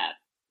at the cat.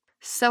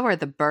 So are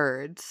the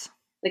birds.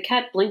 The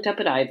cat blinked up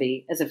at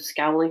Ivy, as if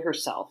scowling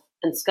herself,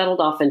 and scuttled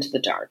off into the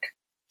dark.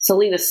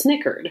 Selena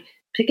snickered,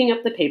 picking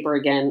up the paper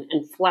again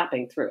and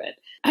flapping through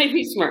it.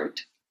 Ivy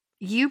smirked.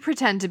 You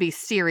pretend to be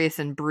serious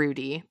and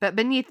broody, but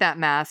beneath that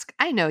mask,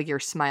 I know you're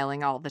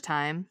smiling all the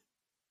time.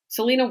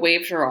 Selena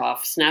waved her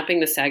off, snapping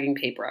the sagging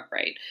paper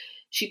upright.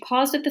 She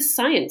paused at the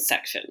science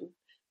section,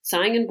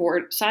 sighing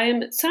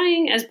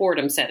as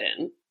boredom set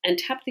in, and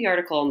tapped the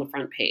article on the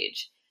front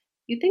page.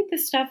 "You think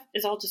this stuff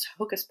is all just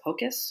hocus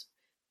pocus?"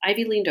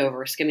 Ivy leaned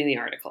over, skimming the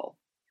article.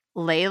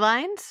 Ley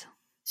lines?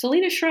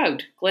 Selena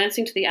shrugged,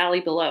 glancing to the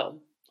alley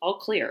below. All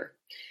clear.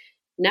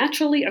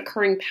 Naturally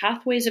occurring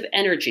pathways of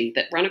energy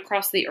that run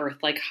across the earth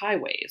like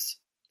highways.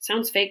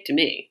 Sounds fake to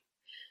me.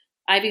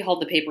 Ivy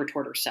held the paper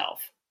toward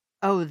herself.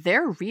 Oh,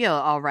 they're real,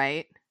 all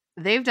right.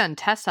 They've done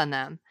tests on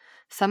them.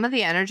 Some of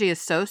the energy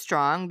is so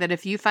strong that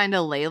if you find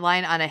a ley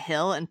line on a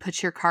hill and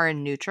put your car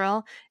in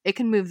neutral, it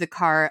can move the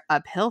car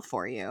uphill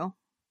for you.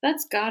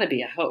 That's gotta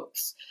be a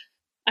hoax.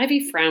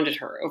 Ivy frowned at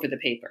her over the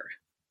paper.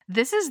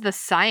 This is the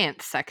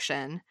science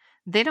section.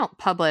 They don't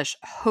publish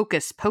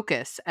hocus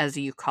pocus, as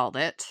you called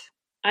it.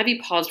 Ivy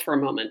paused for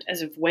a moment,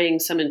 as if weighing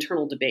some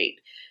internal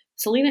debate.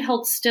 Selena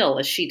held still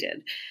as she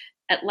did.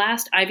 At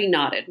last, Ivy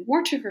nodded,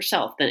 more to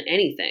herself than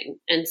anything,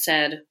 and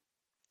said,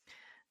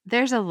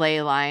 There's a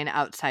ley line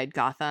outside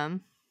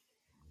Gotham.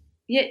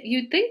 Yet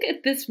you'd think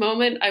at this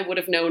moment I would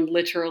have known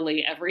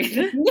literally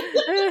everything. And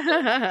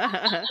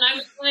I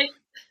was like,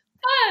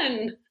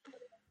 fun!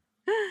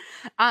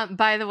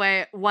 By the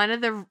way, one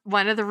of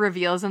the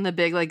reveals in the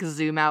big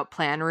zoom out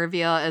plan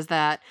reveal is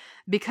that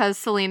because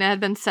Selena had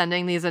been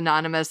sending these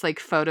anonymous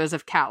photos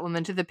of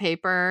Catwoman to the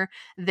paper,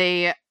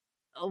 they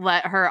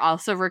let her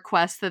also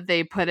request that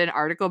they put an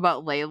article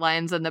about ley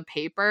lines in the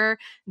paper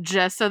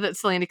just so that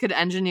Selena could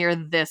engineer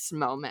this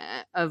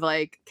moment of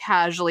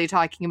casually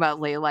talking about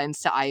ley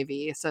lines to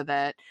Ivy so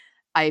that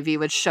Ivy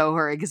would show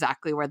her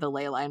exactly where the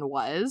ley line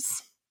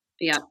was.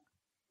 Yeah.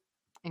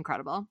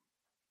 Incredible.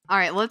 All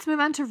right, let's move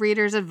on to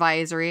Reader's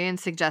Advisory and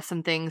suggest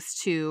some things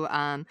to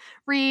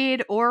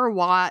read or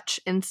watch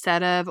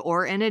instead of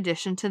or in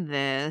addition to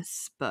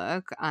this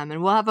book.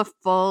 And we'll have a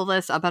full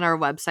list up on our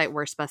website,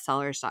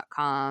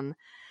 worstbestsellers.com.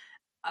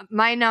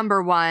 My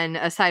number one,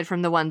 aside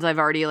from the ones I've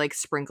already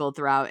sprinkled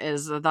throughout,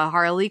 is the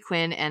Harley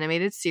Quinn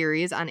animated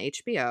series on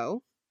HBO.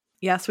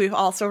 Yes, we've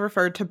also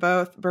referred to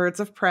both Birds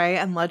of Prey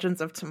and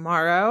Legends of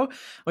Tomorrow,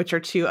 which are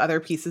two other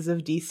pieces of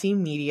DC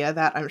media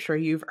that I'm sure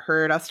you've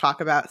heard us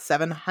talk about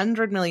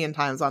 700 million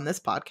times on this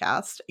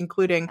podcast,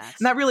 including, Yes.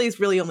 and that really is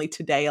really only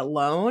today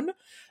alone,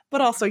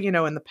 but also,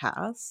 in the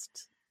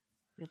past.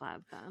 We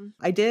love them.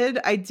 I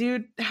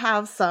do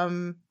have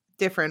some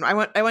different, I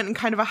went in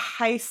kind of a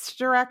heist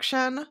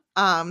direction.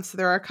 So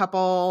there are a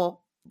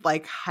couple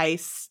like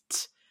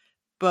heist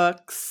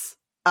books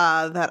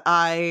that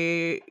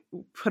I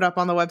put up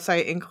on the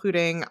website,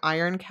 including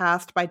Iron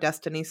Cast by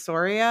Destiny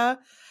Soria.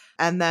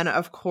 And then,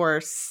 of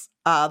course,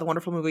 the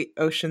wonderful movie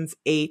Ocean's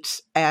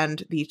 8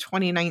 and the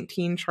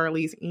 2019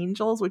 Charlie's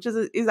Angels, which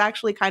is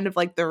actually kind of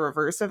like the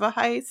reverse of a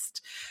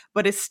heist,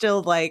 but is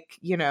still like,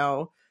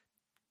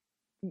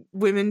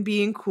 women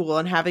being cool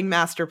and having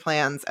master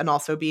plans and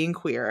also being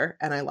queer.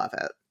 And I love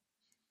it.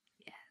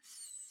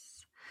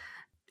 Yes.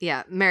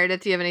 Yeah.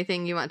 Meredith, do you have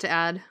anything you want to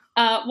add?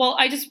 Well,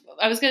 I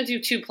was going to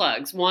do 2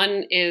 plugs.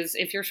 One is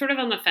if you're sort of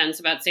on the fence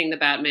about seeing the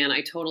Batman,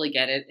 I totally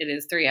get it. It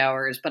is 3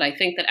 hours, but I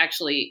think that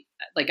actually,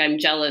 like, I'm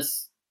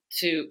jealous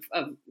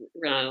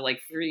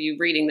for you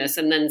reading this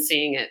and then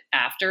seeing it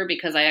after,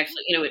 because I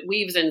actually, it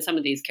weaves in some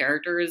of these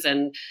characters.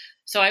 And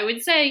so I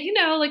would say,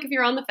 like if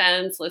you're on the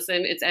fence,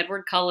 listen, it's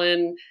Edward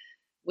Cullen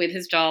with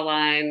his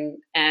jawline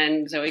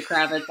and Zoe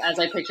Kravitz as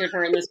I pictured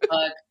her in this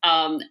book.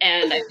 And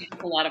I think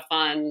it's a lot of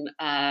fun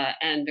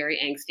and very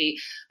angsty.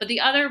 But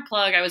the other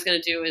plug I was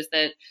going to do is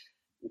that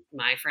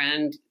my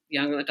friend,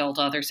 young adult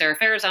author Sarah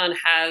Farazan,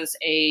 has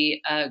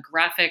a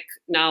graphic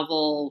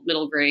novel,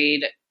 middle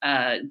grade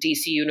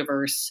DC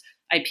Universe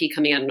IP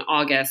coming out in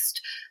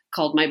August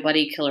called My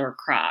Buddy Killer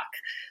Croc,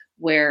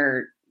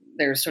 where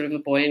there's sort of a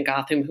boy in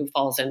Gotham who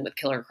falls in with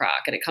Killer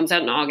Croc, and it comes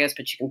out in August,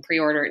 but you can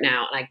pre-order it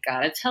now. And I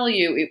gotta tell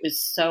you, it was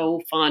so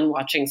fun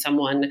watching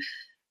someone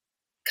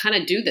kind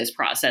of do this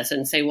process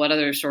and say what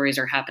other stories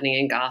are happening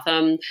in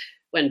Gotham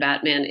when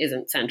Batman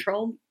isn't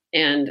central.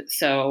 And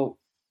so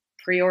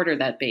pre-order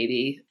that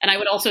baby. And I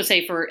would also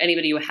say for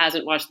anybody who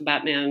hasn't watched the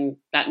Batman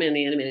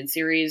the Animated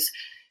Series,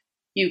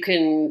 you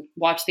can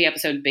watch the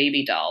episode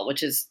Baby Doll,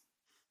 which is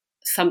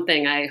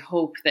something I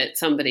hope that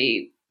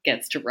somebody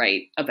gets to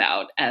write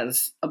about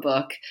as a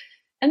book,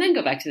 and then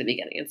go back to the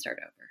beginning and start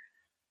over.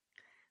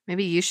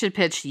 Maybe you should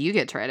pitch You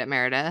Get to Write It,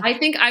 Meredith. I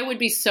think I would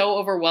be so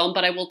overwhelmed,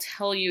 but I will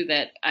tell you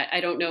that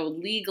I don't know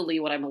legally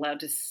what I'm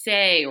allowed to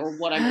say or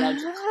what I'm allowed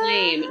to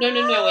claim.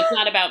 No, it's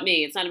not about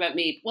me. It's not about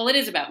me. Well, it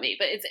is about me,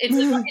 but it's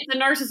a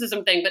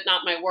narcissism thing, but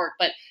not my work.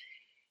 But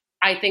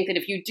I think that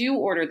if you do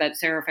order that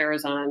Sarah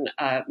Farazan,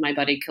 My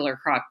Buddy Killer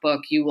Croc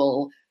book, you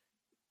will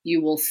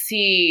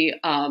see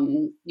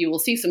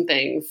some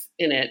things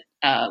in it.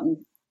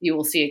 You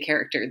will see a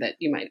character that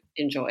you might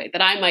enjoy,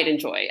 that I might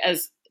enjoy,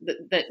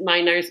 that my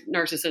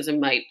narcissism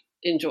might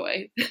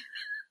enjoy.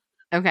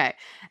 Okay.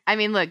 I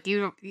mean, look,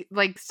 you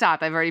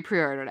stop. I've already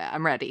pre-ordered it.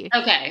 I'm ready.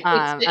 Okay.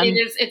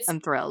 I'm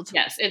thrilled.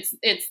 Yes.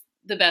 It's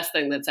the best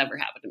thing that's ever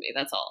happened to me.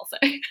 That's all I'll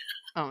say.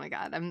 Oh my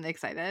God. I'm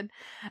excited.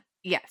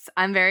 Yes.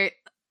 I'm very,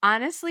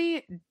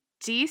 honestly,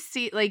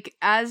 DC,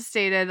 as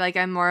stated,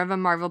 I'm more of a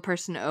Marvel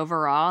person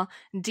overall.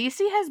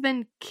 DC has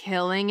been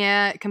killing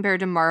it compared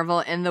to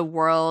Marvel in the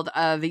world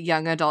of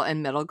young adult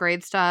and middle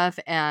grade stuff,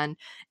 and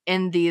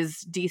in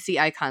these DC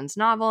Icons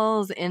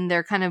novels, in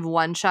their kind of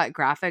one-shot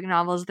graphic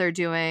novels they're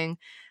doing.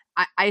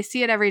 I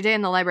see it every day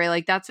in the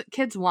library. That's what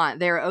kids want.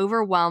 They're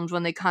overwhelmed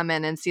when they come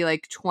in and see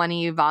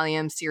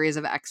 20-volume series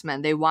of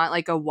X-Men. They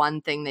want a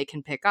one thing they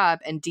can pick up,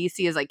 and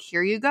DC is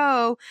here you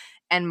go,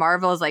 and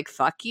Marvel is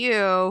fuck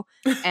you.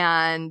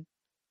 And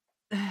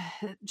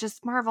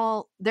just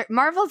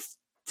Marvel's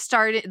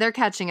started, they're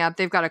catching up.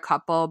 They've got a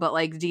couple, but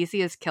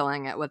DC is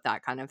killing it with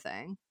that kind of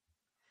thing.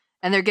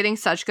 And they're getting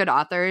such good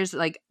authors,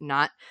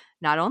 not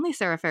only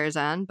Sarah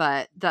Farazan,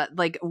 but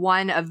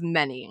one of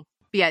many.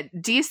 But yeah,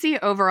 DC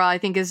overall, I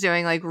think, is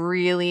doing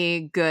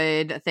really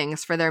good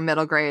things for their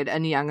middle grade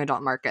and young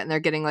adult market. And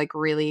they're getting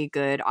really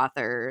good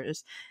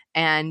authors.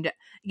 And,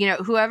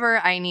 whoever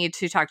I need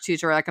to talk to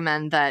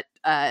recommend that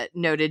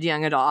noted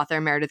young adult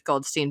author Meredith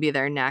Goldstein be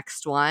their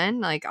next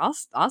one,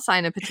 I'll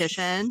sign a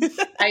petition.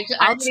 I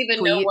don't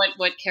even know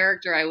what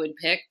character I would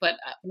pick, but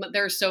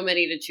there are so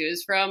many to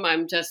choose from.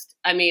 That's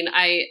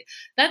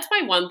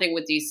my one thing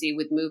with DC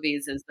with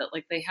movies is that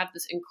they have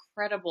this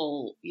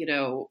incredible,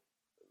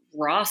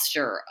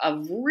 roster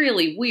of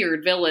really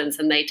weird villains,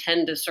 and they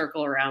tend to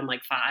circle around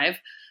 5.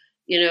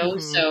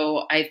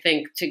 So I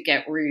think to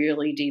get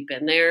really deep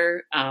in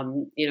there,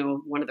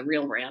 one of the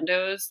real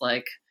randos,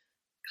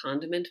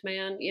 Condiment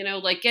Man,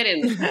 get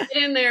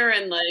in there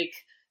and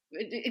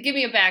give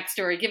me a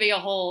backstory, give me a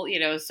whole,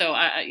 so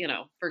I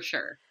for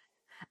sure.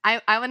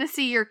 I want to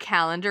see your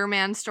Calendar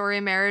Man story,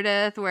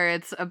 Meredith, where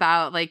it's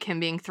about him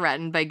being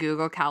threatened by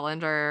Google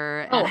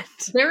Calendar.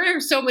 There are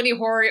so many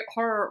horror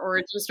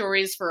origin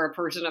stories for a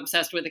person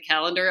obsessed with a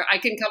calendar. I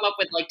can come up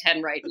with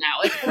 10 right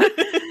now.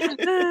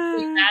 It's a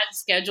bad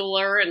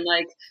scheduler and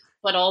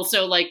but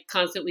also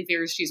constantly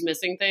fears she's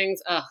missing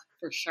things.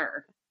 For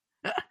sure.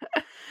 All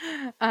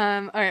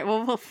right.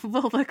 Well,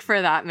 we'll look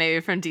for that maybe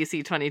from DC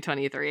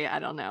 2023. I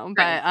don't know,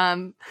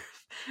 but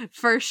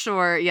For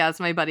sure. Yes,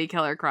 my buddy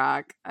Killer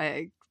Croc.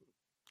 I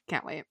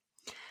can't wait.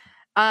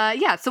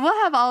 Yeah, so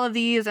we'll have all of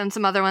these and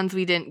some other ones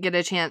we didn't get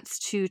a chance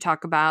to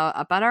talk about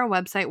up at our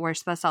website,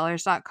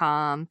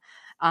 worstbestsellers.com.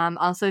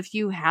 Also, if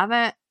you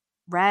haven't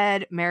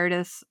read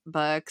Meredith's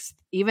books,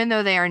 even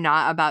though they are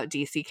not about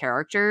DC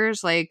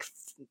characters, like,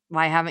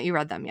 why haven't you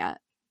read them yet?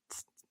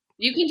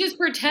 You can just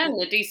pretend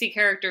that DC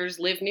characters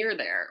live near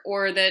there,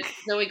 or that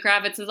Zoe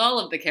Kravitz is all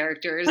of the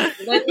characters.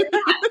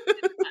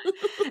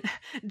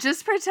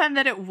 Just pretend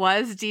that it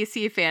was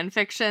DC fan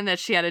fiction that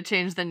she had to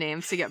change the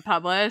names to get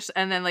published,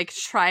 and then like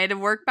try to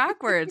work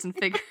backwards and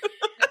figure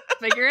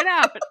it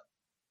out.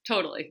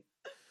 Totally.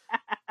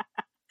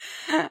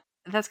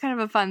 That's kind of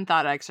a fun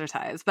thought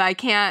exercise, but I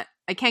can't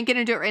get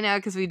into it right now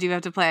because we do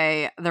have to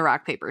play the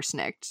rock paper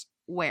snicked.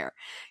 Where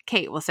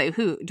Kate will say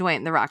who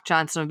Dwayne The Rock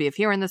Johnson would be if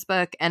he were in this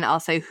book, and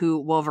I'll say who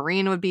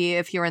Wolverine would be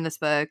if he were in this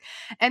book,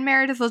 and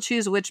Meredith will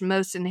choose which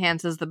most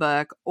enhances the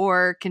book,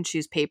 or can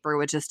choose paper,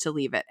 which is to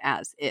leave it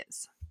as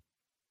is.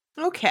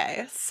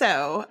 Okay,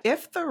 so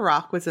if The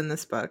Rock was in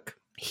this book,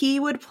 he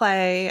would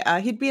play,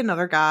 he'd be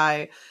another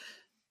guy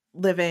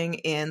living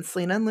in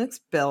Selena and Luke's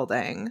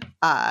building.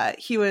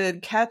 He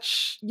would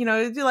catch, do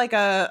like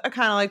a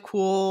kind of like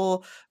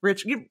cool,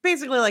 rich,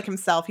 basically like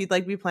himself. He'd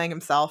like be playing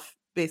himself,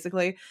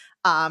 basically.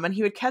 And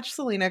he would catch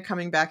Selena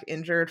coming back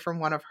injured from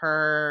one of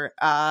her,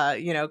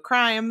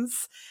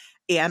 crimes,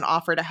 and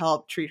offer to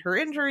help treat her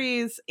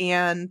injuries.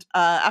 And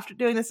after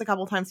doing this a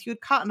couple times, he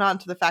would cotton on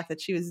to the fact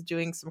that she was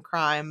doing some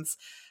crimes.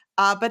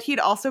 But he'd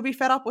also be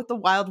fed up with the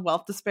wild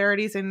wealth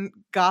disparities in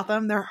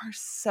Gotham. There are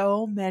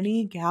so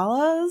many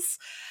galas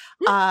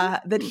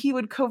that he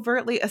would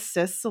covertly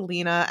assist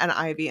Selena and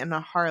Ivy and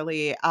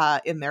Harley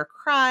in their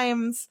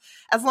crimes,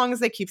 as long as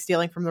they keep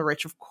stealing from the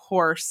rich, of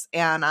course,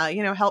 and,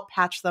 help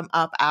patch them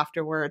up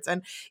afterwards.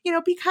 And,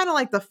 be kind of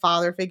like the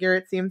father figure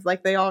it seems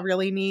like they all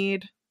really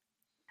need.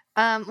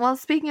 Well,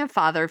 speaking of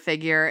father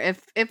figure,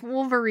 if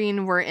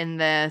Wolverine were in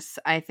this,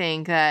 I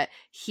think that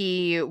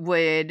he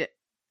would,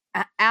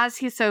 as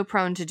he's so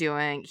prone to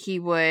doing, he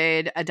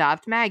would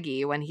adopt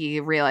Maggie when he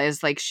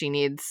realized like she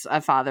needs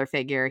a father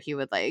figure. He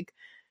would like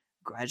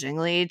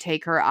grudgingly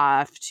take her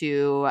off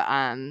to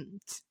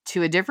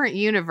a different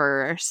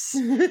universe.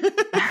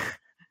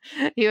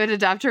 He would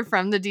adopt her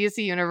from the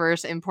DC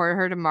universe, import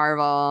her to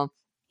Marvel.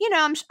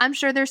 I'm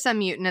sure there's some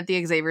mutant at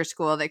the Xavier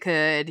School that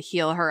could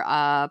heal her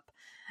up.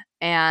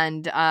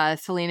 And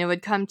Selena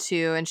would come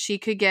too, and she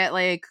could get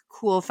like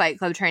cool Fight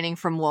Club training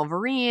from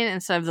Wolverine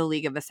instead of the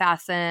League of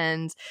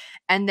Assassins.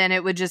 And then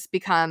it would just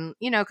become,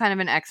 kind of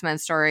an X-Men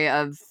story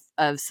of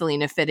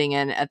Selena fitting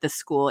in at the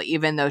school,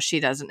 even though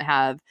she doesn't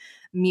have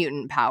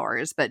mutant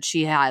powers, but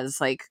she has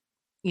like,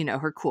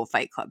 her cool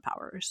Fight Club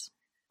powers.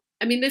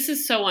 I mean, this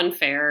is so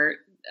unfair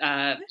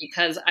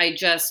because I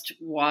just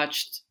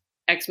watched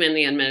X-Men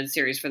the Animated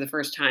Series for the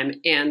first time,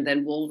 and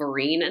then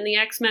Wolverine and the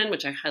X-Men,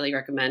 which I highly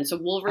recommend. So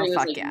Wolverine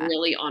is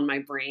really on my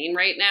brain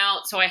right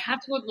now. So I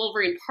have to go with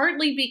Wolverine,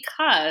 partly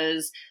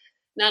because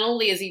not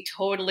only is he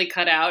totally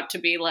cut out to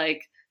be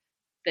like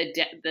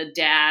the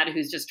dad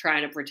who's just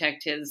trying to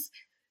protect his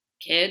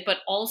kid, but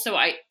also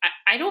I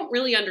don't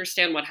really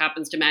understand what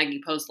happens to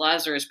Maggie post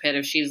Lazarus Pit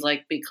if she's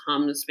like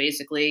becomes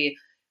basically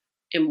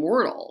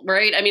immortal,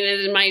 right? I mean,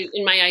 in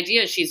my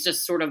idea, she's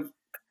just sort of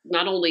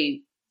not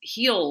only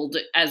healed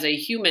as a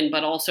human,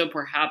 but also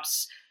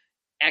perhaps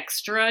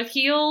extra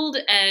healed,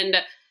 and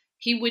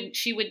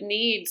she would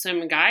need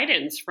some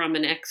guidance from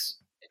an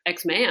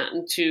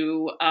X-Man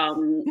to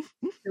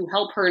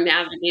help her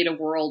navigate a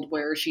world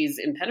where she's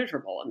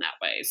impenetrable in that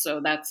way.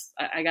 So that's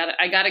I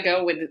gotta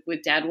go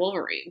with Dad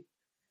Wolverine.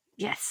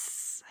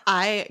 Yes.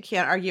 I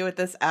can't argue with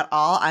this at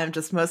all. I'm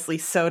just mostly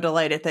so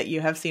delighted that you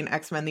have seen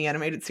X-Men the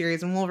Animated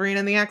Series and Wolverine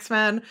and the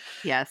X-Men.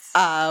 Yes.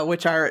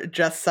 Which are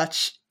just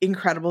such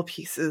incredible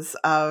pieces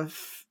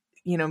of,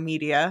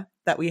 media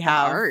that we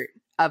have.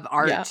 Of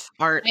art. Yeah,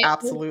 art,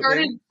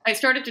 absolutely. I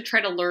started to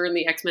try to learn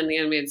the X-Men the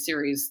Animated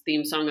Series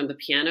theme song on the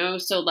piano.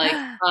 So like,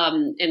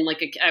 and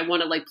like I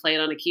want to like play it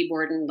on a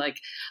keyboard, and like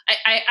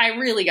I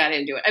really got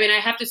into it. I mean,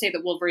 I have to say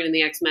that Wolverine and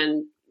the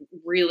X-Men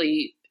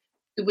really,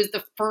 it was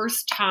the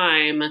first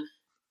time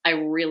I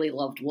really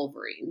loved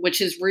Wolverine, which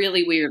is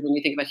really weird when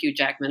you think about Hugh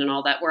Jackman and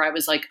all that, where I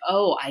was like,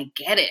 oh, I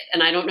get it.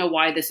 And I don't know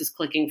why this is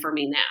clicking for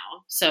me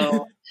now.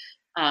 So,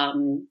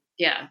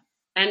 yeah.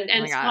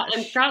 And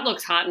Scott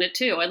looks hot in it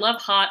too. I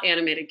love hot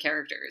animated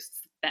characters.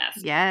 It's the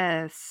best.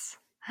 Yes.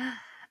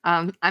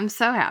 I'm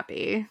so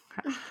happy.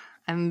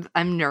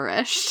 I'm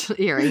nourished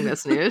hearing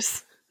this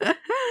news.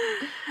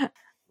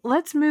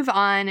 Let's move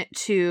on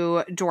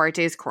to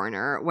Duarte's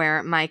Corner,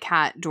 where my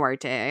cat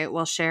Duarte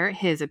will share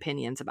his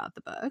opinions about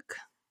the book.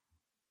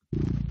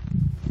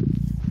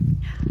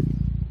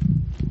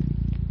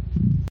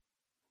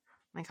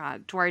 My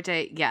God,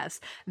 Duarte, yes.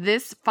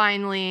 This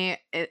finally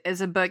is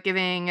a book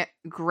giving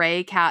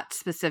gray cats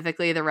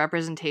specifically the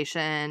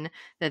representation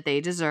that they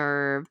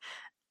deserve.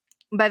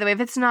 By the way, if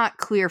it's not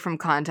clear from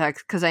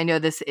context, because I know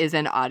this is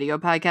an audio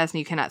podcast and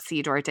you cannot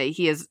see Duarte,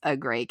 he is a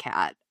gray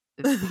cat.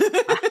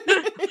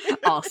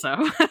 Also.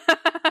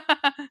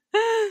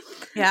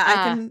 Yeah, I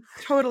can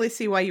totally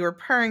see why you were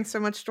purring so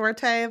much,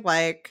 Dorte.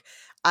 Like,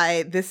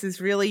 this is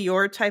really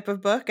your type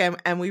of book,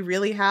 and we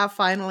really have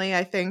finally,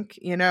 I think,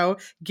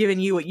 given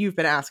you what you've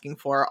been asking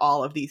for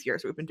all of these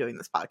years we've been doing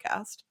this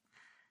podcast.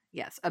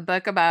 Yes, a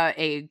book about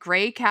a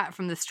gray cat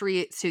from the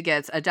streets who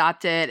gets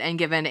adopted and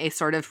given a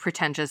sort of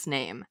pretentious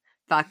name.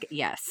 Fuck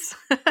yes.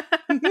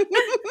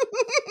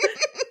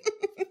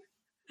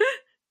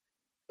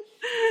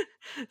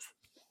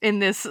 In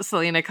this,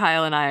 Selena,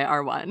 Kyle, and I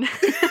are one.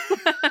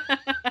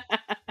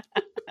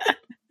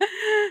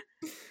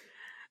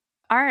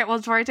 All right. Well,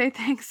 Duarte,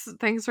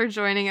 thanks for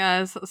joining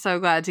us. So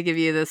glad to give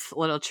you this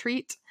little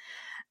treat.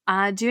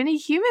 Do any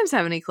humans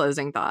have any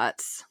closing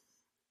thoughts?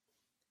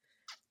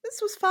 This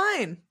was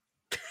fine.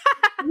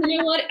 You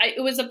know what?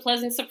 It was a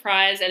pleasant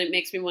surprise, and it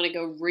makes me want to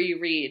go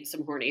reread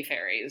some Horny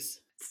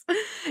Fairies.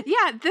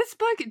 Yeah, this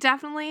book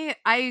definitely,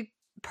 I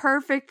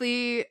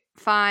perfectly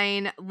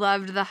fine.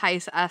 Loved the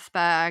heist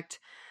aspect.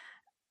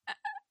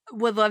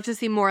 Would love to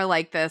see more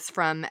like this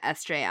from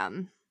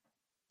SJM,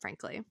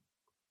 frankly.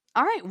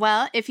 All right.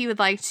 Well, if you would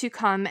like to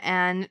come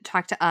and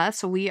talk to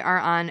us, we are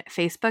on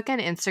Facebook and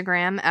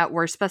Instagram at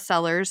Worst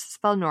Bestsellers,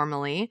 spelled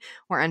normally.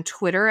 We're on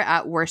Twitter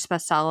at Worst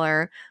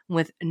Bestseller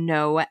with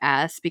no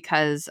S,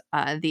 because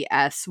the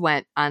S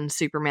went on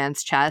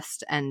Superman's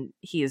chest and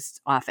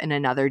he's off in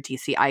another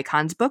DC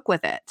Icons book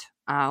with it.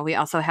 We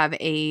also have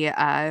a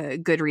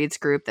Goodreads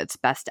group that's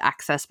best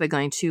accessed by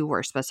going to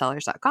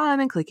worstbestsellers.com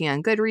and clicking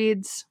on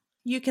Goodreads.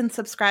 You can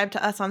subscribe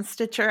to us on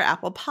Stitcher,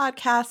 Apple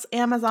Podcasts,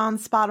 Amazon,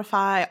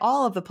 Spotify,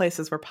 all of the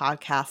places where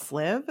podcasts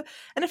live.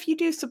 And if you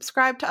do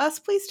subscribe to us,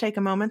 please take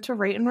a moment to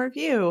rate and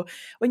review.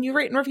 When you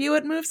rate and review,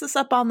 it moves us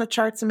up on the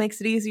charts and makes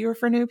it easier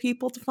for new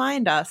people to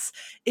find us.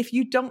 If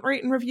you don't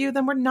rate and review,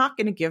 then we're not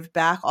going to give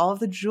back all of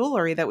the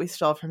jewelry that we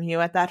stole from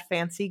you at that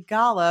fancy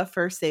gala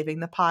for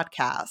saving the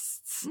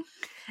podcasts.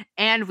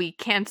 And we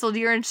canceled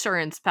your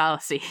insurance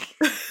policy.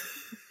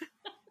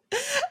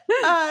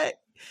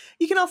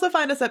 You can also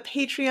find us at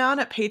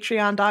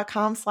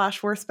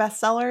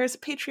patreon.com/worstbestsellers.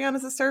 Patreon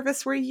is a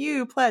service where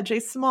you pledge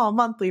a small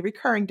monthly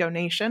recurring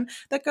donation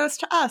that goes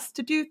to us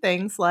to do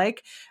things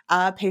like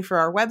pay for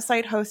our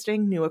website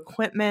hosting, new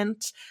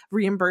equipment,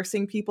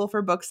 reimbursing people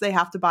for books they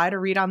have to buy to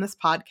read on this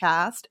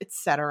podcast,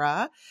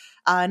 etc.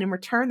 And in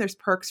return, there's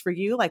perks for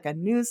you like a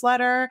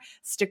newsletter,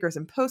 stickers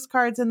and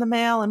postcards in the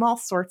mail, and all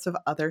sorts of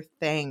other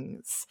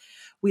things.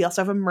 We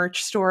also have a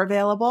merch store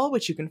available,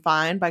 which you can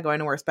find by going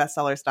to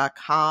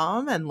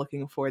worstbestsellers.com and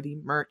looking for the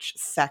merch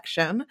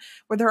section,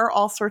 where there are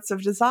all sorts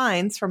of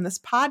designs from this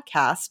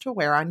podcast to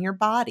wear on your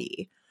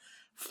body.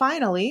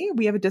 Finally,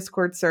 we have a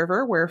Discord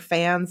server where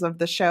fans of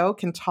the show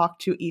can talk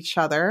to each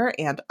other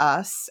and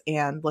us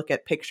and look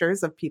at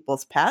pictures of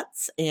people's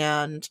pets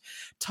and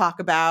talk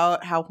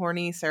about how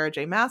horny Sarah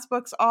J. Maas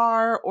books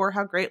are, or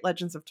how great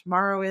Legends of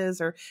Tomorrow is,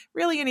 or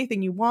really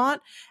anything you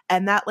want.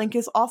 And that link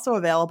is also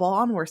available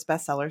on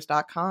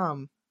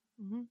worstbestsellers.com.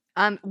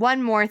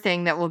 One more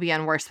thing that will be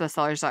on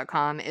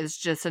worstbestsellers.com is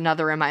just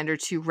another reminder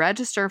to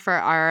register for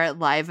our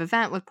live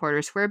event with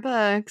Porter Square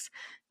Books.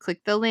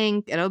 Click the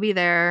link. It'll be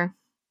there.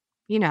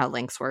 You know how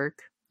links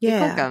work.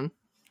 Yeah. Click them.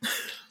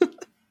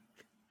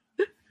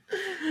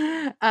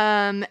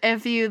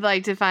 If you'd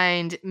like to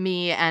find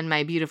me and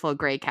my beautiful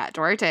gray cat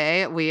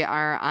Duarte, we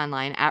are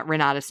online at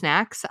Renata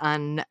Snacks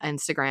on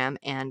Instagram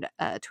and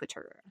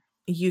Twitter.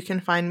 You can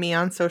find me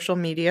on social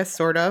media,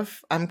 sort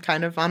of. I'm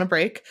kind of on a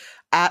break,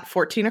 at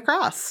 14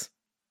 Across.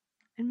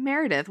 And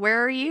Meredith,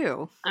 where are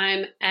you?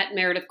 I'm at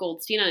Meredith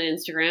Goldstein on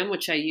Instagram,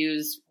 which I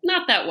use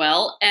not that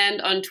well,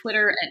 and on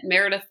Twitter at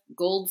Meredith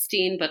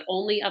Goldstein, but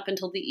only up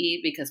until the E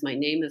because my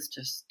name is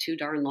just too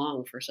darn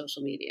long for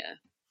social media.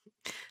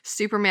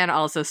 Superman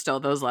also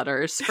stole those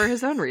letters for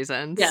his own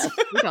reasons. Yes.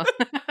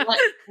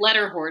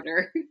 Letter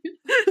hoarder.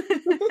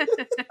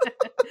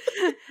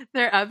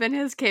 They're up in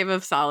his cave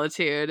of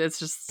solitude. It's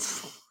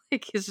just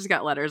like he's just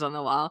got letters on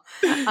the wall.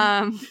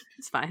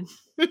 It's fine.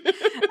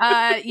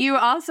 You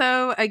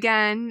also,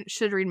 again,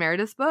 should read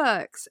Meredith's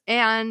books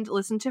and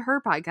listen to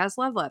her podcast,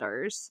 Love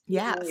Letters.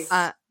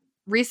 Yes.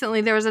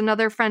 Recently, there was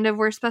another friend of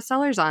Worst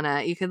Bestsellers on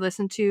it. You could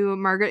listen to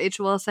Margaret H.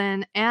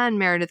 Wilson and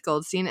Meredith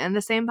Goldstein in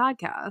the same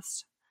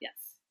podcast. Yes.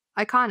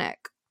 Iconic.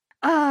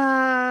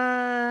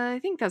 I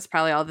think that's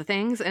probably all the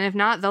things. And if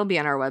not, they'll be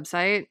on our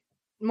website.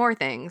 More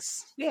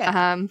things.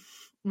 Yeah.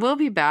 We'll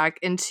be back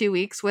in 2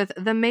 weeks with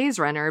The Maze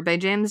Runner by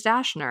James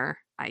Dashner,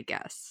 I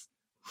guess.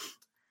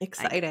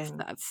 Exciting.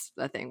 That's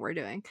the thing we're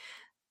doing.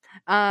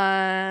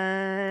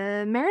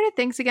 Meredith,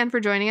 thanks again for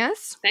joining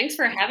us. Thanks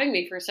for having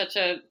me for such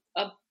an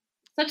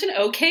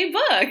okay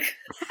book.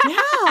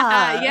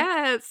 Yeah.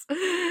 Yes.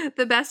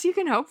 The best you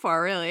can hope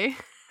for, really.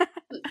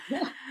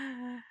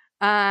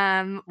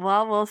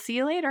 Well, we'll see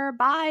you later.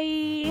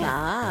 Bye.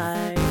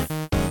 Bye.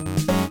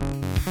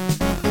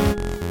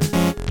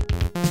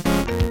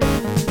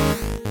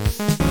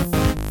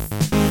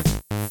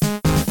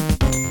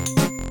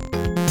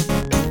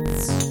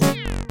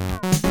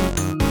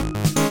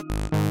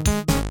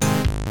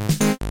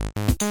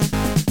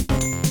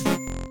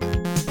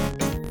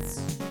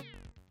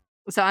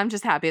 So I'm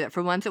just happy that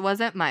for once it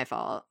wasn't my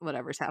fault,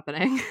 whatever's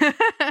happening.